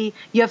just be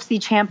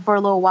UFC champ for a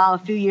little while, a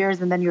few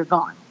years, and then you're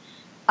gone.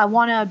 I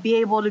want to be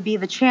able to be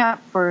the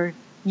champ for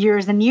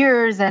years and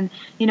years and,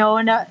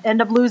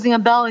 end up losing a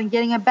belt and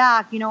getting it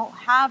back,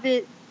 have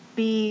it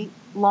be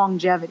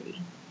longevity.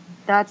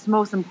 That's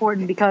most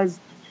important because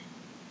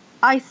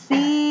I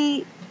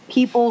see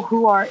people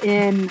who are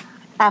in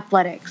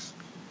athletics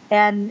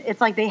and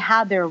it's like they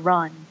had their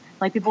run.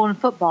 Like people in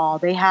football,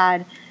 they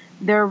had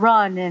their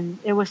run and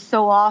it was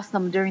so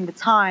awesome during the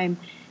time.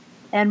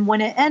 And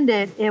when it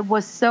ended, it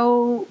was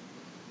so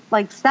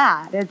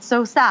sad. It's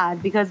so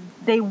sad because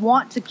they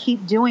want to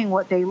keep doing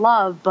what they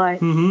love, but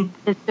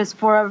it's just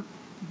for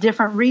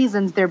different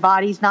reasons. Their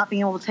body's not being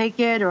able to take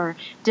it or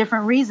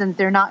different reasons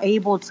they're not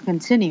able to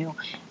continue.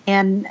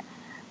 And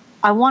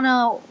I want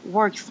to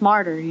work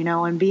smarter,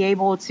 and be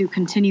able to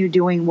continue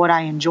doing what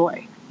I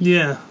enjoy.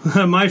 Yeah.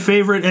 My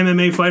favorite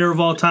MMA fighter of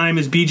all time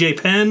is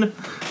BJ Penn.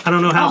 I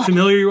don't know how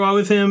familiar you are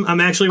with him. I'm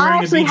actually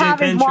wearing a BJ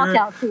Penn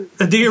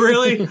shirt. Do you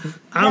really?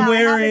 I'm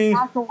wearing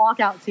a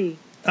walkout tee.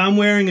 I'm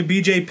wearing a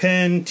BJ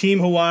Penn Team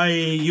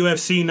Hawaii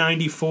UFC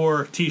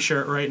 94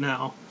 t-shirt right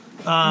now.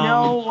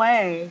 No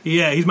way.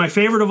 Yeah, he's my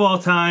favorite of all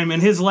time,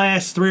 and his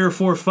last 3 or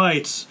 4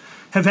 fights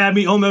have had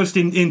me almost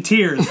in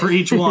tears for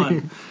each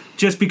one,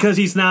 just because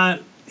he's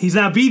not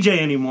BJ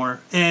anymore,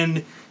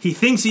 and he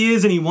thinks he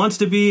is, and he wants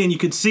to be, and you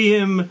could see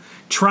him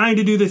trying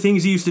to do the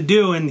things he used to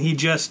do, and he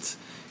just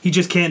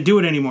can't do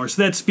it anymore.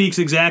 So that speaks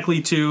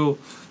exactly to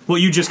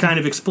what you just kind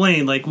of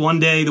explained. Like, one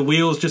day the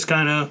wheels just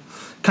kind of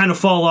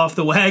fall off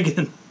the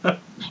wagon.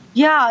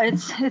 Yeah,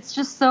 it's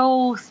just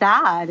so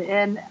sad,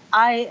 and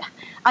I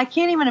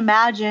can't even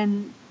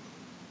imagine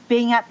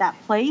being at that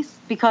place,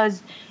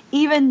 because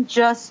even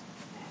just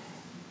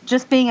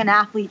being an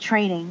athlete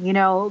training, you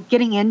know,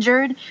 getting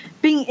injured,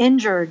 being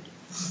injured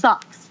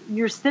sucks.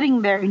 You're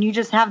sitting there and you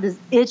just have this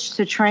itch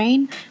to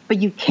train,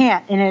 but you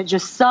can't, and it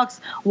just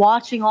sucks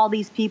watching all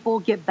these people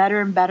get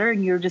better and better,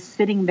 and you're just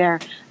sitting there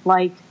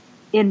like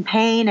in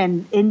pain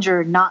and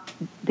injured, not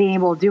being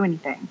able to do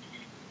anything,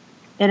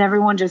 and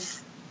everyone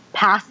just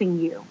passing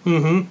you.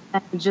 And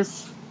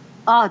just,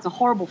 it's a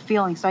horrible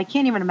feeling. So I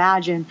can't even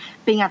imagine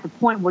being at the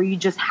point where you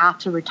just have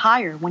to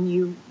retire when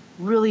you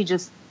really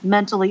just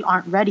mentally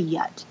aren't ready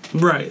yet.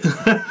 Right.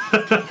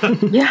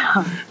 Yeah.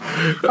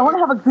 I want to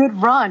have a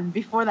good run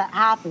before that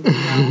happens. You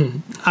know?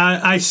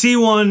 I see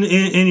one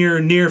in your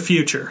near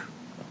future.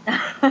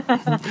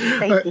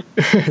 Thank you.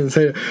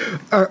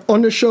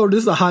 On the show, this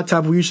is a hot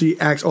topic we usually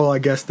ask all our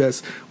guests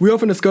this. We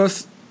often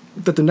discuss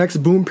that the next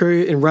boom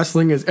period in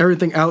wrestling is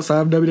everything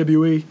outside of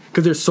WWE,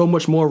 because there's so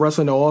much more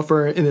wrestling to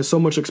offer and there's so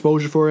much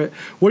exposure for it.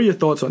 What are your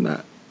thoughts on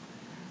that?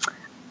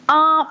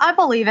 I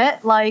believe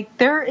it. Like,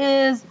 there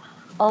is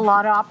a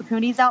lot of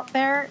opportunities out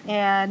there,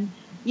 and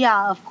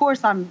yeah, of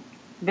course I'm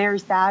very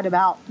sad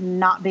about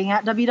not being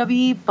at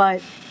WWE,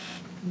 but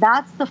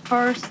that's the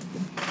first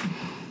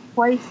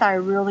place I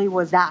really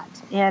was at,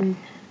 and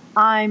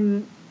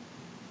I'm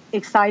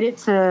excited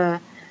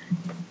to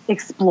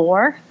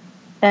explore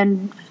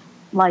and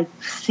like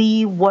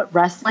see what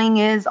wrestling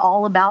is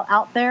all about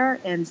out there,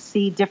 and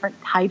see different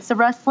types of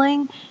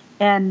wrestling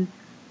and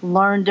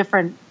learn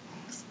different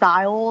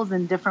styles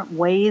and different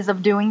ways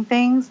of doing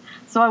things.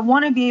 So I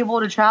want to be able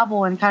to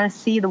travel and kind of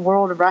see the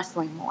world of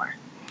wrestling more.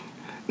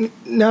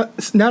 Now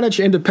that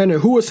you're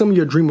independent, who are some of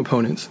your dream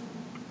opponents?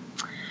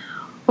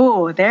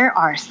 Oh, there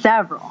are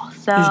several.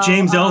 So, Is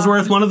James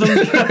Ellsworth one of them?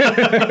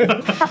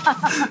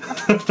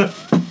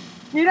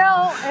 You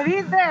know, if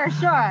he's there,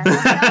 sure.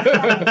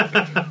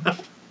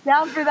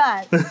 Down for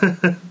that.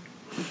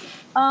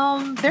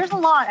 There's a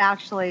lot,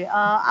 actually.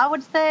 I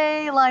would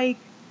say, like,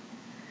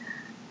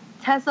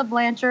 Tessa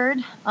Blanchard,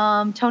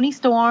 Toni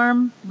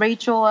Storm,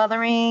 Rachel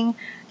Ellering,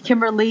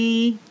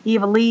 Kimberly,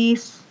 Eva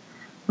Lise,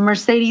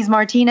 Mercedes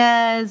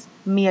Martinez,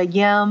 Mia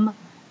Yim,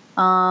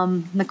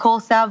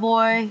 Nicole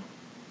Savoy,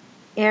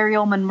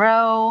 Ariel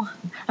Monroe.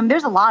 I mean,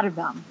 there's a lot of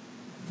them.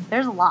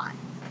 There's a lot.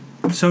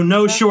 So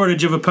no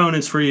shortage of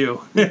opponents for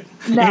you in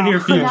your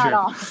future. Not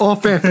all. All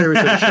fan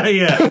favorites.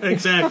 Yeah,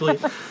 exactly.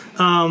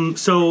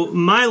 So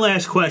my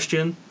last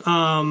question,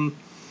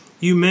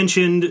 you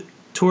mentioned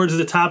towards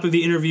the top of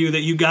the interview that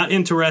you got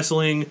into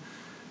wrestling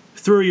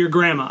through your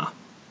grandma.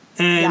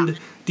 And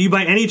do you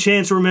by any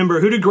chance remember,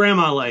 who did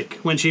grandma like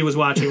when she was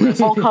watching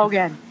wrestling? Hulk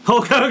Hogan.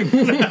 Hulk Hogan.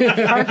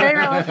 Her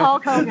favorite was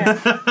Hulk Hogan.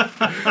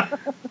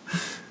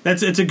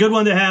 It's a good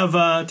one to have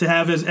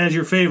as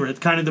your favorite,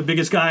 kind of the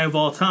biggest guy of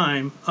all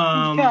time.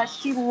 Yeah,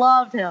 she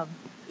loved him.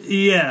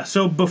 Yeah,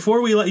 so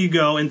before we let you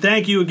go, and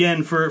thank you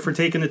again for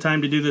taking the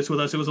time to do this with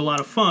us. It was a lot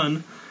of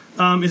fun.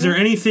 Is there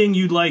anything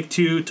you'd like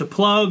to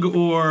plug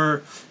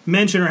or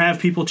mention or have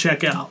people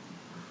check out?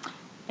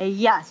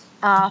 Yes.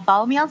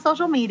 Follow me on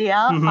social media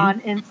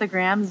on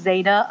Instagram,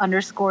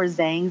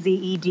 Zeta_Zhang,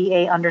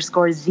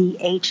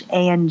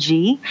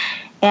 ZEDA_ZHANG.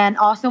 And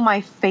also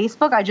my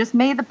Facebook. I just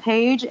made the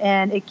page,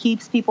 and it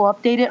keeps people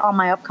updated on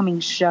my upcoming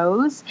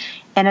shows.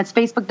 And it's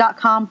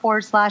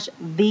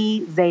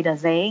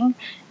facebook.com/TheZetaZhang.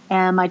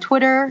 And my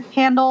Twitter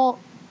handle,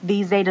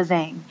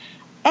 TheZetaZhang.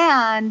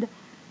 And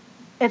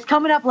it's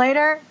coming up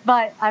later,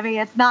 but I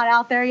mean, it's not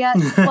out there yet.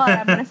 But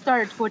I'm going to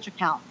start a Twitch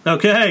account.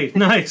 Okay,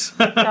 nice.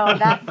 So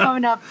that's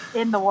coming up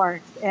in the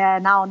works,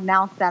 and I'll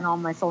announce that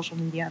on my social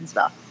media and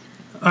stuff.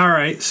 All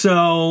right.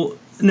 So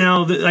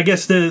now, I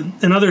guess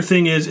another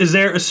thing is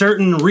there a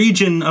certain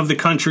region of the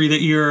country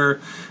that you're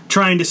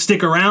trying to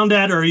stick around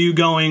at, or are you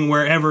going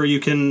wherever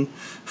you can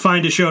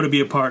find a show to be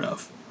a part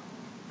of?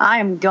 I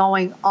am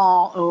going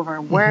all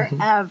over,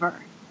 wherever.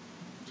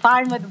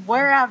 Fine with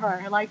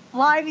wherever. Like,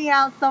 fly me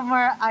out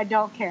somewhere, I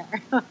don't care.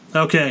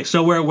 Okay,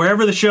 so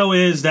wherever the show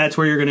is, that's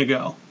where you're going to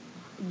go.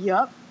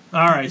 Yep.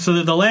 All right,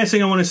 so the last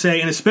thing I want to say,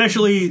 and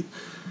especially,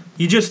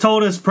 you just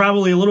told us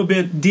probably a little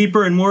bit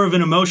deeper and more of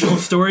an emotional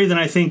story than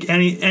I think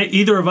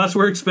either of us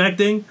were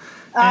expecting.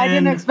 I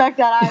didn't expect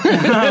that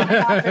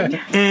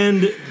either.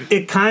 And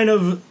it kind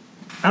of,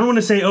 I don't want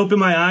to say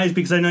opened my eyes,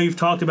 because I know you've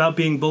talked about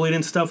being bullied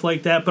and stuff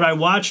like that, but I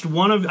watched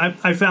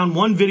I found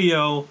one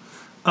video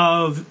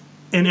of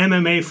an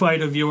MMA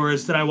fight of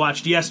yours that I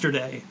watched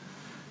yesterday.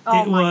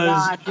 Oh, it my was,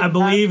 God. I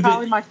believe, that's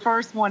probably my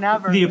first one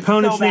ever. The It was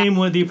opponent's so bad.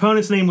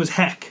 name was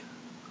Heck.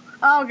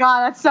 Oh,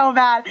 God, that's so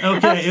bad. Okay,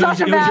 That's it was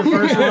such a your bad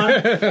first video.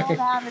 one? So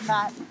bad in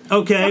that.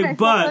 Okay, So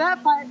but for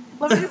that fight,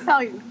 let me just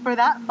tell you, for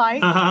that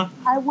fight,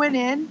 I went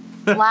in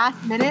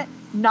last minute.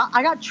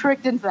 I got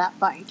tricked into that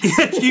fight.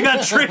 You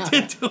got tricked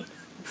into it.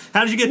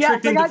 How did you get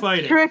tricked into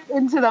fighting? Tricked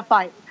into the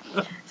fight.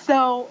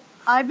 So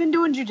I've been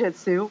doing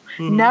jiu-jitsu,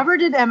 never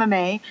did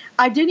MMA.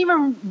 I didn't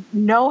even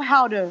know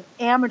how to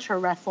amateur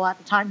wrestle at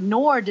the time,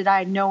 nor did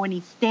I know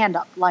any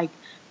stand-up, like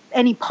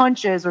any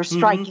punches or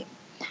striking.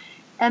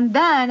 And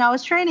then I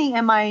was training,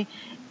 and my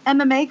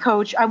MMA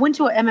coach, I went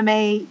to an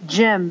MMA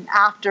gym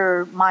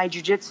after my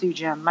jiu-jitsu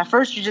gym. My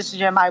first jiu-jitsu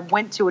gym, I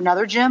went to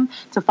another gym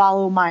to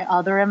follow my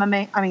other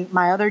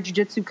my other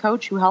jiu-jitsu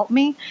coach who helped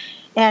me.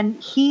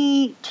 And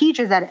he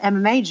teaches at an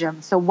MMA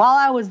gym. So while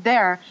I was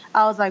there,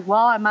 I was like,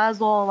 well, I might as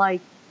well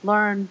like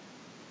learn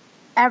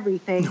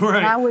everything. Right.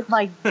 And I would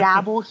like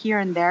dabble here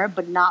and there,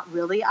 but not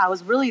really. I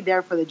was really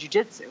there for the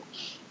jiu-jitsu.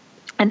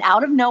 And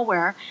out of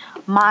nowhere,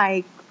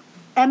 my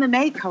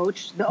MMA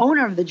coach, the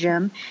owner of the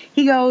gym,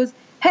 he goes,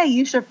 hey,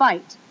 you should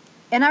fight.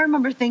 And I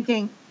remember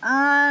thinking,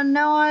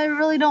 no, I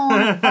really don't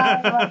want to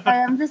fight. Like,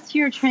 I'm just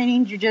here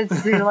training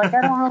jiu-jitsu. Like,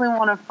 I don't really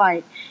want to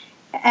fight.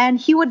 And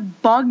he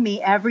would bug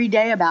me every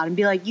day about it and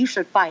be like, you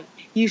should fight.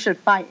 You should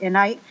fight.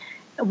 And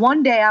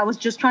one day I was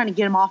just trying to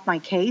get him off my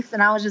case.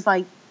 And I was just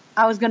like,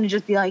 I was going to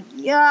just be like,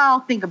 yeah,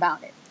 I'll think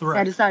about it. Right.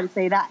 I decided to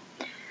say that.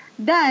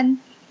 Then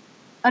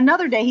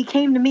another day he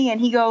came to me and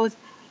he goes,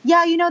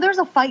 yeah, there's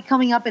a fight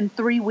coming up in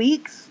 3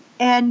 weeks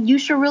and you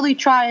should really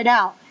try it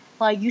out.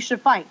 Like, you should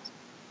fight.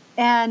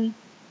 And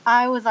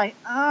I was like,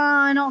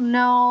 I don't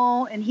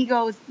know. And he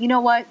goes, you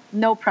know what?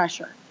 No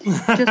pressure.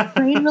 Just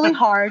train really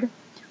hard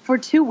for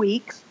 2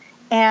 weeks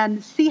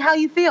and see how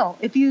you feel.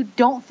 If you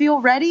don't feel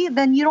ready,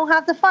 then you don't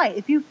have to fight.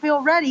 If you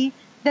feel ready,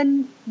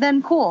 then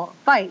cool,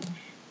 fight.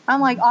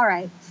 I'm like, all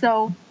right.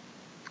 So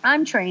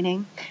I'm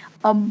training.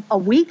 A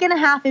week and a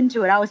half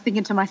into it, I was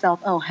thinking to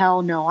myself, oh,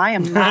 hell no, I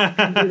am not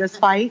going to do this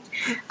fight.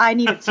 I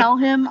need to tell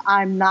him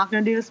I'm not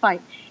going to do this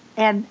fight.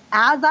 And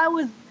as I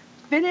was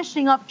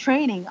finishing up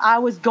training, I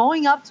was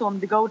going up to him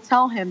to go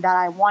tell him that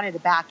I wanted to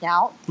back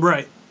out.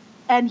 Right.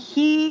 And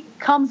he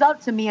comes up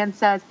to me and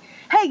says,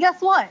 hey,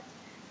 guess what?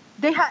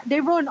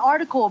 They wrote an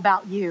article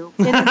about you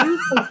in the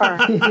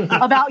newspaper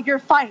about your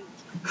fight.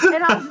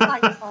 And I was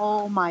like,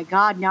 oh my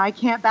God, now I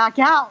can't back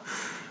out.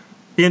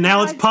 Yeah,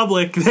 now it's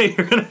public that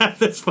you're going to have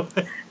this fight.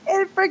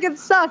 It freaking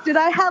sucked. And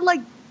I had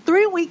like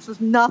 3 weeks was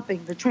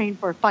nothing to train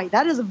for a fight.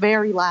 That is a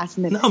very last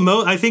minute.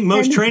 No, I think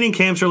most training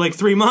camps are like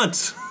 3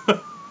 months.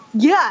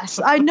 Yes,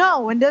 I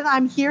know. And then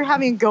I'm here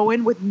having to go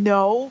in with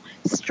no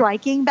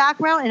striking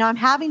background, and I'm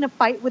having to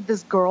fight with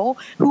this girl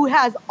who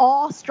has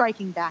all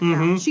striking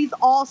background. She's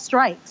all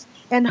strikes.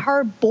 And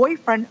her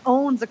boyfriend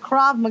owns a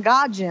Krav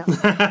Maga gym.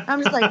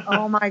 I'm just like,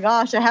 oh my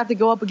gosh, I have to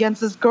go up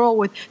against this girl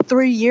with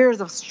 3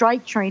 years of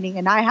strike training,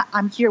 and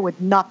I'm here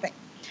with nothing.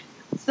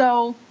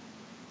 So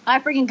I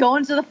freaking go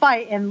into the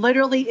fight, and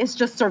literally it's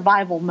just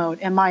survival mode.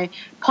 And my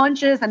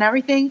punches and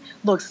everything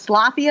look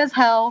sloppy as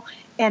hell.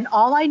 And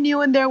all I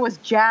knew in there was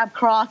jab,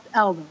 cross,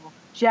 elbow.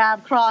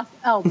 Jab, cross,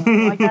 elbow.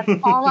 Like, that's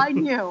all I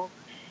knew.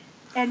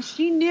 And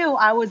she knew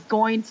I was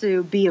going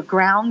to be a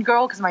ground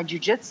girl because of my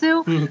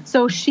jiu-jitsu.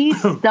 So she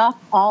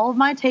stuffed all of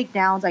my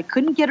takedowns. I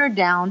couldn't get her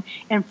down.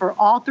 And for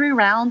all 3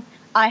 rounds,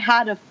 I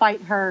had to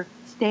fight her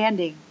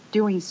standing,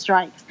 doing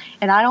strikes.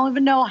 And I don't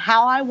even know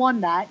how I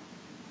won that.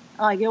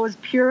 Like, it was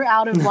pure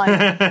out of,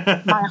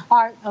 like, my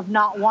heart of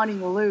not wanting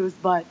to lose.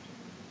 But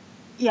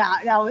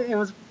yeah, it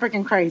was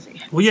freaking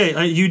crazy. Well,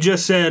 yeah, you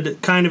just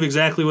said kind of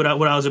exactly what I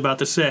was about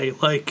to say.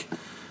 Like,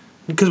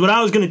 because what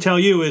I was going to tell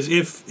you is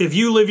if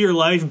you live your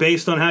life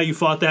based on how you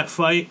fought that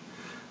fight,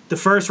 the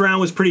first round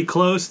was pretty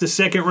close. The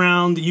second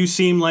round, you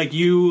seemed like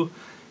you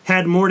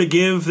had more to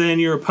give than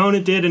your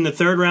opponent did. In the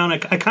third round,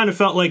 I kind of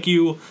felt like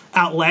you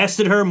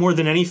outlasted her more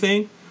than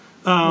anything.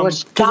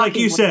 Because like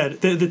you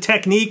said, the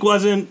technique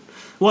wasn't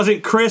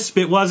crisp.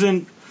 It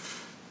wasn't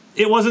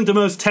the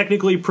most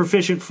technically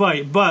proficient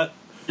fight, but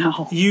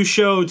No. You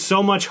showed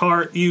so much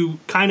heart. You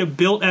kind of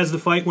built as the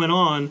fight went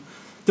on.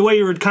 The way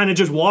you were kind of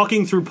just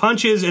walking through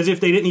punches as if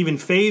they didn't even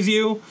faze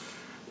you.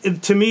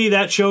 To me,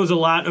 that shows a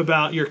lot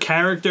about your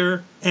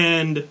character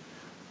and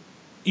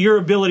your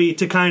ability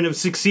to kind of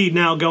succeed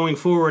now going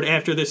forward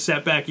after this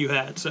setback you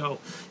had. So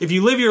if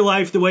you live your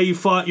life the way you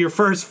fought your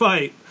first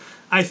fight,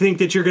 I think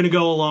that you're going to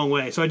go a long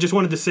way. So I just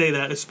wanted to say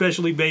that,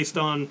 especially based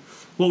on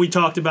what we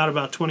talked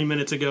about 20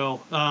 minutes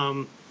ago.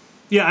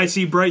 Yeah, I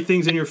see bright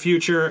things in your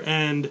future,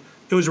 and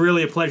it was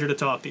really a pleasure to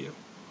talk to you.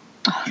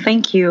 Oh,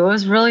 thank you. It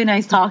was really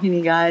nice talking to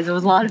you guys. It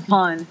was a lot of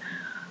fun.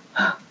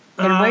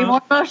 And way more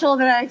emotional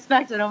than I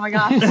expected. Oh, my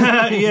gosh.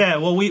 Yeah,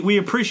 well, we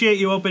appreciate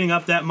you opening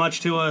up that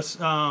much to us.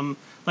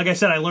 Like I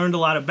said, I learned a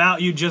lot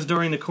about you just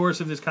during the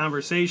course of this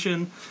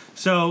conversation.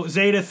 So,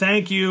 Zeta,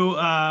 thank you.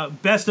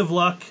 Best of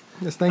luck.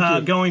 Yes, thank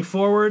you. Going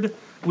forward.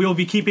 We will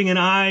be keeping an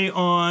eye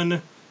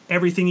on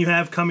everything you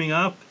have coming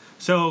up.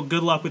 So,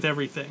 good luck with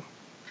everything.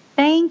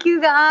 Thank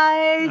you,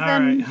 guys. All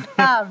and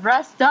right.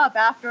 Rest up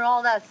after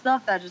all that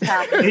stuff that just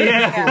happened.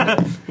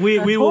 Yeah, we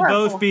will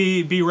horrible. both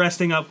be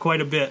resting up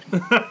quite a bit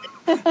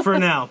for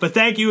now. But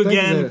thank you Thank you,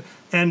 again, Zeta.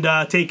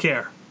 and take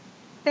care.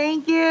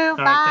 Thank you. All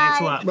Bye. right,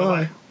 thanks a lot. Bye.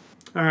 Bye-bye.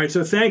 All right,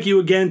 so thank you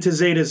again to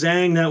Zeta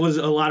Zhang. That was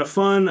a lot of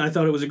fun. I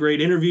thought it was a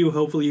great interview.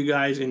 Hopefully you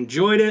guys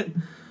enjoyed it.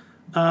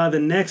 The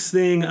next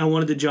thing I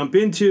wanted to jump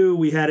into,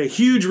 we had a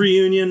huge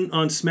reunion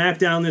on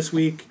SmackDown this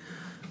week.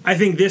 I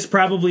think this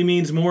probably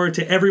means more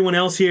to everyone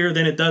else here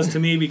than it does to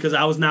me because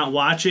I was not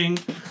watching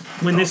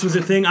when this was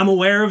a thing. I'm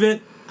aware of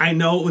it. I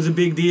know it was a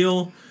big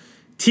deal.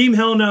 Team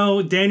Hell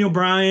No, Daniel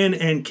Bryan,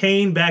 and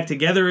Kane back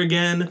together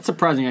again. It's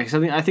surprising, because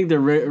I think the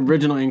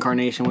original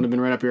incarnation would have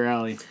been right up your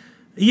alley.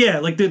 Yeah,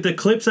 like the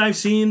clips I've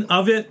seen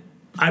of it,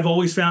 I've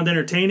always found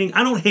entertaining.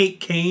 I don't hate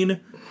Kane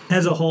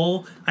as a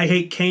whole. I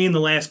hate Kane the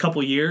last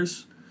couple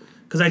years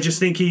because I just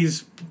think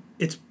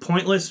it's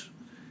pointless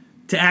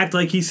to act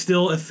like he's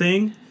still a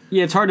thing.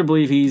 Yeah, it's hard to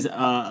believe he's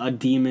a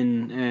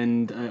demon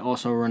and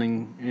also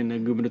running in a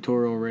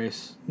gubernatorial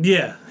race.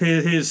 Yeah,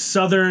 his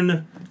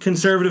southern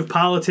conservative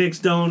politics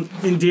don't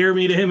endear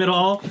me to him at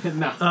all.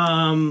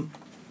 No.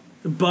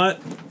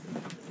 But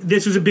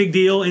this was a big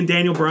deal in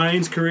Daniel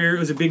Bryan's career. It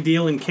was a big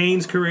deal in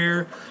Kane's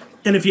career.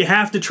 And if you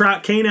have to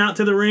trot Kane out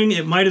to the ring,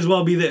 it might as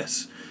well be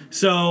this.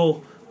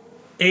 So,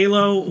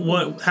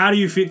 Alo, how do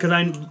you feel?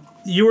 Because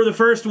you were the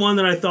first one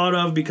that I thought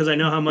of because I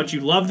know how much you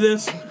love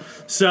this.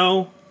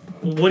 So,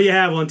 what do you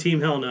have on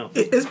Team Hell No?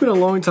 It's been a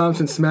long time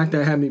since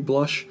SmackDown had me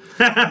blush,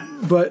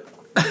 but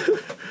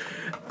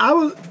I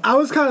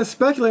was kind of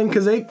speculating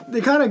because they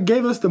kind of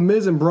gave us the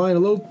Miz and Bryan a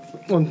little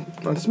on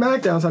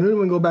SmackDown, so I knew they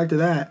wouldn't go back to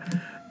that.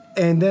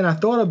 And then I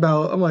thought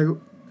about, I'm like,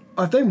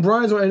 I think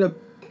Bryan's going to end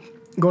up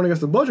going against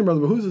the Bludgeon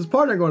Brothers, but who's his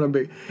partner going to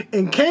be?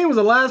 And Kane was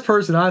the last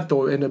person I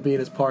thought would end up being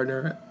his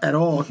partner at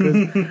all, because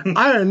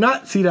I did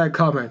not see that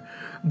coming.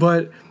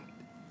 But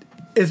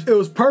it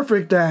was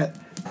perfect that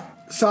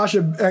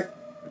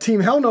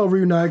Team Hell No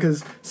reunited,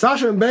 because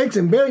Sasha and Banks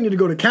and Bayley need to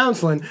go to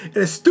counseling. And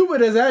as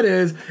stupid as that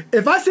is,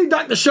 if I see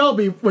Dr.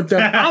 Shelby with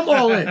them, I'm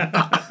all in.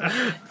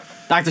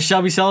 Dr.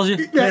 Shelby sells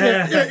you?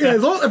 Yeah.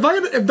 As long,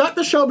 if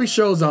Dr. Shelby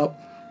shows up,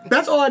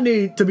 that's all I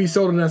need to be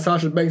sold on that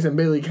Sasha Banks and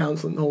Bayley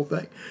counseling the whole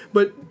thing.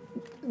 But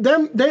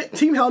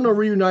Team Hell No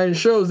reunited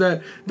shows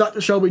that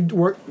Dr. Shelby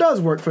does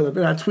work for them.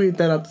 And I tweeted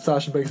that out to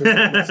Sasha Banks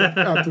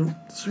after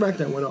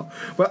SmackDown went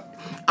off. But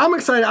I'm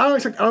excited. I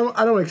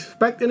don't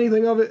expect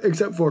anything of it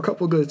except for a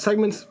couple of good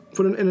segments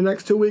in the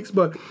next 2 weeks.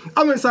 But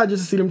I'm excited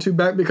just to see them two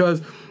back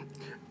because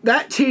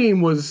that team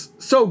was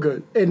so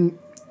good. And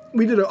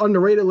we did an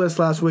underrated list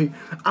last week.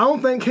 I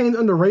don't think Kane's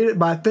underrated,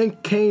 but I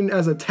think Kane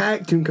as a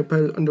tag team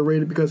competitor is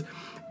underrated because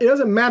it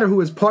doesn't matter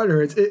who his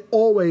partner is. It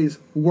always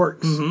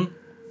works. Mm-hmm.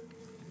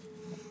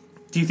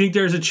 Do you think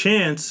there's a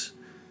chance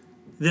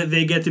that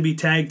they get to be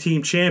tag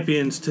team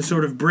champions to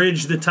sort of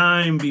bridge the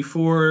time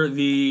before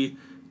the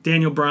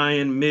Daniel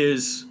Bryan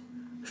Miz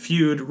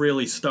feud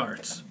really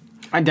starts?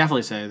 I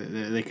definitely say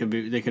that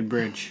they could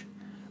bridge.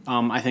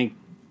 I think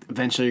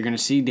eventually you're going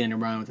to see Daniel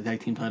Bryan with the tag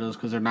team titles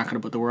because they're not going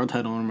to put the world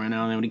title on him right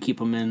now, and they would keep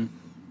him in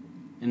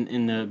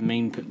the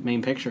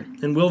main picture.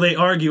 And will they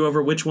argue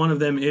over which one of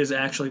them is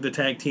actually the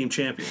tag team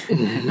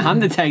champion? I'm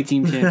the tag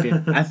team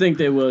champion. I think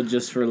they will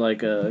just for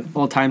like a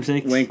All time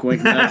sake. wink,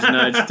 wink, nudge,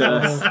 nudge to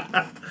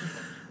us.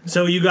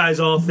 So you guys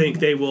all think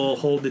they will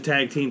hold the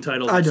tag team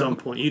titles I at don't. some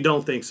point? You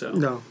don't think so?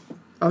 No.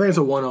 I think it's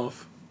a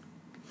one-off.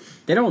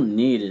 They don't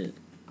need it.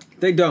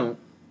 They don't.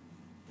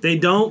 They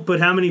don't,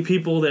 but how many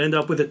people that end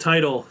up with a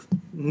title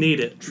need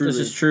it? This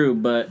is true,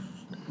 but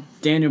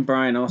Daniel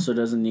Bryan also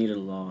doesn't need a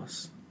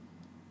loss.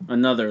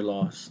 Another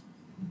loss.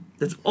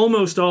 That's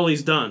almost all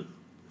he's done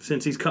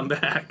since he's come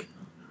back.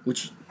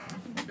 Which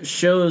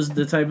shows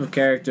the type of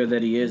character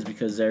that he is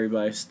because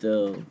everybody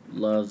still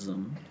loves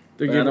him.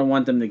 But I don't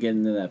want them to get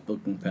into that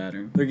booking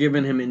pattern. They're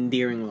giving him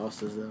endearing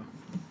losses, though.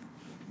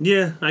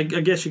 Yeah, I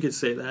guess you could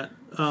say that.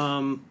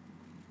 Well,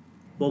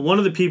 one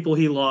of the people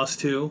he lost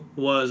to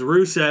was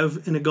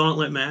Rusev in a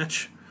gauntlet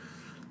match.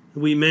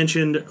 We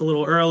mentioned a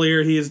little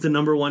earlier he is the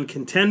number one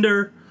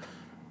contender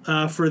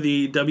for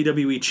the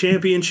WWE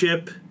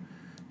Championship.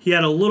 He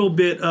had a little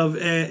bit of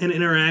an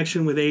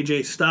interaction with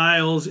AJ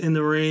Styles in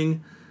the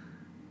ring.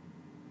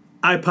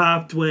 I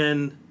popped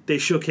when they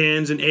shook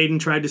hands and Aiden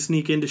tried to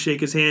sneak in to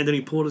shake his hand and he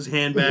pulled his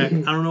hand back.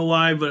 I don't know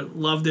why, but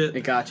loved it.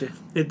 It got you.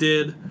 It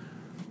did.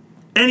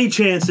 Any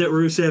chance that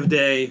Rusev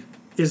Day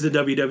is the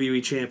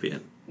WWE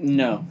champion?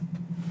 No.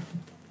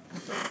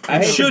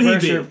 Should he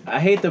be? I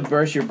hate to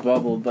burst your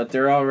bubble, but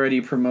they're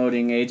already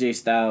promoting AJ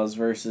Styles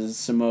versus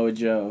Samoa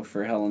Joe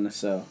for Hell in a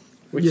Cell.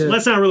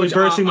 That's not really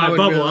bursting my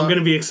bubble. I'm going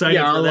to be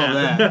excited I for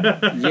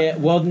love that. Yeah,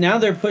 well, now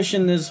they're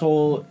pushing this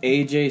whole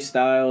AJ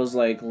Styles,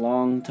 like,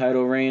 long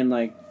title reign.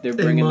 Like, they're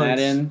bringing that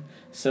in.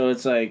 So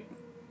it's like,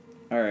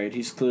 all right,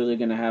 he's clearly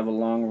going to have a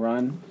long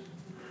run.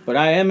 But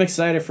I am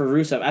excited for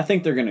Rusev. I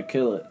think they're going to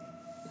kill it.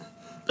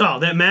 Oh,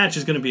 that match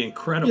is going to be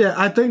incredible. Yeah,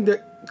 I think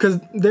that because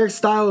their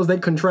styles, they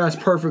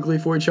contrast perfectly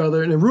for each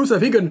other. And then Rusev,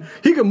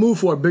 he can move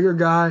for a bigger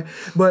guy.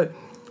 But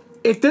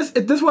if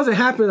this wasn't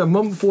happening a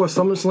month before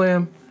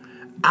SummerSlam,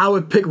 I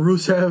would pick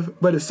Rusev,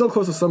 but it's so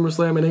close to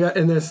SummerSlam,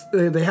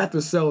 and they have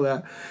to sell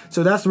that.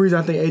 So that's the reason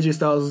I think AJ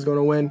Styles is going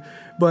to win.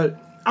 But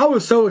I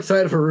was so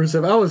excited for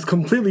Rusev. I was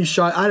completely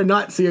shocked. I did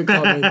not see it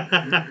coming.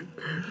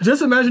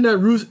 Just imagine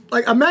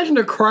that imagine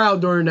the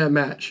crowd during that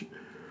match.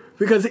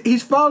 Because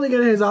he's finally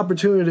getting his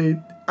opportunity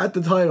at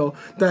the title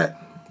that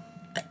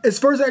his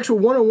first actual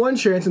one-on-one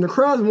chance, and the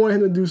crowd's wanted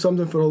him to do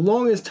something for the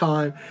longest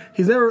time.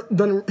 He hasn't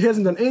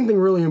done anything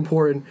really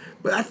important.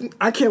 But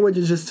I can't wait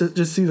to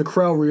just see the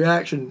crowd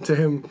reaction to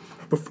him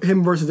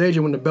versus AJ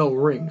when the bell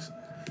rings.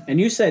 And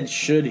you said,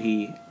 should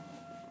he?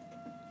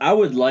 I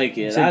would like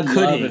it. Said,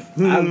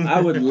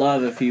 I would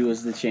love if he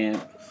was the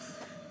champ.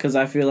 Because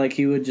I feel like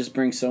he would just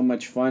bring so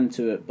much fun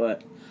to it.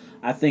 But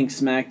I think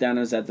SmackDown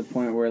is at the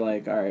point where,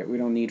 like, all right, we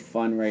don't need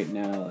fun right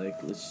now.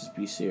 Like, let's just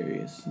be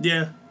serious.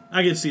 Yeah,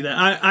 I can see that.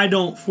 I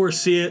don't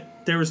foresee it.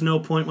 There was no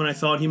point when I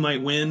thought he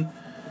might win.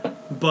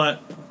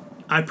 But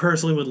I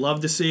personally would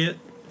love to see it.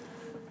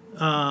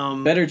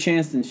 Better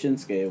chance than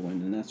Shinsuke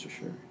winning, that's for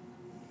sure.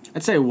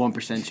 I'd say a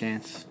 1%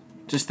 chance.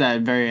 Just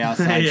that very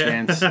outside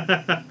chance.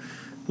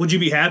 Would you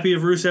be happy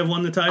if Rusev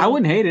won the title? I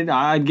wouldn't hate it.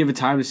 I'd give it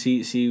time to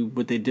see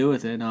what they do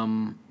with it.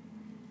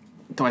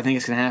 Do I think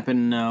it's going to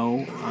happen?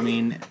 No. I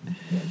mean,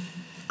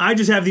 I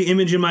just have the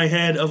image in my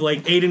head of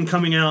like Aiden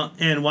coming out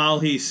and while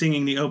he's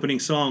singing the opening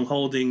song,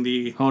 holding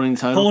the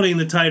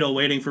title,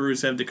 waiting for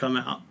Rusev to come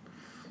out.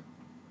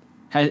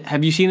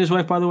 Have you seen his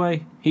wife, by the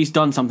way? He's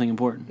done something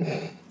important.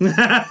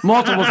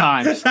 Multiple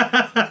times.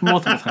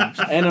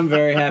 And I'm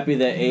very happy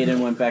that Aiden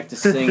went back to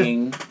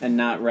singing and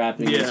not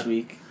rapping this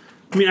week.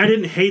 I mean, I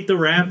didn't hate the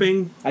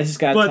rapping. I just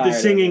got but tired the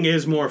singing of it.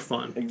 is more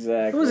fun.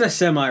 Exactly. It was a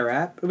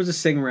semi-rap. It was a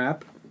sing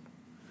rap.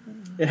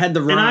 It had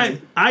the rhyme.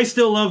 And I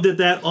still love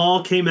that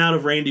all came out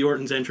of Randy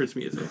Orton's entrance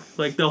music.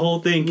 Like, the whole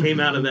thing came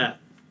out of that,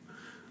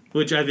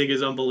 which I think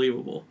is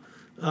unbelievable.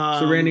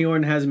 So Randy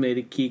Orton has made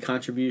a key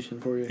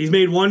contribution for you. He's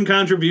made one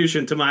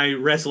contribution to my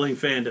wrestling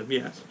fandom,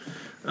 yes.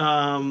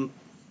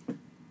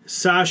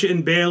 Sasha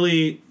and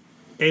Bayley,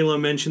 Ayla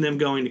mentioned them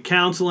going to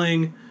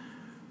counseling.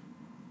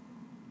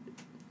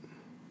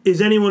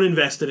 Is anyone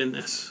invested in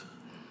this?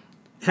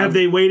 Have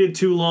they waited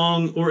too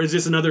long, or is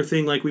this another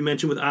thing like we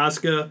mentioned with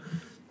Asuka?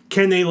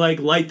 Can they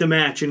light the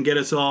match and get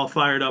us all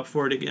fired up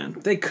for it again?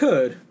 They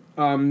could.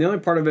 The only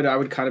part of it I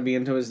would kind of be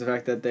into is the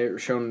fact that they're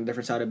showing a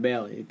different side of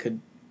Bayley. It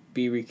could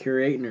be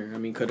recreating her. I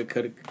mean, could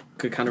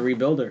kind of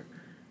rebuild her.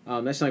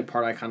 That's the only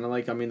part I kind of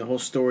like. I mean, the whole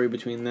story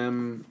between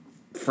them,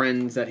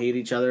 friends that hate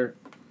each other.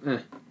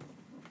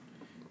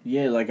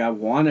 Yeah, like I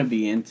want to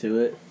be into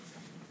it,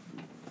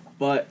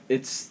 but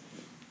it's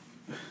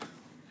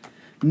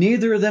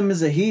neither of them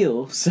is a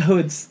heel, so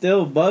it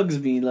still bugs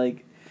me.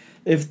 Like,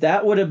 if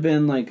that would have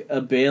been like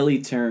a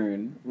Bayley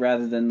turn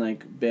rather than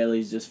like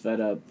Bayley's just fed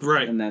up,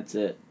 right, and that's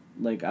it.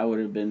 Like, I would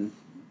have been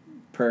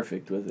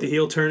perfect with it. The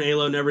heel turn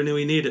Alo never knew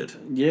he needed.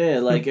 Yeah,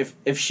 like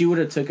if she would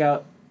have took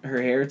out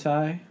her hair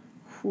tie,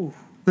 whew.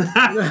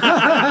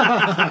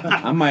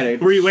 I might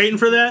have. Were you waiting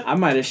for that? I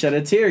might have shed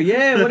a tear.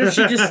 Yeah, what if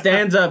she just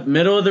stands up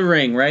middle of the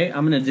ring, right?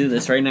 I'm gonna do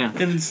this right now.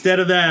 And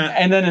instead of that,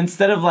 and then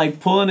instead of like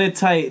pulling it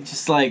tight,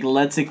 just like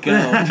lets it go,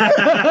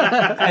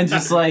 and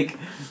just like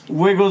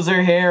wiggles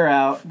her hair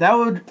out. That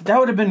would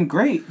have been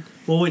great.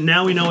 Well,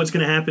 now we know what's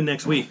gonna happen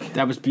next week.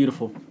 That was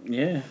beautiful.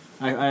 Yeah.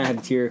 I had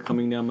a tear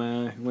coming down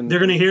my eye. They're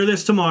going to hear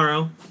this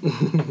tomorrow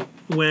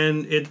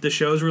when the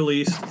show's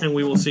released, and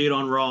we will see it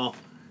on Raw.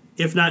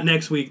 If not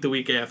next week, the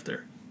week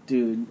after.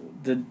 Dude,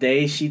 the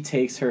day she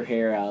takes her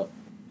hair out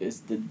is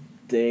the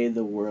day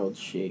the world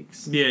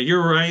shakes. Yeah,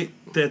 you're right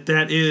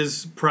that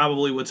is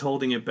probably what's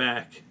holding it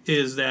back,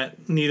 is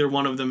that neither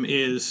one of them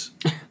is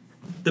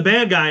the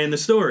bad guy in the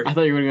story. I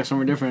thought you were going to go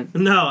somewhere different.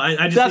 No,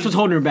 I just that's what's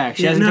holding her back.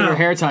 She hasn't taken her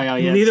hair tie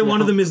out yet. Neither one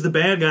of them is the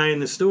bad guy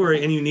in the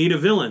story, and you need a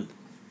villain.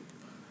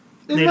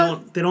 They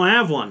don't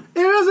have one.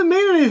 It doesn't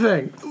mean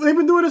anything. They've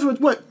been doing this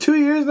for, 2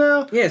 years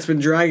now? Yeah, it's been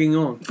dragging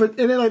on. And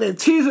then they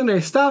tease and they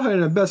stop and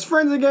they're best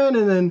friends again,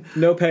 and then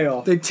no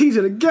payoff. They tease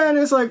it again.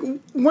 It's like,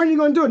 when are you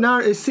going to do it? Now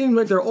it seems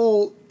like they're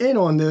all in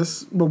on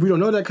this, but we don't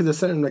know that because they're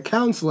sending them to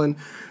counseling.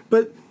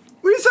 But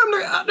we send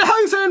them the hell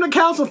are you sending them to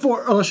counseling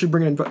for? Unless you're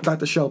bringing back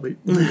to Shelby.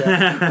 But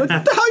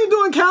the hell are you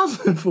doing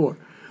counseling for?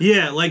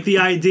 Yeah, like the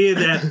idea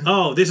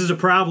that, this is a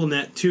problem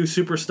that two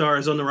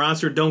superstars on the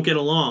roster don't get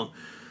along.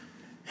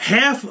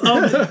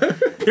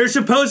 There's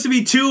supposed to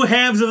be two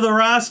halves of the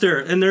roster,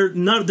 and they're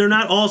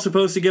not all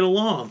supposed to get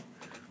along.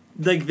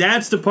 Like,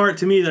 that's the part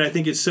to me that I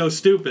think is so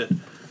stupid.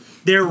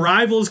 They're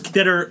rivals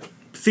that are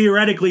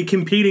theoretically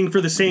competing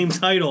for the same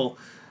title.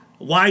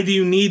 Why do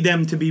you need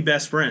them to be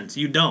best friends?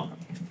 You don't.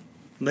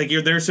 Like,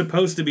 they're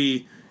supposed to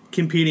be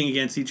competing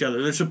against each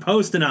other. They're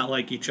supposed to not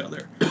like each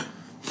other.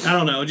 I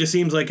don't know. It just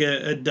seems like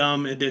a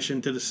dumb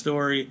addition to the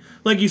story.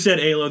 Like you said,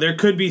 Alo, there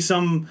could be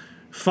some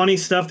funny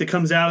stuff that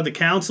comes out of the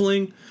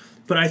counseling,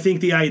 but I think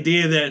the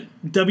idea that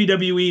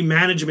WWE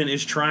management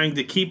is trying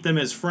to keep them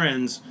as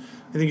friends,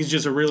 I think is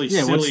just a really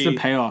silly what's the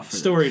payoff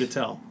story to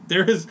tell.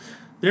 There was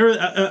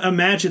a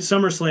match at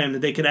SummerSlam that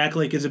they could act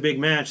like is a big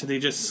match that they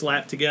just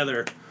slapped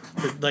together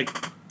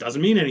that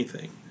doesn't mean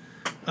anything.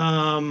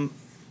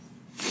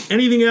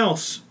 Anything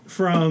else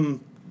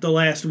from the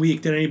last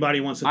week that anybody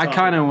wants to talk I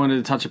kind of about? wanted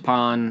to touch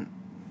upon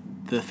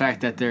the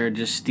fact that they're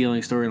just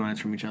stealing storylines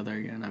from each other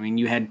again. I mean,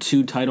 you had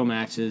 2 title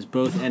matches,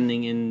 both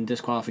ending in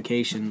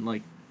disqualification.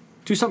 Like,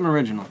 do something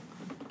original.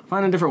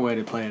 Find a different way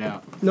to play it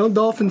out. No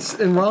Dolphins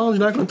and Rollins.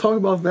 You're not going to talk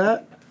about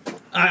that.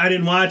 I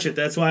didn't watch it.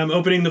 That's why I'm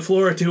opening the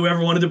floor to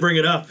whoever wanted to bring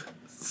it up.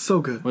 So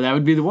good. Well, that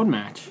would be the one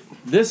match.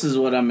 This is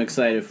what I'm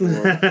excited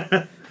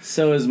for.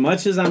 So as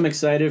much as I'm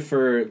excited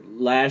for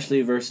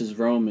Lashley versus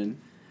Roman,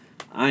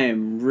 I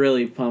am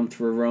really pumped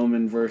for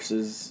Roman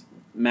versus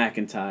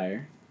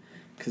McIntyre.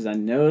 Because I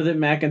know that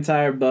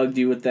McIntyre bugged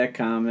you with that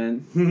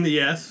comment.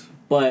 Yes.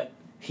 But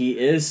he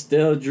is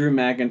still Drew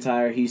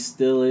McIntyre. He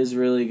still is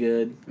really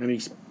good. And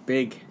he's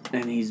big.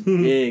 And he's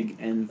big.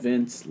 And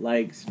Vince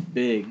likes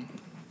big.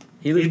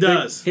 He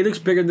does. He looks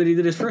bigger than he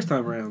did his first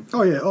time around.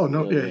 Oh, yeah. Oh,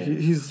 no. Yeah, Yeah.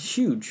 he's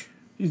Huge.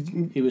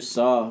 He was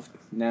soft.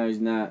 Now he's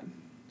not.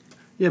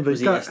 Yeah, but Was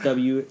he God, SW?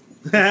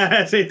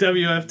 Say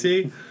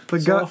WFT.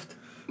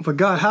 but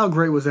God, how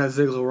great was that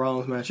Ziggler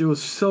Rollins match? It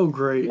was so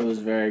great. It was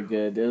very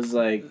good. It was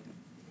like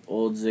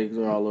old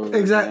Ziggler all over.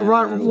 Exactly. again.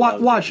 I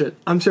loved Watch it.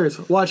 I'm serious.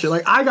 Watch it.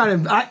 Like I got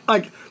him.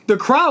 The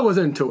crowd was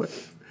into it,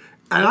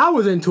 and I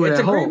was into it It's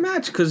at a great home.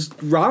 match because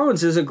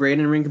Rollins is a great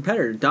in-ring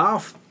competitor.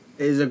 Dolph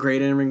is a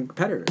great in-ring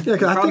competitor. Yeah,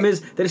 'cause the I problem think-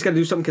 is they just got to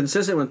do something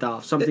consistent with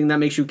Dolph, something that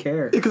makes you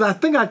care. Because I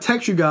think I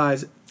text you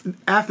guys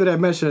after that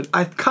match that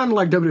I kind of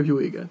like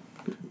WWE again.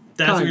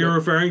 That's what Kinda. you're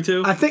referring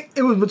to? I think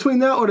it was between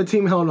that or the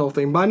Team Hell No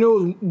thing, but I know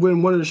it was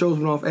when one of the shows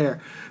went off air.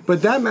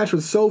 But that match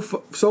was so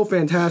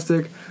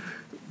fantastic.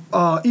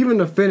 Even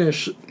the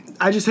finish,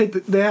 I just hate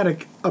that they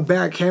had a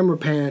bad camera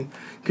pan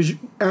because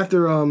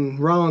after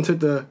Rollins hit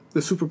the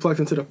superplex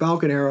into the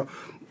Falcon Arrow,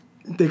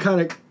 you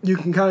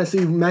can kind of see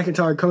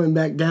McIntyre coming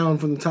back down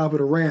from the top of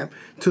the ramp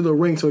to the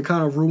ring, so it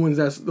kind of ruins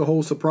the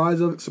whole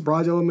surprise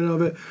element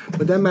of it.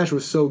 But that match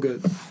was so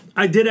good.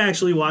 I did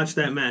actually watch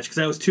that match because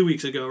that was 2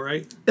 weeks ago,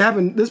 right? It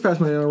happened this past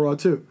Monday on Raw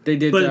too. They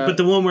did, But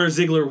the one where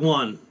Ziggler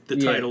won the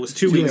Yeah, title was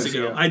 2 2 weeks weeks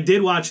ago. ago. I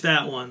did watch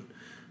that one,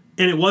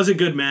 and it was a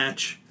good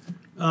match.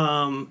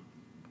 And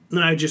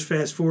I just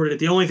fast forwarded it.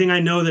 The only thing I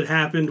know that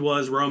happened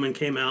was Roman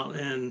came out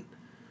and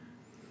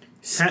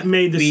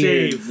made the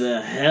Speared save.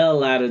 the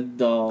hell out of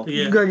Dolph.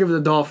 Yeah. You gotta give it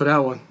a doll for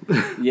that one.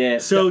 Yeah.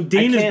 So I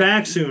Dean is can't-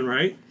 back soon,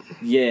 right?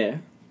 Yeah,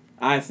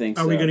 I think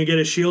so. Are we going to get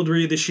the Shield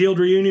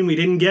reunion we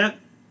didn't get,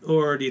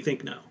 or do you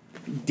think no?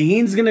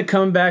 Dean's gonna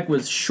come back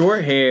with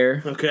short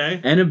hair Okay.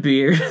 and a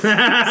beard.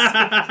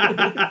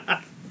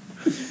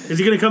 Is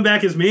he going to come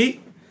back as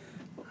me?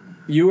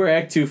 You were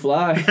Act 2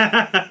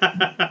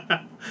 Fly.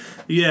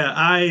 Yeah,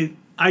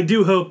 I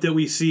do hope that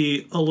we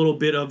see a little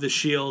bit of the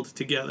Shield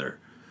together.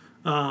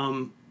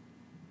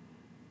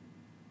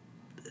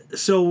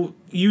 So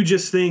you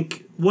just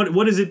think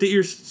what is it that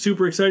you're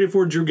super excited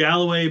for? Drew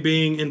Galloway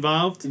being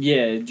involved?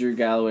 Yeah, Drew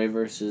Galloway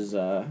versus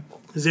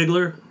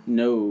Ziggler?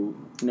 no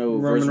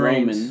Roman versus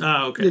Reigns. Roman.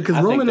 Oh, okay. Yeah, because I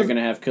think Roman they're doesn't.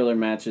 gonna have killer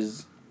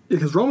matches.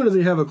 Because Roman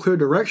doesn't have a clear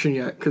direction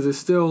yet. Because it's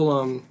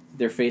still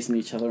They're facing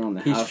each other on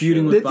the He's house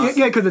feuding show. with-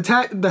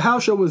 because the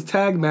house show was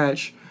tag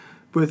match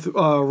with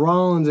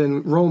Rollins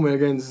and Roman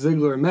against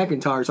Ziggler and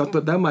McIntyre. So I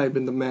thought that might have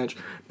been the match.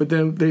 But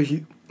then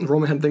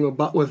Roman had a thing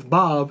with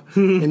Bob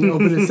in the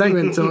opening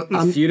segment. So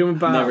I'm Feuding with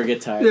Bob. Never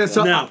get tired. yeah,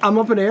 so No. I'm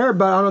up in the air,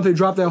 but I don't know if they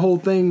dropped that whole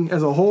thing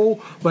as a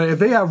whole. But if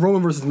they have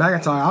Roman versus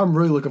McIntyre, I'm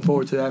really looking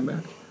forward to that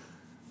match.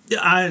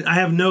 I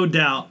have no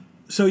doubt.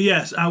 So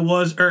yes, I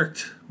was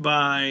irked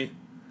by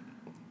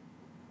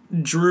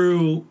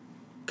Drew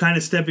kind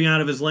of stepping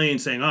out of his lane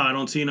saying, "Oh, I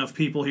don't see enough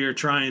people here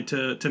trying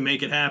to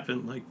make it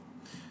happen." Like,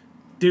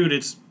 dude,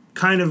 it's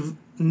kind of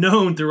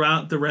known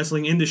throughout the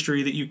wrestling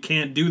industry that you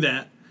can't do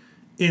that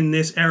in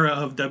this era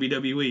of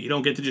WWE. You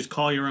don't get to just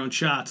call your own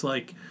shots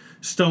like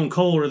Stone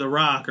Cold or The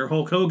Rock or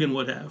Hulk Hogan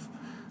would have.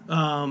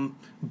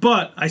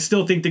 But I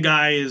still think the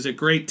guy is a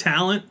great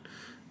talent,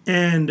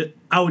 and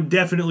I would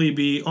definitely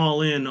be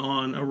all in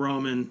on a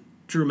Roman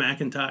Drew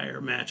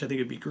McIntyre match. I think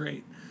it'd be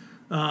great.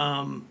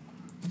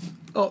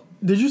 Oh,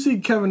 did you see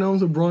Kevin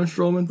Owens with Braun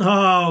Strowman?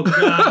 Oh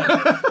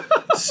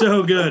god,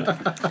 so good.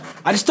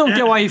 I just don't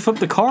get why he flipped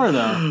the car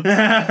though.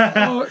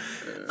 Oh,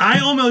 I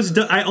almost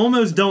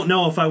don't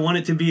know if I want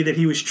it to be that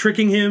he was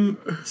tricking him,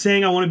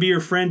 saying I want to be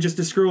your friend just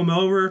to screw him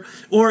over,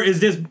 or is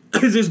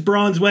this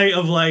Braun's way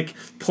of like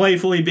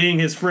playfully being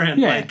his friend?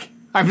 Yeah. Like,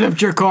 I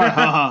flipped your car.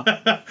 Haha.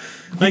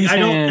 like These I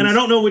hands.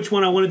 don't know which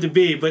one I want it to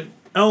be, but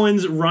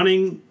Owens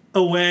running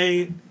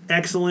away,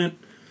 excellent.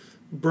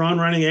 Braun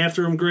running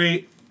after him,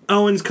 great.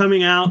 Owens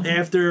coming out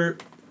after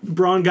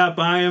Braun got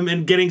by him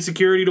and getting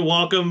security to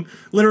walk him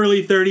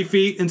literally 30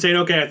 feet and saying,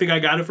 "Okay, I think I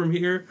got it from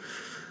here."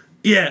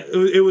 Yeah,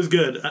 it was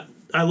good.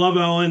 I love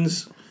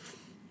Owens.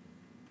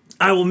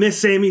 I will miss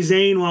Sami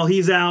Zayn while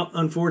he's out,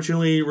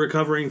 unfortunately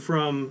recovering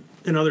from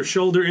another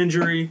shoulder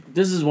injury.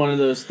 This is one of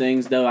those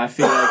things, though. I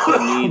feel like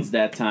he needs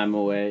that time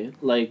away.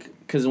 Like,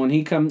 because when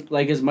he comes,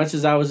 like, as much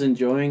as I was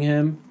enjoying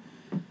him,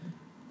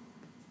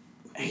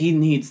 he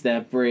needs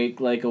that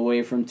break, like,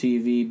 away from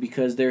TV,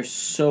 because there's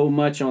so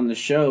much on the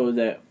show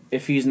that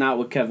if he's not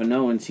with Kevin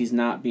Owens, he's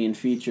not being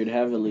featured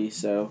heavily.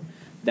 So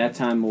that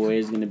time away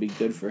is going to be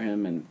good for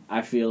him. And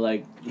I feel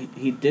like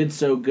he did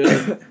so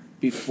good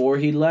before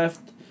he left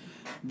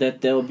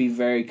that they'll be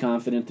very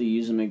confident to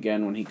use him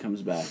again when he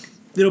comes back.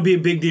 It'll be a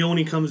big deal when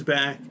he comes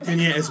back.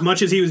 And yeah, as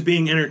much as he was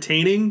being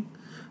entertaining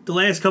the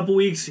last couple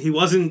weeks, he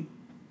wasn't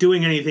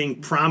doing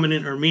anything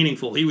prominent or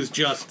meaningful. He was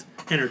just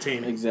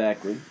entertaining.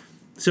 Exactly.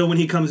 So when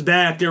he comes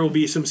back, there will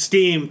be some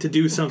steam to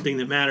do something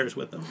that matters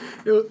with him.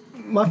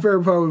 My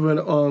favorite part was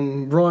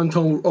when Braun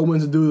told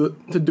Owens to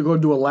go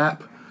do a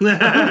lap. And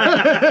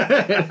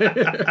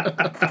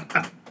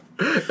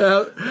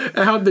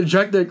how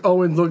dejected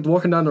Owens looked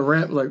walking down the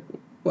ramp, like,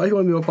 why you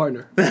want to be a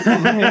partner?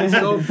 It's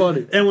so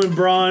funny. And when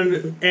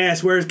Braun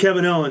asked, "Where's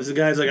Kevin Owens?" the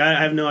guy's like,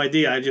 "I have no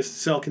idea. I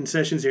just sell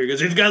concessions here." He goes,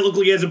 "This guy looks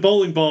like he has a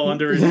bowling ball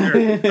under his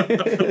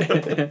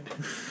shirt."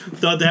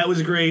 Thought that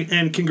was great.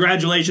 And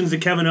congratulations to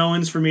Kevin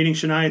Owens for meeting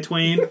Shania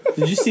Twain.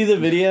 Did you see the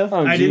video?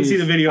 Oh, I didn't see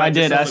the video. I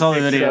did. I saw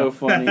the video.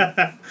 So funny.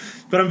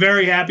 But I'm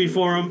very happy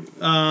for him.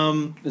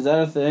 Is that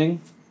a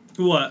thing?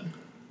 What?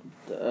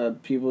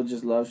 People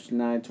just love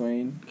Shania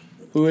Twain.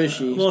 Who is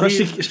she? Well,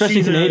 Especially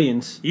she's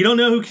Canadians. You don't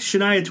know who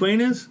Shania Twain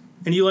is?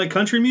 And you like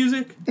country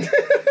music?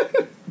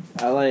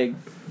 I like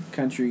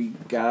country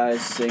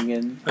guys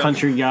singing.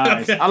 Country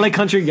guys. I like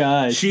country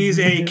guys. She's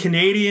a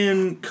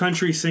Canadian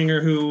country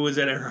singer who was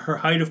at her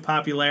height of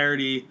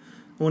popularity,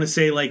 I want to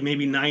say like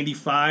maybe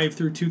 95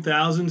 through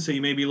 2000, so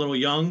you may be a little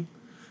young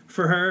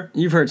for her.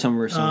 You've heard some of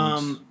her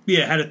songs.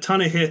 Yeah, had a ton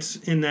of hits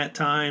in that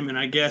time, and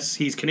I guess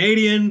he's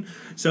Canadian,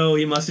 so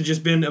he must have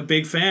just been a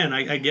big fan,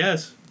 I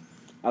guess.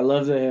 I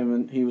loved him,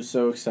 and he was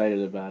so excited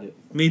about it.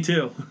 Me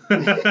too.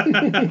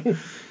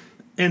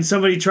 And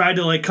somebody tried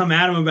to like come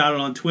at him about it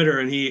on Twitter,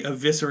 and he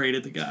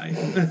eviscerated the guy.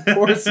 Of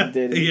course he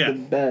did. He's Yeah. the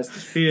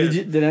best. Yeah.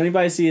 Did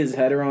anybody see his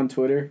header on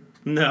Twitter?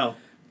 No.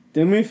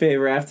 Do me a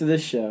favor after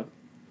this show.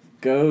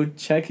 Go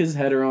check his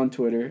header on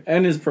Twitter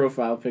and his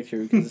profile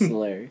picture because it's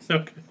hilarious.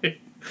 Okay.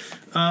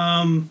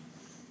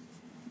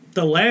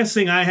 The last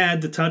thing I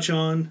had to touch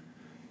on,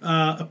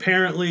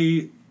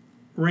 apparently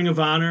Ring of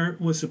Honor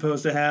was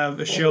supposed to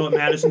have a show at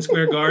Madison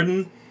Square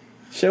Garden,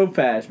 Show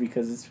Pash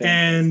because it's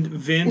fantastic.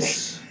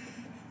 and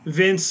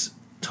Vince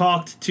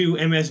talked to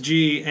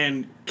MSG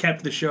and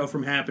kept the show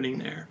from happening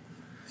there.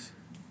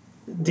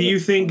 Do you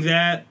think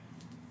that's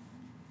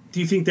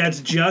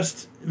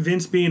just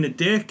Vince being a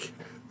dick?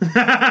 Wait,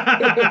 did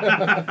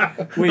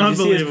you see his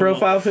Unbelievable.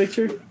 profile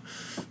picture?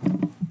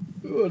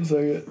 1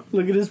 second.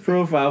 Look at his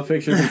profile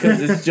picture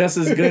because it's just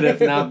as good,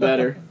 if not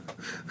better.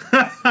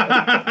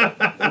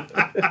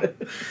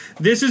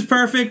 This is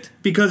perfect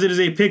because it is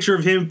a picture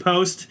of him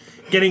post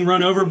getting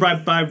run over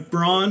by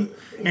Braun,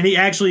 and he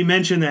actually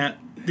mentioned that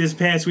this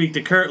past week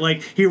to Kurt.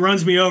 Like, he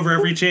runs me over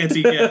every chance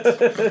he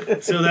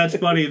gets. So that's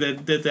funny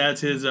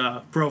that's his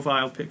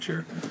profile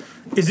picture.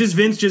 Is this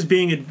Vince just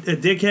being a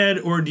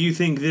dickhead, or do you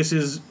think this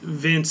is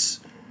Vince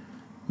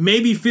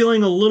maybe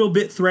feeling a little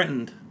bit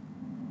threatened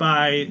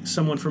by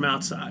someone from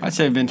outside? I'd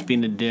say Vince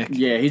being a dick.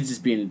 Yeah, he's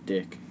just being a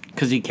dick.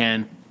 Because he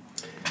can.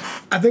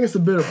 I think it's a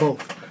bit of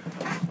both.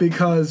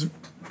 Because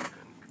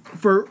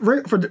for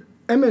the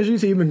MSG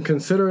to even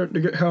consider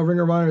how Ring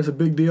of Honor is a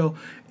big deal,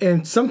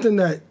 and something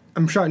that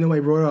I'm shocked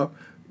nobody brought up,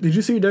 did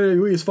you see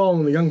WWE is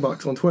following the Young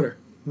Bucks on Twitter?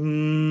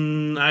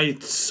 I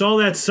saw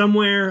that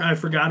somewhere. I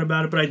forgot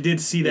about it, but I did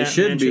see that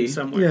should mentioned be.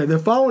 somewhere. Yeah, they're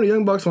following the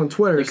Young Bucks on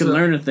Twitter. You can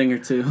learn a thing or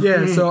two.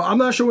 Yeah, so I'm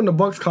not sure when the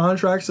Bucks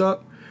contract's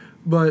up,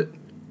 but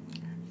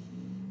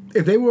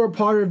if they were a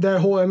part of that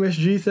whole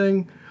MSG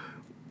thing,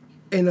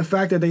 and the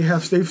fact that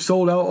they've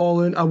sold out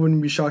All In, I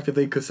wouldn't be shocked if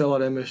they could sell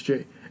out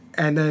MSG.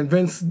 And then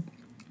Vince,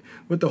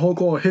 with the whole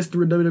call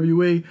history of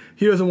WWE,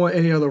 he doesn't want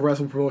any other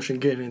wrestling promotion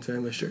getting into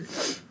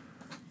MSG.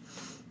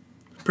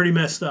 Pretty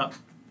messed up,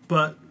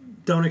 but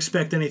don't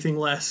expect anything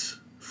less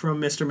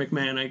from Mr.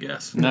 McMahon, I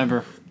guess.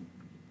 Never.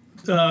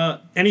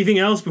 Anything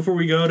else before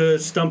we go to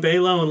Stump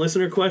Alo and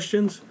listener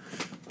questions?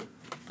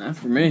 Not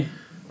for me.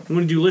 I'm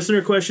going to do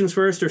listener questions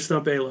first or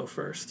Stump Alo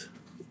first?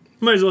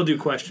 Might as well do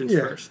questions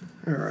first.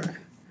 All right.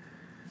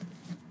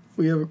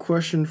 We have a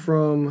question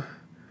from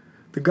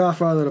the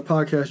godfather of the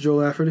podcast, Joe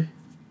Lafferty.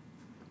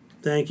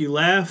 Thank you,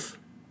 Laugh.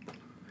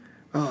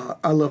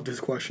 I love this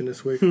question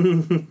this week.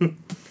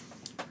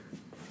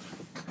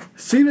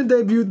 Cena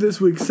debuted this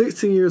week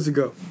 16 years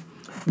ago.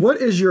 What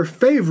is your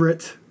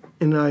favorite,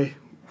 and I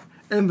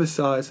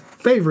emphasize,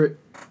 favorite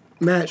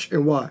match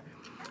and why?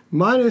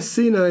 Mine is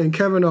Cena and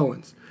Kevin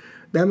Owens.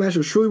 That match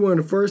was truly one of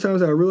the first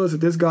times I realized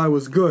that this guy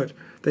was good,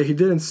 that he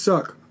didn't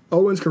suck.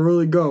 Owens can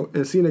really go,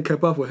 and Cena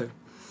kept up with him.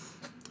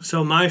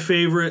 So my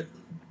favorite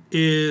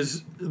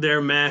is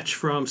their match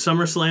from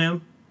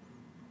SummerSlam.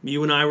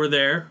 You and I were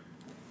there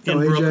in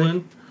AJ?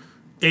 Brooklyn.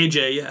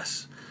 AJ,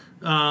 yes.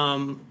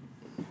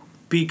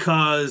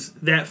 Because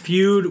that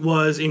feud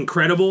was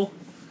incredible.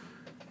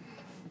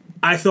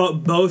 I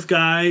thought both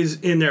guys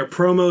in their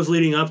promos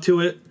leading up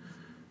to it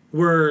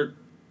were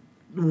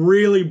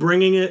really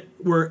bringing it,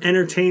 were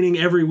entertaining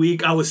every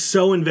week. I was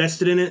so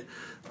invested in it.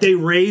 They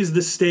raised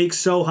the stakes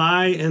so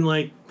high, and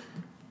like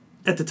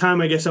at the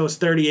time I guess I was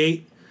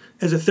 38.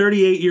 As a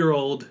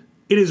 38-year-old,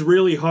 it is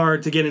really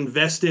hard to get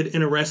invested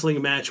in a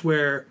wrestling match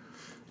where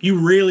you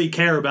really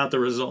care about the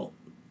result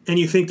and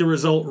you think the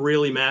result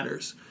really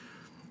matters.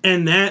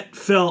 And that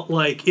felt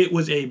like it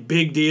was a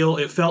big deal.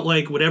 It felt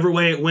like whatever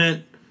way it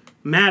went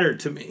mattered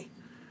to me.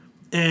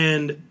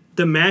 And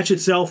the match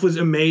itself was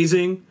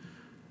amazing.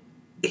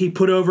 He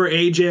put over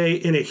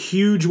AJ in a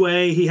huge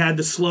way. He had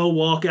the slow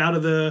walk out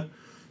of the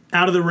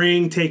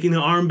ring, taking the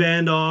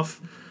armband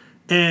off.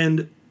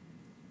 And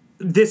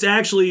this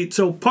actually,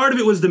 so part of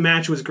it was the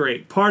match was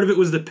great. Part of it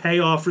was the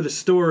payoff for the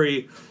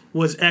story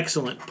was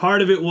excellent.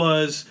 Part of it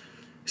was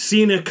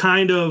Cena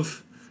kind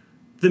of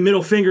the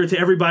middle finger to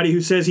everybody who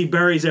says he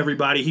buries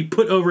everybody. He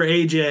put over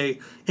AJ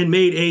and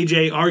made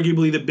AJ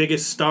arguably the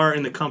biggest star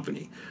in the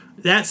company.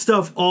 That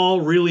stuff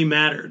all really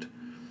mattered.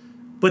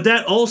 But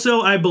that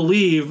also, I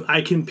believe,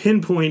 I can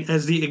pinpoint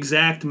as the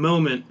exact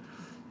moment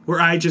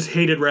where I just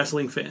hated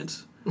wrestling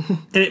fans. And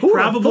it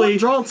probably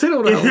John Cena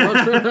would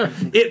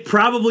have it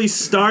probably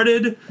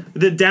started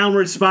the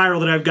downward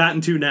spiral that I've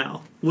gotten to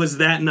now was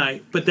that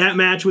night. But that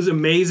match was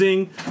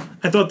amazing.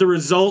 I thought the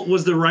result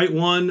was the right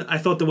one. I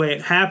thought the way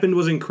it happened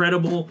was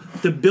incredible.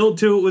 The build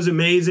to it was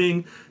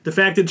amazing. The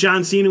fact that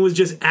John Cena was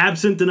just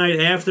absent the night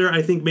after,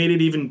 I think made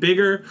it even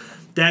bigger.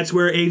 That's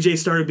where AJ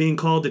started being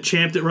called the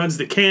champ that runs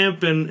the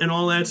camp and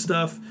all that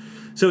stuff.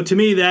 So to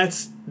me,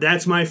 that's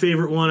my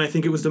favorite one. I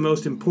think it was the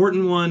most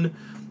important one.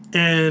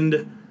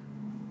 And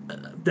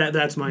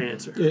that's my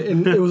answer.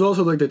 And it was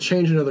also like the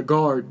changing of the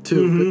guard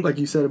too, Mm-hmm. like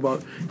you said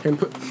about him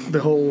put the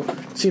whole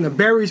Cena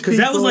buries people.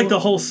 Because that was like the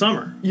whole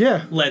summer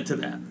yeah. led to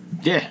that.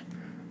 Yeah.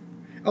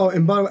 Oh,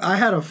 and by the way, I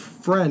had a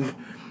friend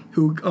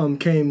who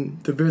came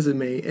to visit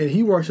me, and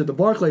he works at the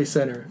Barclays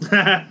Center.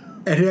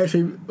 And he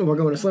actually, am I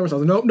going to Slammer? I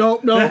was like,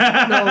 nope.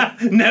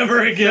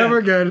 Never again. Never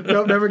again.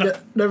 Nope,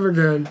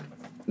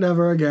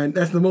 never again.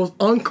 That's the most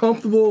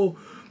uncomfortable,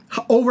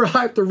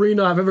 overhyped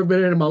arena I've ever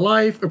been in my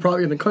life, or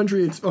probably in the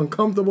country. It's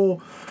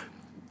uncomfortable.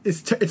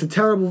 It's a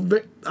terrible.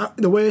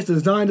 The way it's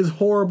designed is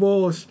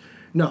horrible.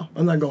 No,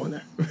 I'm not going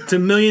there. It's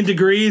 1,000,000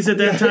 degrees at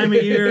that time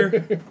of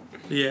year.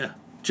 Yeah.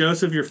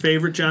 Joseph, your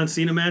favorite John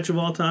Cena match of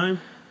all time?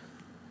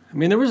 I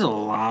mean, there was a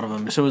lot of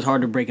them, so it was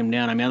hard to break them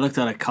down. I mean, I looked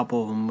at a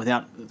couple of them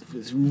without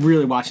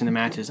really watching the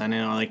matches. I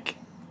know, like,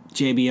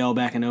 JBL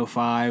back in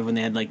 2005 when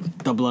they had,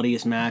 like, the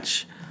bloodiest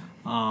match.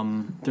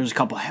 There was a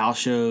couple house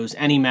shows.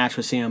 Any match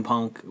with CM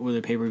Punk with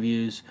the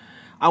pay-per-views.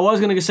 I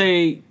was going to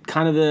say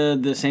kind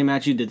of the same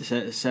match you did,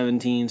 the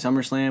 17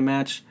 SummerSlam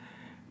match,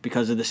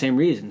 because of the same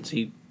reasons.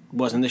 He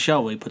wasn't the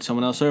shovel. He put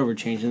someone else over,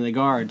 changing the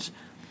guards.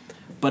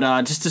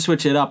 But just to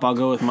switch it up, I'll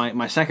go with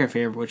my second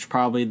favorite, which is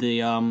probably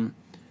the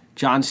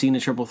John Cena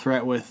triple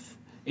threat with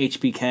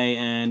HBK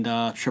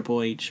and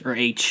Triple H, or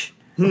H,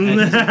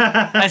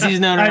 as he's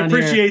known around I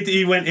appreciate that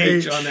you went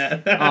H on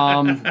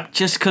that.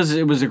 just because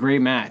it was a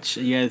great match.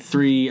 You had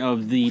three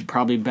of the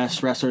probably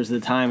best wrestlers of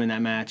the time in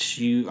that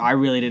match. I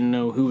really didn't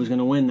know who was going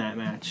to win that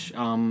match.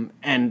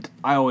 And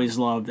I always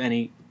loved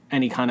any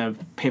kind of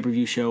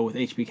pay-per-view show with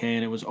HBK,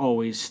 and it was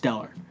always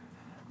stellar.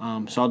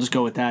 So I'll just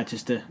go with that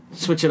just to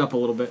switch it up a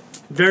little bit.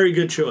 Very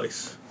good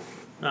choice.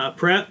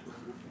 Pratt?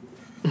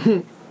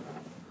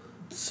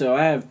 So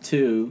I have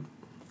two.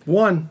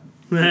 One.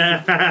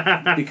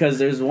 Because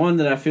there's one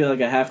that I feel like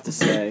I have to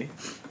say,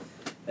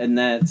 and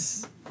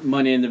that's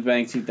Money in the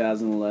Bank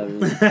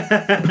 2011.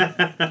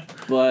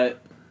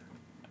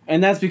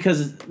 And that's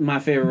because my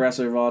favorite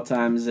wrestler of all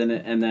time is in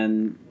it, and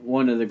then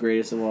one of the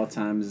greatest of all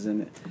time is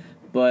in it.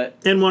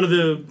 And one of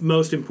the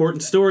most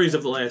important stories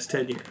of the last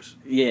 10 years.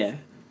 Yeah.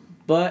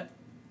 But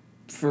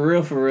for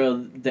real,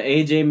 the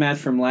AJ match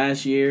from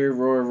last year,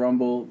 Royal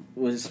Rumble,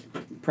 was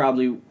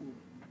probably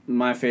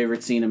my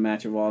favorite Cena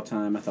match of all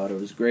time. I thought it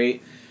was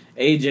great.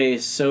 AJ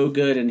is so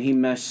good, and he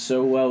meshed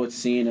so well with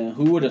Cena.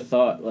 Who would have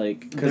thought?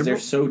 Like, because they're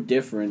so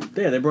different.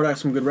 Yeah, they brought out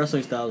some good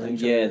wrestling styles.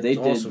 Yeah, they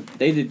did. Awesome.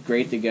 They did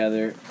great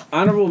together.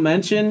 Honorable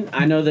mention.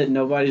 I know that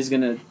nobody's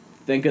gonna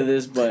think of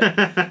this,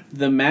 but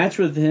the match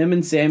with him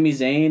and Sami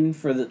Zayn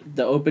for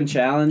the Open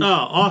Challenge. Oh,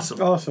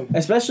 awesome! Awesome.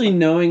 Especially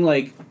knowing,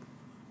 like,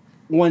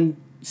 when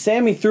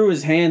Sami threw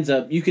his hands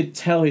up, you could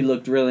tell he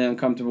looked really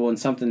uncomfortable, and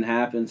something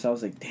happened. So I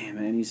was like, "Damn,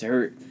 man, he's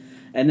hurt."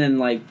 And then,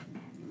 like,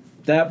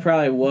 that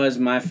probably was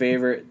my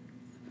favorite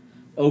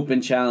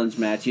Open Challenge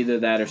match, either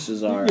that or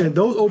Cesaro. Yeah,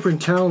 those Open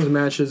Challenge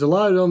matches, a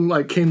lot of them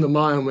like came to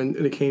mind when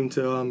it came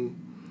to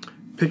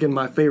picking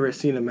my favorite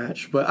Cena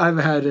match. But I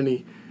haven't had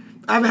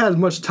as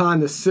much time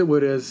to sit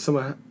with it as some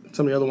of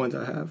the other ones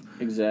I have.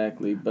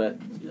 Exactly, but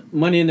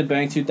Money in the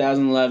Bank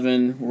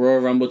 2011, Royal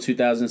Rumble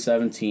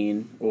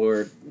 2017,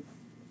 or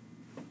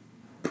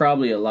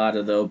probably a lot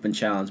of the Open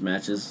Challenge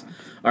matches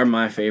are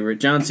my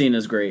favorite. John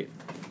Cena's great.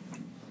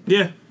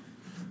 Yeah.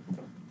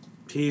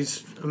 He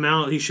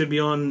should be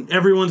on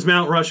everyone's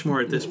Mount Rushmore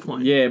at this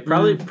point. Yeah,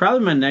 probably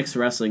my next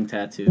wrestling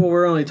tattoo. Well,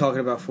 we're only talking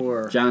about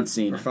 4. John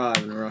Cena. Or 5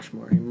 in the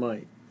Rushmore. He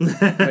might.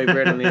 Might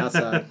right on the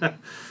outside.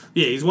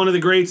 Yeah, he's one of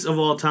the greats of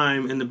all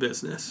time in the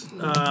business.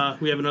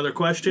 We have another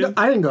question.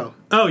 I didn't go.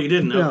 Oh, you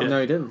didn't? No. Okay. No,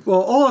 he didn't.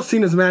 Well, all of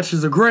Cena's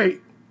matches are great.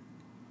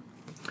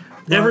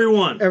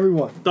 Everyone.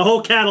 The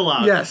whole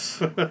catalog.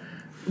 Yes.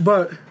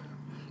 But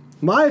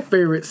my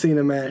favorite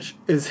Cena match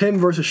is him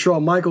versus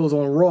Shawn Michaels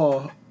on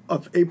Raw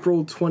of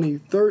April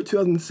 23rd,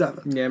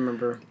 2007. Yeah, I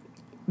remember.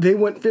 they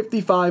went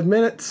 55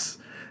 minutes.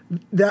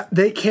 That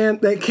they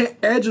can't.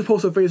 Edge is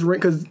supposed to face Ring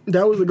because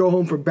that was the go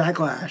home for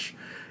Backlash.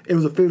 It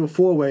was a fatal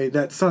 4-way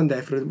that Sunday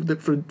for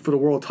the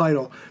world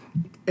title,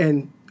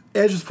 and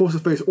Edge was supposed to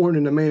face Orton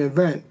in the main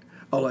event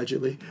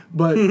allegedly,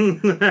 but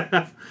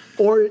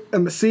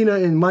Cena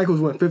and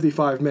Michaels went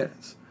 55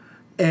 minutes,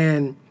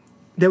 and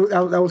that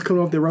was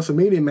coming off their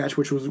WrestleMania match,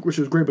 which was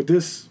great. But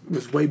this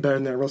was way better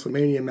than that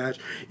WrestleMania match.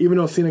 Even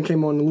though Cena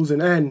came on the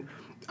losing end,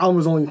 I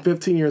was only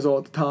 15 years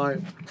old at the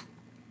time.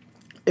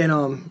 And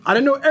I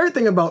didn't know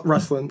everything about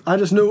wrestling. I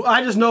just know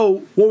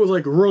what was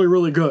like really,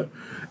 really good,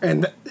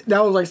 and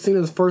that was like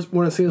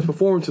one of Cena's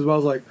performances. But I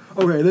was like,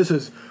 okay, this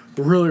is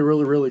really,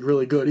 really, really,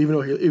 really good. Even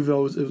though it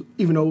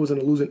was in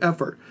a losing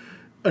effort.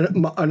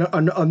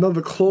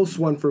 Another close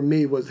one for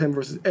me was him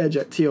versus Edge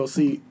at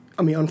TLC.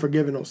 I mean,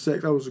 Unforgiven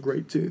 06. That was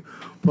great too,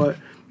 but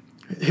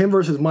him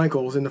versus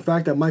Michaels and the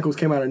fact that Michaels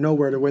came out of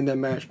nowhere to win that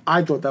match,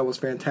 I thought that was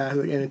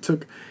fantastic, and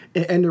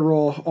it ended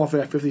Raw off of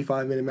that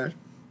 55-minute match.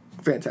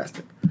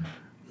 Fantastic.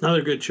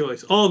 Another good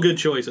choice. All good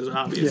choices,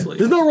 obviously. Yeah.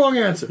 There's no wrong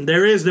answer.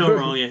 There is no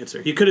wrong answer.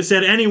 You could have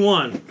said any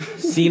one.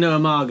 Cena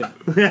Umaga.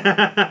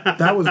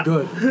 That was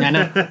good. I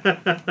know.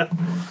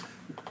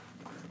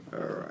 All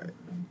right.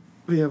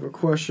 We have a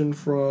question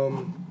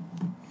from...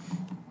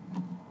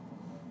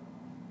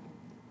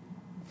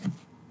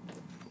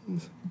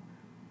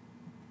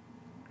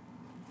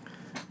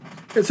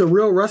 It's a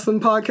real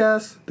wrestling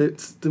podcast.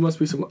 There must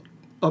be some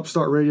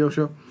upstart radio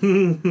show.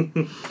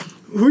 Who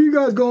you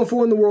guys going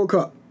for in the World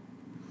Cup?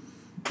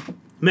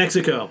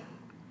 Mexico.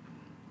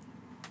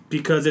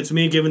 Because it's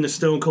me giving the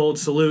stone cold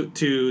salute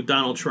to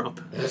Donald Trump.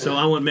 So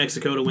I want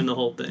Mexico to win the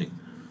whole thing.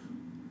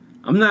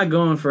 I'm not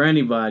going for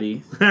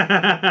anybody.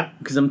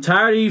 Because I'm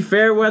tired of you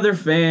fair weather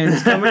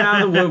fans coming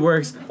out of the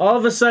woodworks. All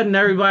of a sudden,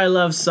 everybody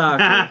loves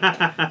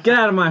soccer. Get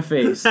out of my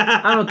face.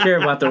 I don't care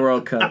about the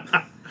World Cup.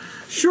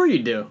 Sure you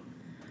do.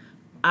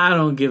 I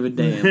don't give a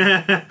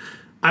damn.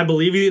 I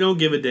believe you don't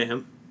give a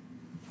damn.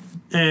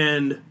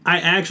 And I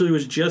actually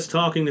was just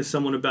talking to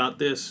someone about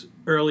this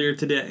earlier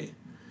today.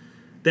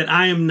 That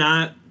I am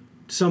not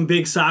some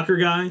big soccer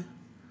guy.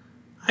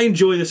 I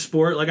enjoy the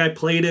sport. Like, I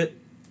played it.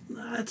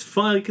 It's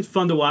fun. It's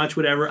fun to watch,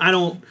 whatever.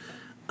 I'm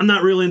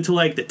not really into,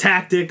 like, the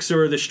tactics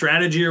or the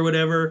strategy or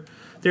whatever.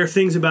 There are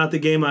things about the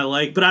game I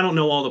like, but I don't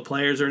know all the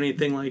players or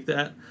anything like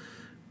that.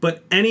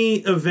 But any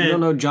event... You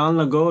don't know John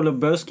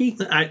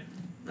Lagoleberski?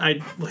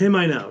 Him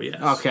I know,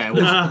 yes. Okay.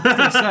 Well,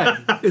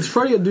 Is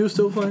Freddie Adu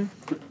still playing?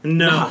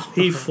 No,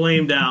 he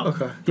flamed out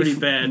Okay. pretty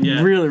bad,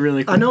 yeah. really,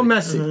 really cool. I know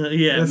Messi.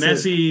 Yeah, That's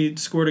Messi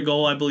scored a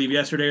goal, I believe,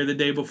 yesterday or the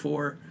day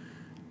before.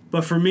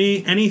 But for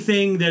me,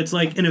 anything that's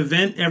like an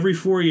event every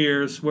 4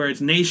 years where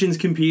it's nations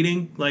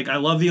competing, like I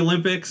love the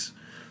Olympics.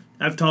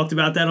 I've talked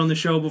about that on the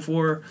show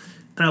before.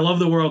 And I love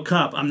the World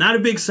Cup. I'm not a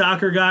big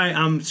soccer guy.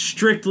 I'm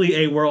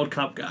strictly a World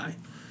Cup guy.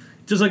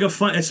 Just like a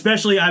fun,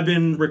 especially I've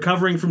been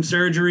recovering from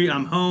surgery.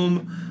 I'm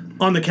home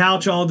on the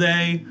couch all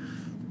day.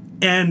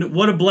 And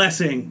what a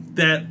blessing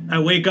that I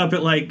wake up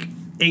at like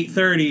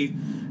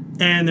 8:30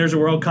 and there's a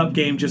World Cup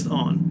game just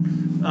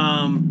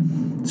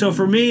on. So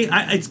for me,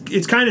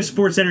 it's kind of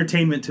sports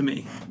entertainment to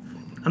me.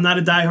 I'm not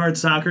a diehard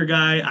soccer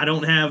guy. I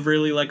don't have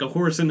really like a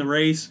horse in the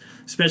race,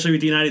 especially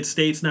with the United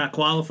States not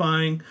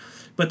qualifying.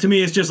 But to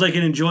me, it's just like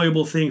an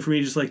enjoyable thing for me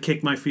to just like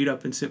kick my feet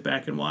up and sit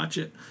back and watch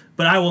it.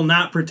 But I will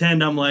not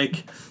pretend I'm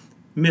like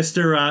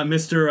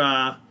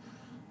Mr.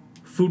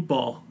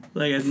 Football.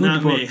 Like, it's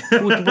not me.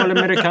 Football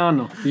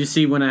Americano. Did you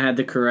see when I had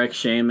to correct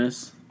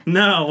Seamus?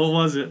 No, what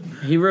was it?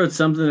 He wrote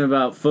something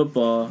about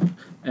football,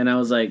 and I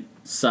was like,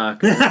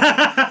 soccer.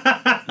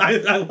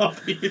 I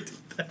love that you did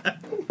that.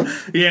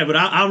 Yeah, but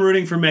I'm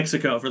rooting for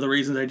Mexico for the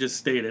reasons I just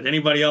stated.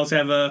 Anybody else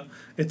have a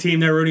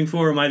team they're rooting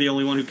for, or am I the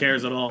only one who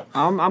cares at all?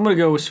 I'm going to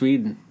go with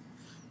Sweden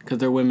because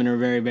their women are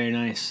very, very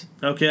nice.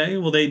 Okay,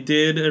 well, they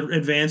did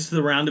advance to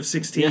the round of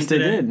 16 Yes,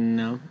 today. they did.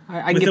 No,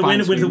 I With get the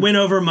behind win, with the Sweden. win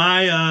over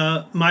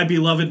my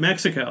beloved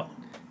Mexico.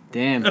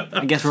 Damn,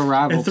 I guess we're A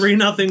rivals.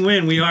 3-0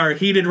 win. We are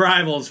heated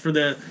rivals for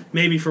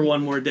maybe for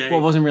one more day. Well,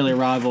 it wasn't really a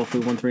rival if we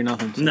won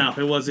 3-0. So. No,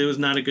 it was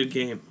not a good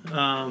game.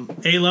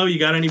 Alo, you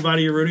got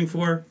anybody you're rooting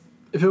for?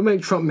 If it'll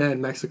make Trump mad,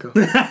 Mexico.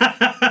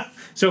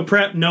 So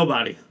prep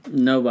nobody.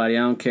 Nobody, I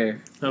don't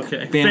care.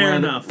 Okay, fair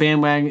enough.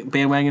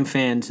 Bandwagon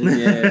fans. Yeah,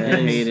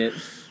 I hate it.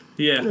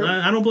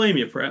 Yeah, I don't blame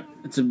you, prep.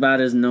 It's about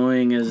as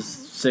annoying as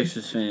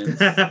Sixers fans.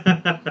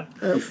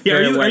 Yeah,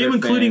 are you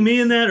including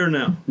me in that or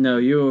no? No,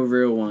 you're a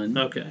real one.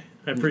 Okay,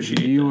 I appreciate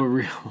You that. were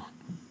real.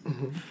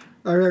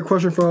 I got a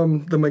question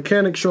from the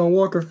mechanic, Sean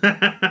Walker.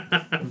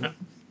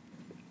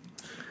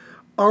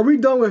 Are we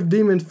done with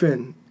Demon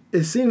Finn?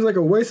 It seems like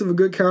a waste of a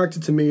good character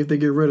to me if they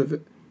get rid of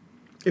it.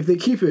 If they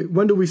keep it,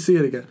 when do we see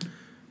it again?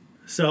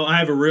 So I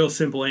have a real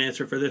simple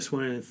answer for this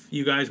one. If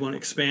you guys want to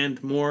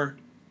expand more,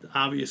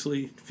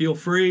 obviously feel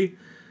free.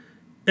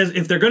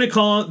 If they're going to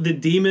call it the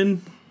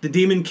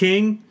Demon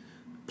King,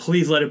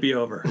 please let it be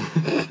over.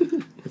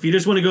 If you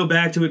just want to go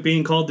back to it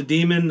being called the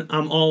Demon,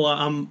 I'm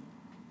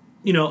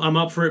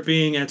up for it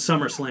being at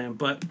SummerSlam.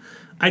 But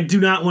I do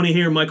not want to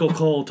hear Michael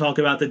Cole talk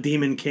about the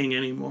Demon King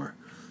anymore.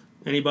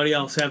 Anybody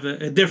else have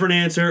a different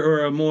answer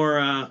or a more?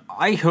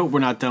 I hope we're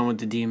not done with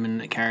the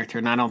Demon character,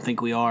 and I don't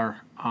think we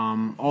are.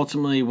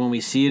 Ultimately, when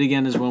we see it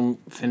again is when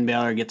Finn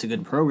Balor gets a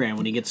good program.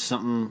 When he gets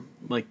something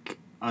like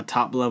a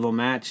top-level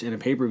match in a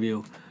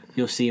pay-per-view,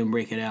 you'll see him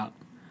break it out.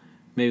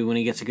 Maybe when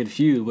he gets a good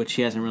feud, which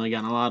he hasn't really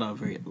gotten a lot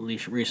of, at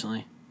least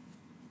recently.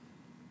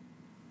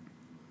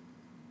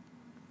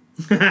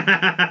 Is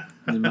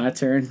it my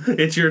turn?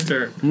 It's your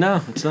turn.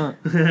 No, it's not.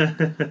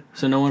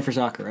 So no one for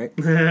soccer,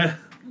 right?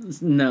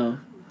 No.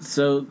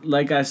 So,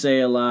 like I say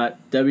a lot,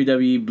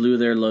 WWE blew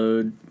their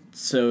load.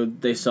 So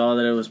they saw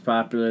that it was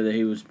popular, that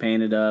he was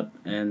painted up,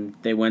 and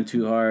they went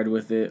too hard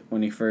with it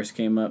when he first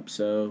came up.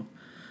 So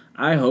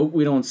I hope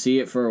we don't see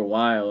it for a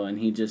while, and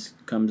he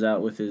just comes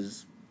out with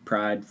his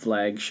Pride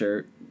flag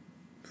shirt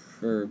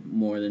for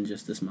more than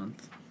just this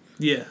month.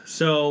 Yeah.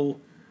 So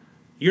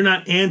you're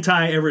not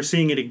anti ever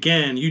seeing it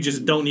again. You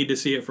just don't need to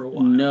see it for a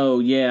while. No,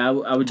 yeah, I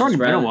would It's just already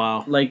been a rather,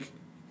 while. like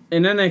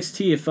in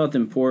NXT, it felt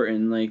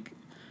important, like,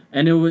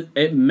 and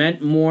it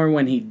meant more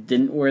when he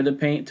didn't wear the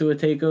paint to a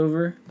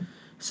takeover.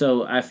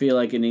 So I feel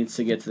like it needs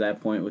to get to that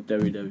point with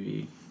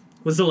WWE.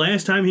 Was the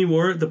last time he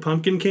wore it the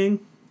Pumpkin King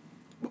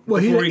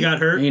Well, before he got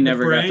hurt? He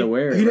never with got Bray? to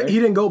wear it. He right?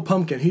 didn't go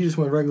pumpkin. He just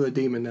went regular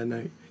demon that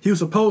night. He was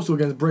supposed to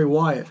against Bray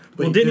Wyatt.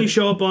 But Well, didn't he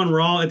show up on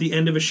Raw at the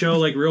end of a show,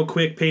 like real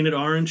quick, painted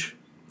orange?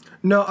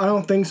 No, I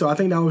don't think so. I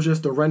think that was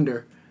just a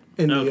render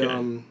in the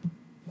Okay.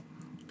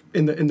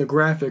 in the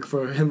graphic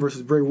for him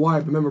versus Bray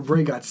Wyatt. Remember,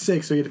 Bray got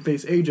sick, so he had to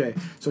face AJ.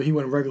 So he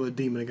went regular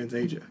demon against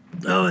AJ.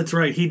 Oh, that's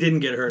right. He didn't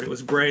get hurt. It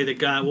was Bray that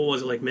got, what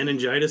was it, like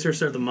meningitis or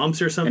something, the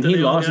mumps or something? And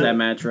he they all lost got? that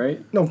match,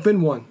 right? No,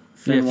 Finn won.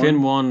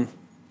 Finn won,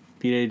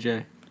 beat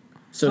AJ.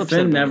 So upset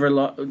Finn about never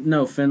lost.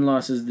 No, Finn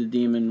lost as the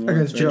Demon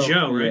once, Against Joe.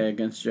 Joe, right? Yeah,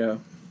 against Joe.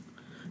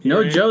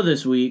 No right. Joe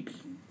this week.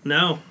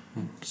 No,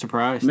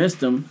 Surprise.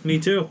 Missed him. me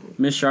too.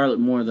 Missed Charlotte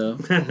more though.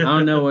 I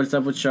don't know what's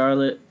up with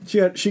Charlotte.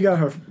 She got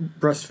her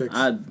breast fixed.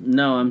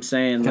 No, I'm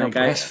saying Got like her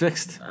breast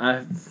fixed.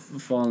 I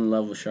fall in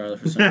love with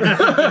Charlotte for some reason.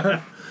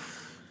 What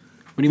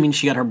do you mean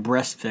she got her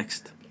breast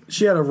fixed?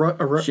 She had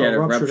a She had a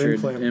ruptured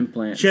ruptured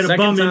implant. She had a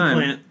Second bum time.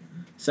 implant.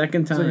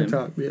 Second time. Second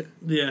time, yeah.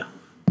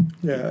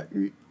 Yeah. Yeah.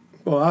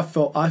 Well, I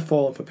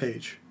fall for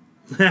Paige.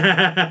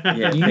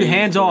 Yeah, You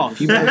hands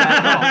off. You better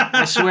back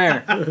off. I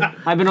swear.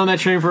 I've been on that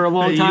train for a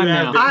long You time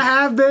have now. been. I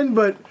have been,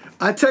 but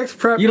I text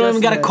prep. You don't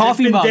even got a yesterday.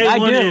 coffee Been mug. day I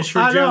do. one-ish for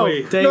I know.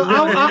 Joey. No,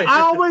 I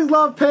always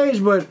love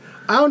Paige, but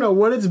I don't know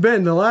what it's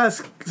been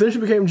since she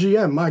became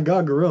GM. My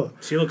God, Gorilla.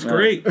 She looks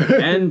great.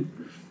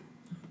 And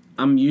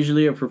I'm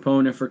usually a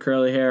proponent for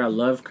curly hair. I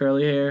love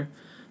curly hair.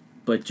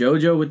 But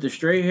JoJo with the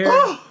straight hair,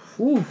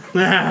 whew.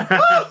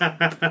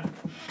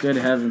 Good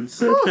heavens.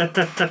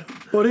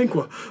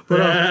 Boricua.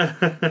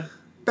 But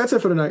that's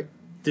it for tonight.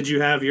 Did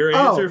you have your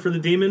answer for the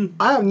demon?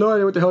 I have no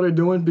idea what the hell they're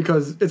doing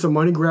because it's a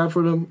money grab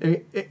for them.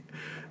 And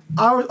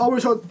I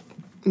always thought,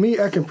 me,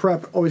 Ek, and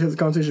Prep always has a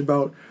conversation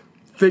about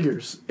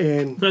figures.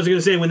 And I was going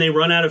to say, when they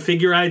run out of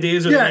figure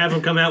ideas or they Yeah. have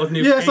them come out with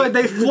new yeah, it's paint. like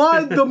they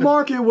flood the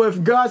market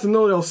with guys that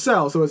know they'll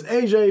sell. So it's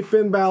AJ,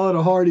 Finn Balor,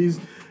 the Hardys,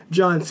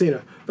 John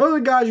Cena. Those are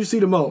the guys you see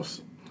the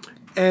most.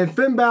 And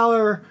Finn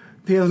Balor,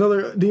 he has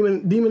another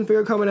demon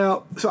figure coming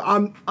out. So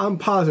I'm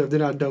positive they're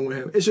not done with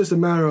him. It's just a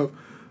matter of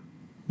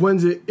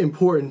when's it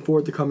important for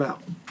it to come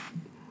out.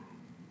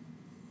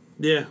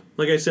 Yeah,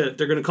 like I said, if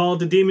they're going to call it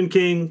the Demon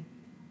King,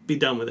 be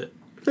done with it.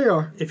 They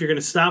are. If you're going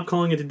to stop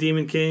calling it the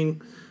Demon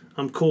King,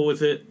 I'm cool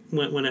with it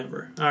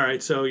whenever. All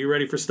right, so you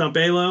ready for Stump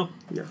Alo?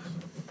 Yes.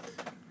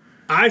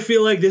 I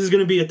feel like this is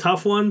going to be a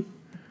tough one,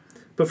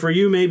 but for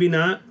you, maybe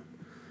not.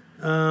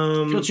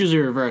 It's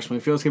usually reversed. When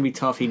it feels going to be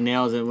tough, he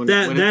nails it. When,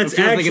 That's it feels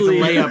actually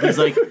like it's a layup, he's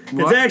like, It's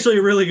what? actually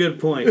a really good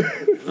point.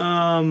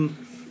 All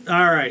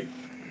right.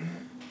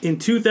 In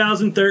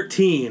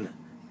 2013,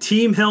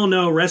 Team Hell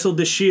No wrestled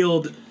the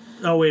Shield.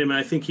 Oh, wait a minute.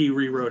 I think he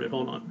rewrote it.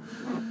 Hold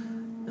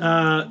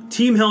on.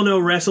 Team Hell No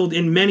wrestled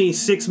in many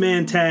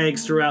six-man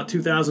tags throughout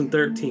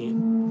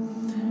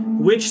 2013.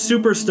 Which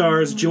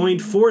superstars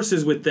joined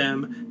forces with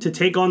them to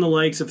take on the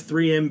likes of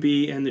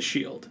 3MB and the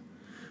Shield?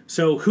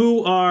 So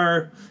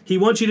he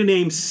wants you to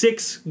name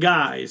 6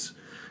 guys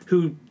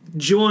who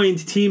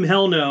joined Team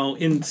Hell No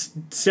in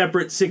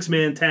separate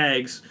six-man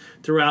tags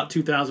throughout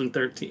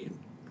 2013.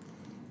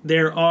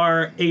 There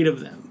are 8 of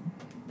them.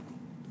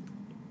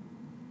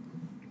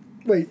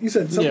 Wait, you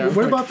said something. Yeah,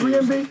 What about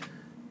 3MB?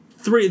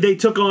 They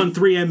took on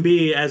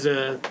 3MB as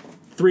a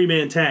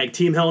 3-man tag,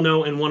 Team Hell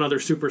No and one other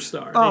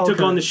superstar. Oh, They took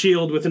okay. on the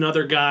Shield with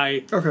another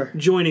guy Okay.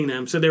 joining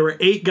them. So there were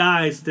 8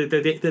 guys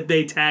that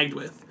they tagged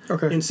with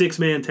Okay. in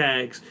 6-man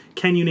tags.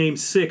 Can you name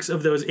 6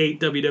 of those 8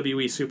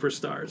 WWE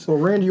superstars? Well,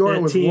 Randy Orton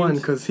That was teams- one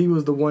because he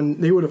was the one.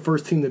 They were the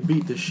first team to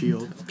beat the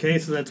Shield. Okay,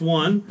 so that's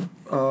 1.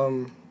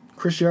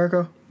 Chris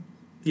Jericho.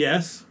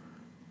 Yes.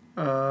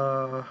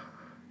 Was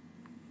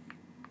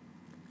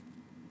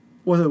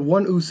it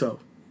one Uso?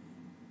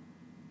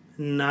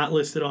 Not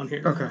listed on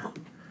here. Okay.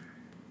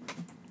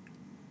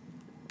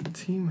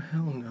 Team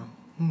Hell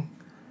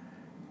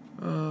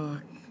No.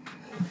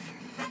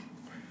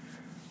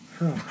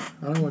 I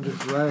don't want to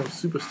just random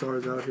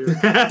superstars out here.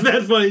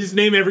 That's funny. Just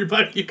name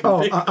everybody you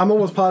can pick. I'm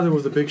almost positive it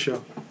was the Big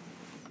Show.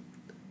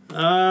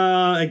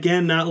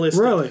 Again, not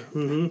listed. Really?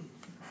 Mm-hmm.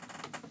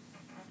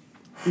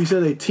 You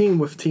said they team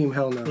with Team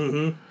Hell No.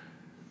 Mm-hmm.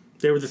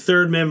 They were the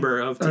third member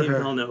of Team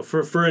Hell No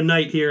for a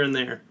night here and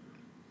there.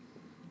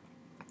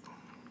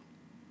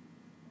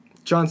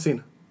 John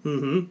Cena.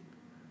 Mm-hmm.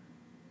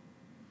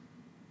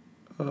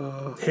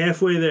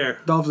 Halfway there.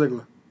 Dolph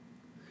Ziggler.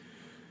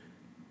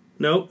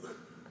 Nope.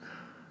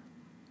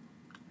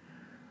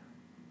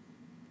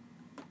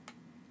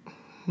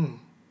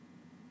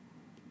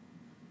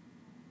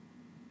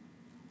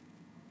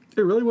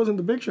 It really wasn't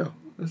the Big Show.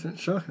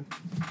 That's shocking.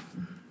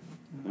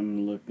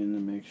 I'm looking to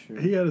make sure.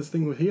 He had a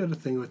thing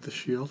with the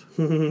Shield.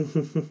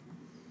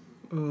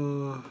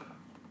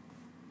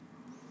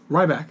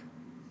 Ryback.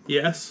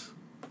 Yes.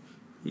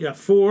 You got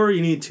 4.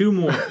 You need 2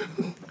 more.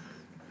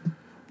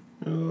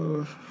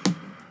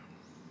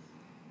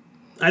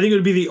 I think it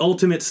would be the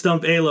ultimate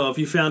stump ALO if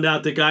you found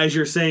out the guys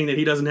you're saying that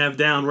he doesn't have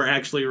down were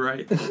actually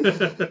right.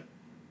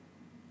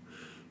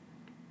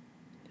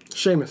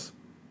 Sheamus.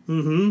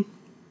 Mm-hmm.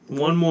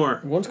 1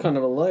 more. One's kind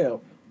of a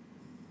layup.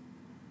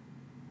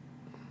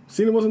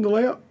 Cena wasn't the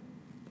layup?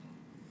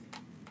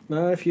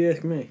 Not if you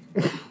ask me.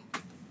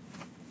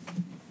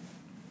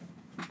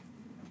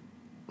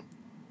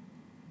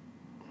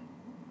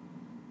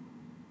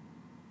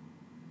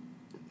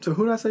 So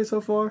who did I say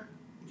so far?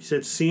 You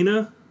said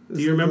Cena? Do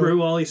you Ziggler. remember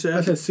who all he said?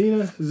 I said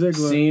Cena,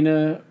 Ziggler.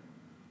 Cena,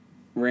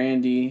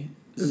 Randy,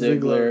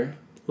 Ziggler.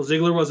 Well,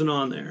 Ziggler wasn't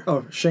on there.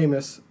 Oh,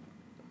 Sheamus.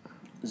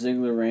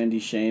 Ziggler, Randy,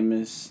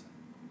 Sheamus.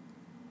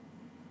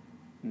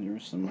 And there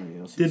was somebody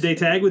else. Did they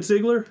tag with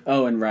Ziggler?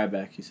 Oh, and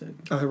Ryback, he said.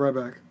 I had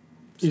Ryback.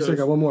 You So still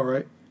got one more,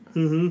 right?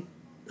 Mm-hmm.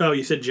 Oh,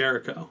 you said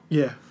Jericho.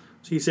 Yeah.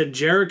 So you said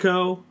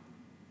Jericho,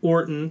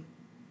 Orton,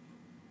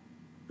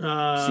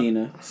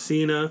 Cena,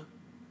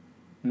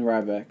 and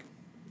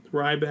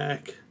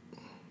Ryback.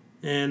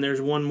 And there's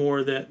one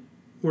more that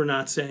we're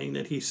not saying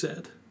that he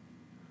said.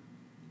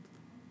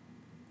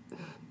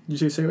 You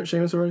say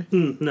Sheamus already?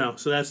 No,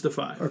 so that's the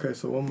 5. Okay,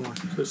 so one more.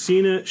 So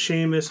Cena,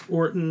 Sheamus,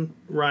 Orton,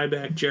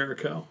 Ryback,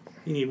 Jericho.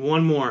 You need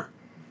 1 more.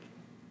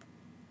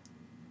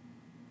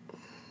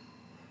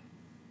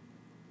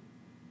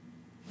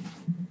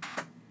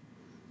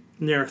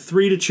 And there are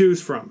 3 to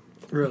choose from.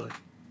 Really?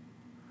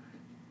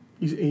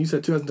 You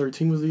said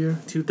 2013 was the year?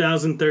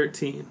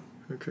 2013.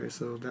 Okay,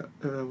 so that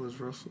was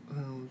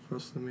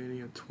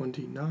WrestleMania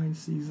 29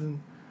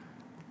 season.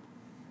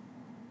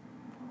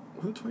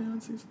 Was it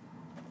 29 season?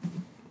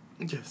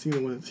 Yeah,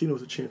 Cena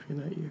was a champion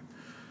that year.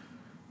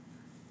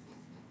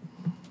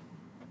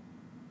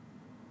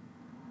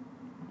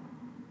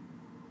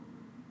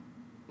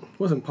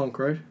 Wasn't Punk,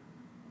 right?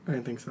 I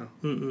didn't think so.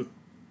 Mm-mm.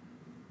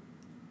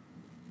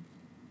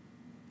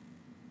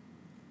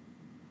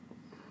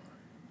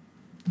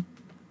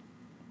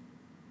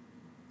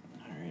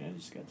 Alright, I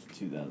just got to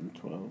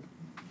 2012.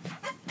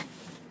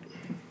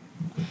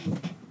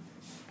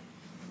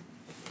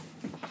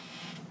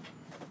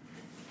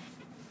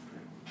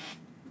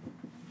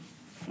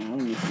 I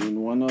only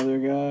seen one other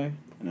guy,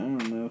 and I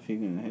don't know if he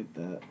can hit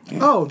that.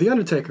 Oh, The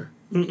Undertaker.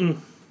 Mm-mm.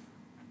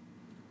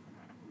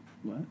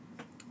 What?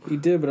 He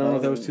did, but I don't know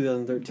if that was That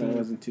 2013.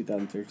 was in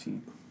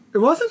 2013. It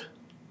wasn't?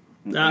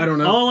 I don't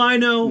know. All I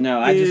know No,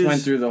 I is just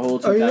went through the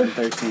whole Oh, yeah?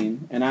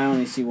 2013, and I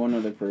only see one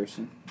other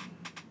person.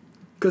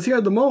 Because he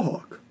had the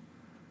Mohawk.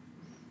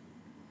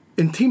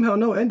 And Team Hell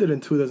No ended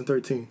in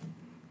 2013.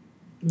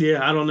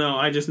 Yeah, I don't know.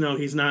 I just know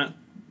he's not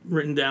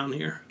written down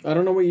here. I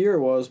don't know what year it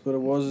was, but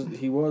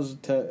he was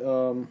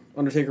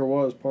Undertaker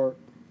was part.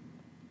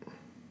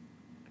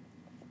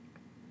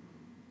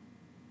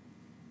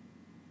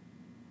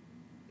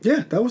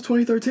 Yeah, that was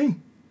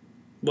 2013.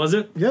 Was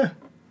it? Yeah.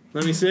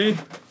 Let me see.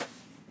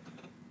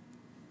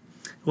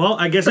 Well,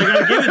 I guess I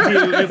gotta give it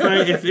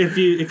to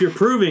you if you're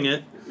proving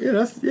it. Yeah,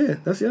 that's The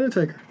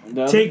Undertaker.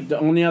 The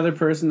only other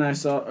person I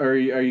saw, or are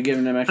you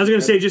giving them I extra? was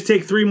gonna say just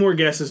take 3 more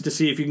guesses to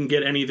see if you can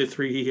get any of the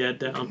 3 he had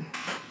down.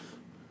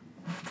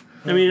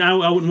 I mean, I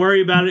wouldn't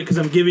worry about it because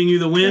I'm giving you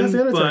the Yeah, win,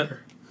 that's The but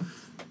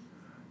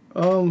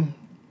Undertaker.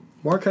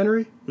 Mark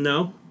Henry?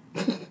 no.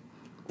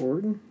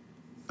 Orton?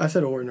 I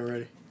said Orton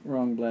already.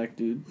 Wrong black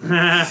dude.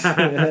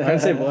 I'd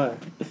say black.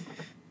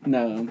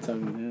 No, I'm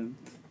talking to him.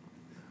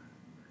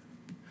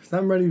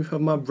 I'm ready for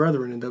my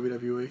brethren in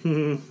WWE.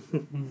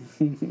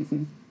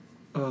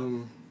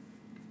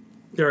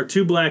 There are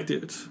 2 black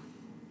dudes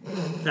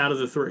out of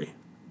the 3.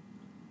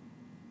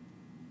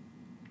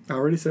 I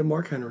already said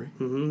Mark Henry.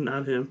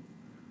 Not him.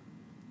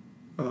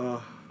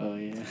 Oh,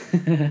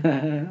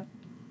 yeah.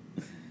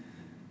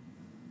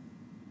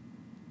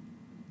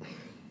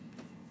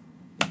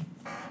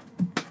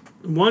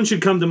 One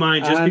should come to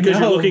mind just I because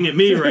you're know. looking at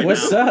me right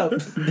What's now. up?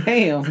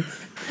 Damn.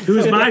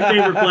 Who's my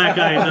favorite black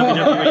guy in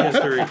WWE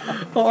history?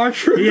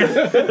 R-Truth.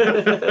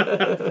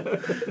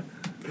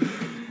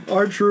 Yeah.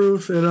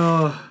 R-Truth and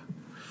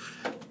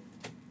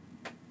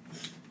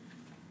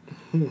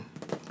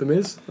The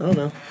Miz? I don't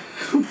know.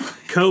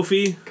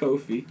 Kofi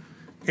Kofi.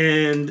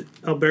 and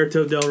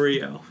Alberto Del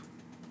Rio.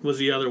 was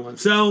the other one.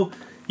 So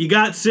you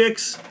got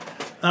 6.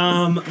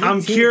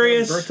 I'm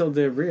curious. Berto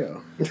Del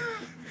Rio.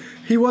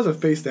 He was a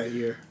face that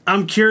year.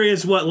 I'm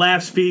curious what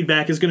Laugh's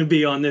feedback is going to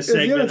be on this It's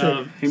segment the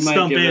of He might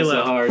Stump give us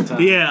Balo. a hard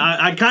time. Yeah,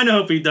 I kind of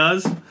hope he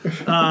does.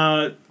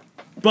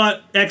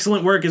 But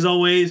excellent work as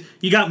always.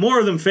 You got more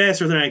of them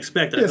faster than I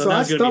expected. Yeah, thought so that I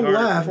was gonna be stumped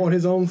harder. Laugh on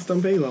his own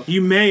Stump Halo.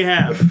 You may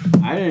have.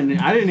 I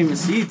didn't even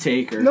see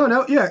Taker. No,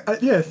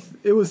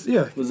 it was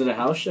Was it a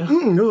house show?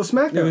 it was a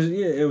SmackDown.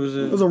 It was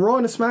It was a Raw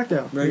and a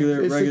SmackDown.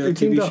 regular They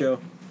teamed TV up. show.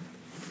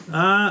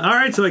 All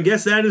right, so I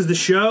guess that is the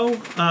show.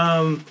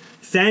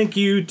 Thank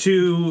you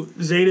to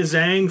Zeta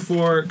Zhang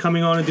for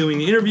coming on and doing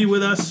the interview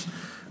with us.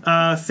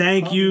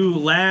 Thank you,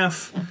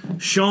 Laugh,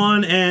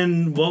 Sean,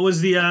 and what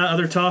was the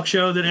other talk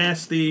show that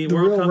asked the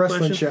World Real Cup Wrestling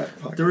question? Chat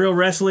podcast. The Real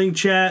Wrestling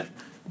Chat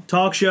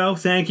talk show.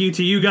 Thank you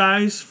to you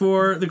guys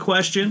for the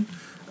question.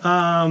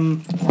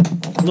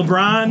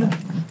 LeBron,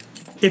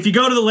 if you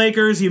go to the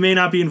Lakers, you may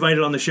not be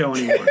invited on the show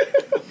anymore.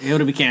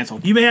 It'll be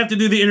canceled. You may have to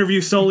do the interview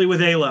solely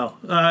with Alo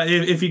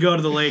if you go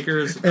to the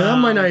Lakers. And I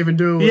might not even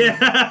do it.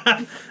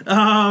 Yeah.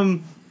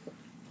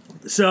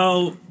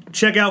 So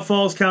check out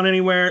Falls Count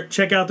Anywhere.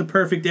 Check out The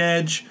Perfect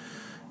Edge.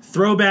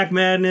 Throwback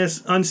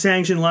Madness,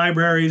 unsanctioned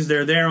libraries.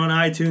 They're there on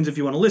iTunes if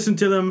you want to listen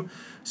to them.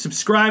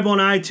 Subscribe on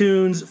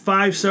iTunes.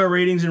 5-star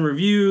ratings and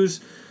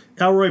reviews.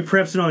 Elroy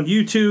Prepson on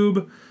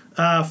YouTube.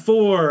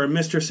 For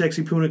Mr.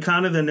 Sexy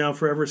Punakana, then now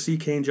forever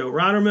CK and Joe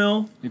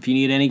Rottermill. If you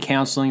need any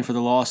counseling for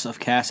the loss of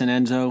Cass and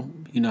Enzo,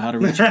 you know how to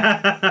reach me.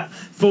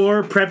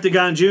 For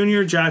Preptagon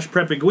Jr., Josh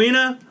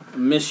Prepiguina.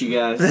 Miss you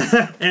guys.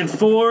 And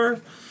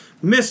for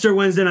Mr.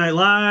 Wednesday Night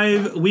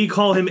Live, we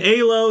call him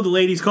Alo. The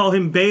ladies call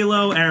him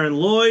Balo, Aaron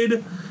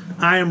Lloyd.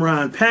 I am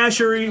Ron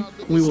Pashery.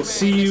 We will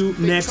see you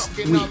next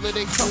week.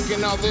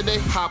 Talking all day.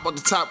 Hop on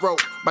the top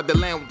rope, by the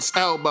land with this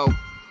elbow.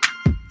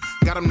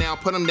 Got him now,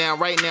 put him down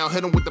right now,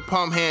 hit him with the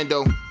palm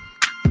handle.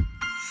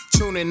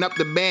 Tuning up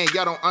the band,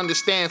 y'all don't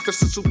understand.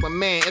 Fist of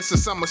Superman, it's a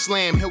summer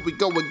slam. Here we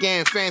go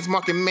again. Fans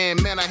marking man,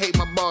 I hate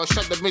my balls.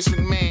 Shut the Vince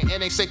McMahon,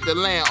 it ain't safe to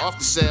land off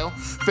the cell.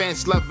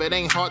 Fans love it,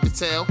 ain't hard to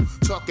tell.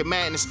 Talking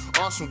madness,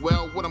 awesome.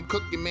 Well, what I'm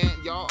cooking, man,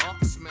 y'all off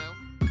the smell.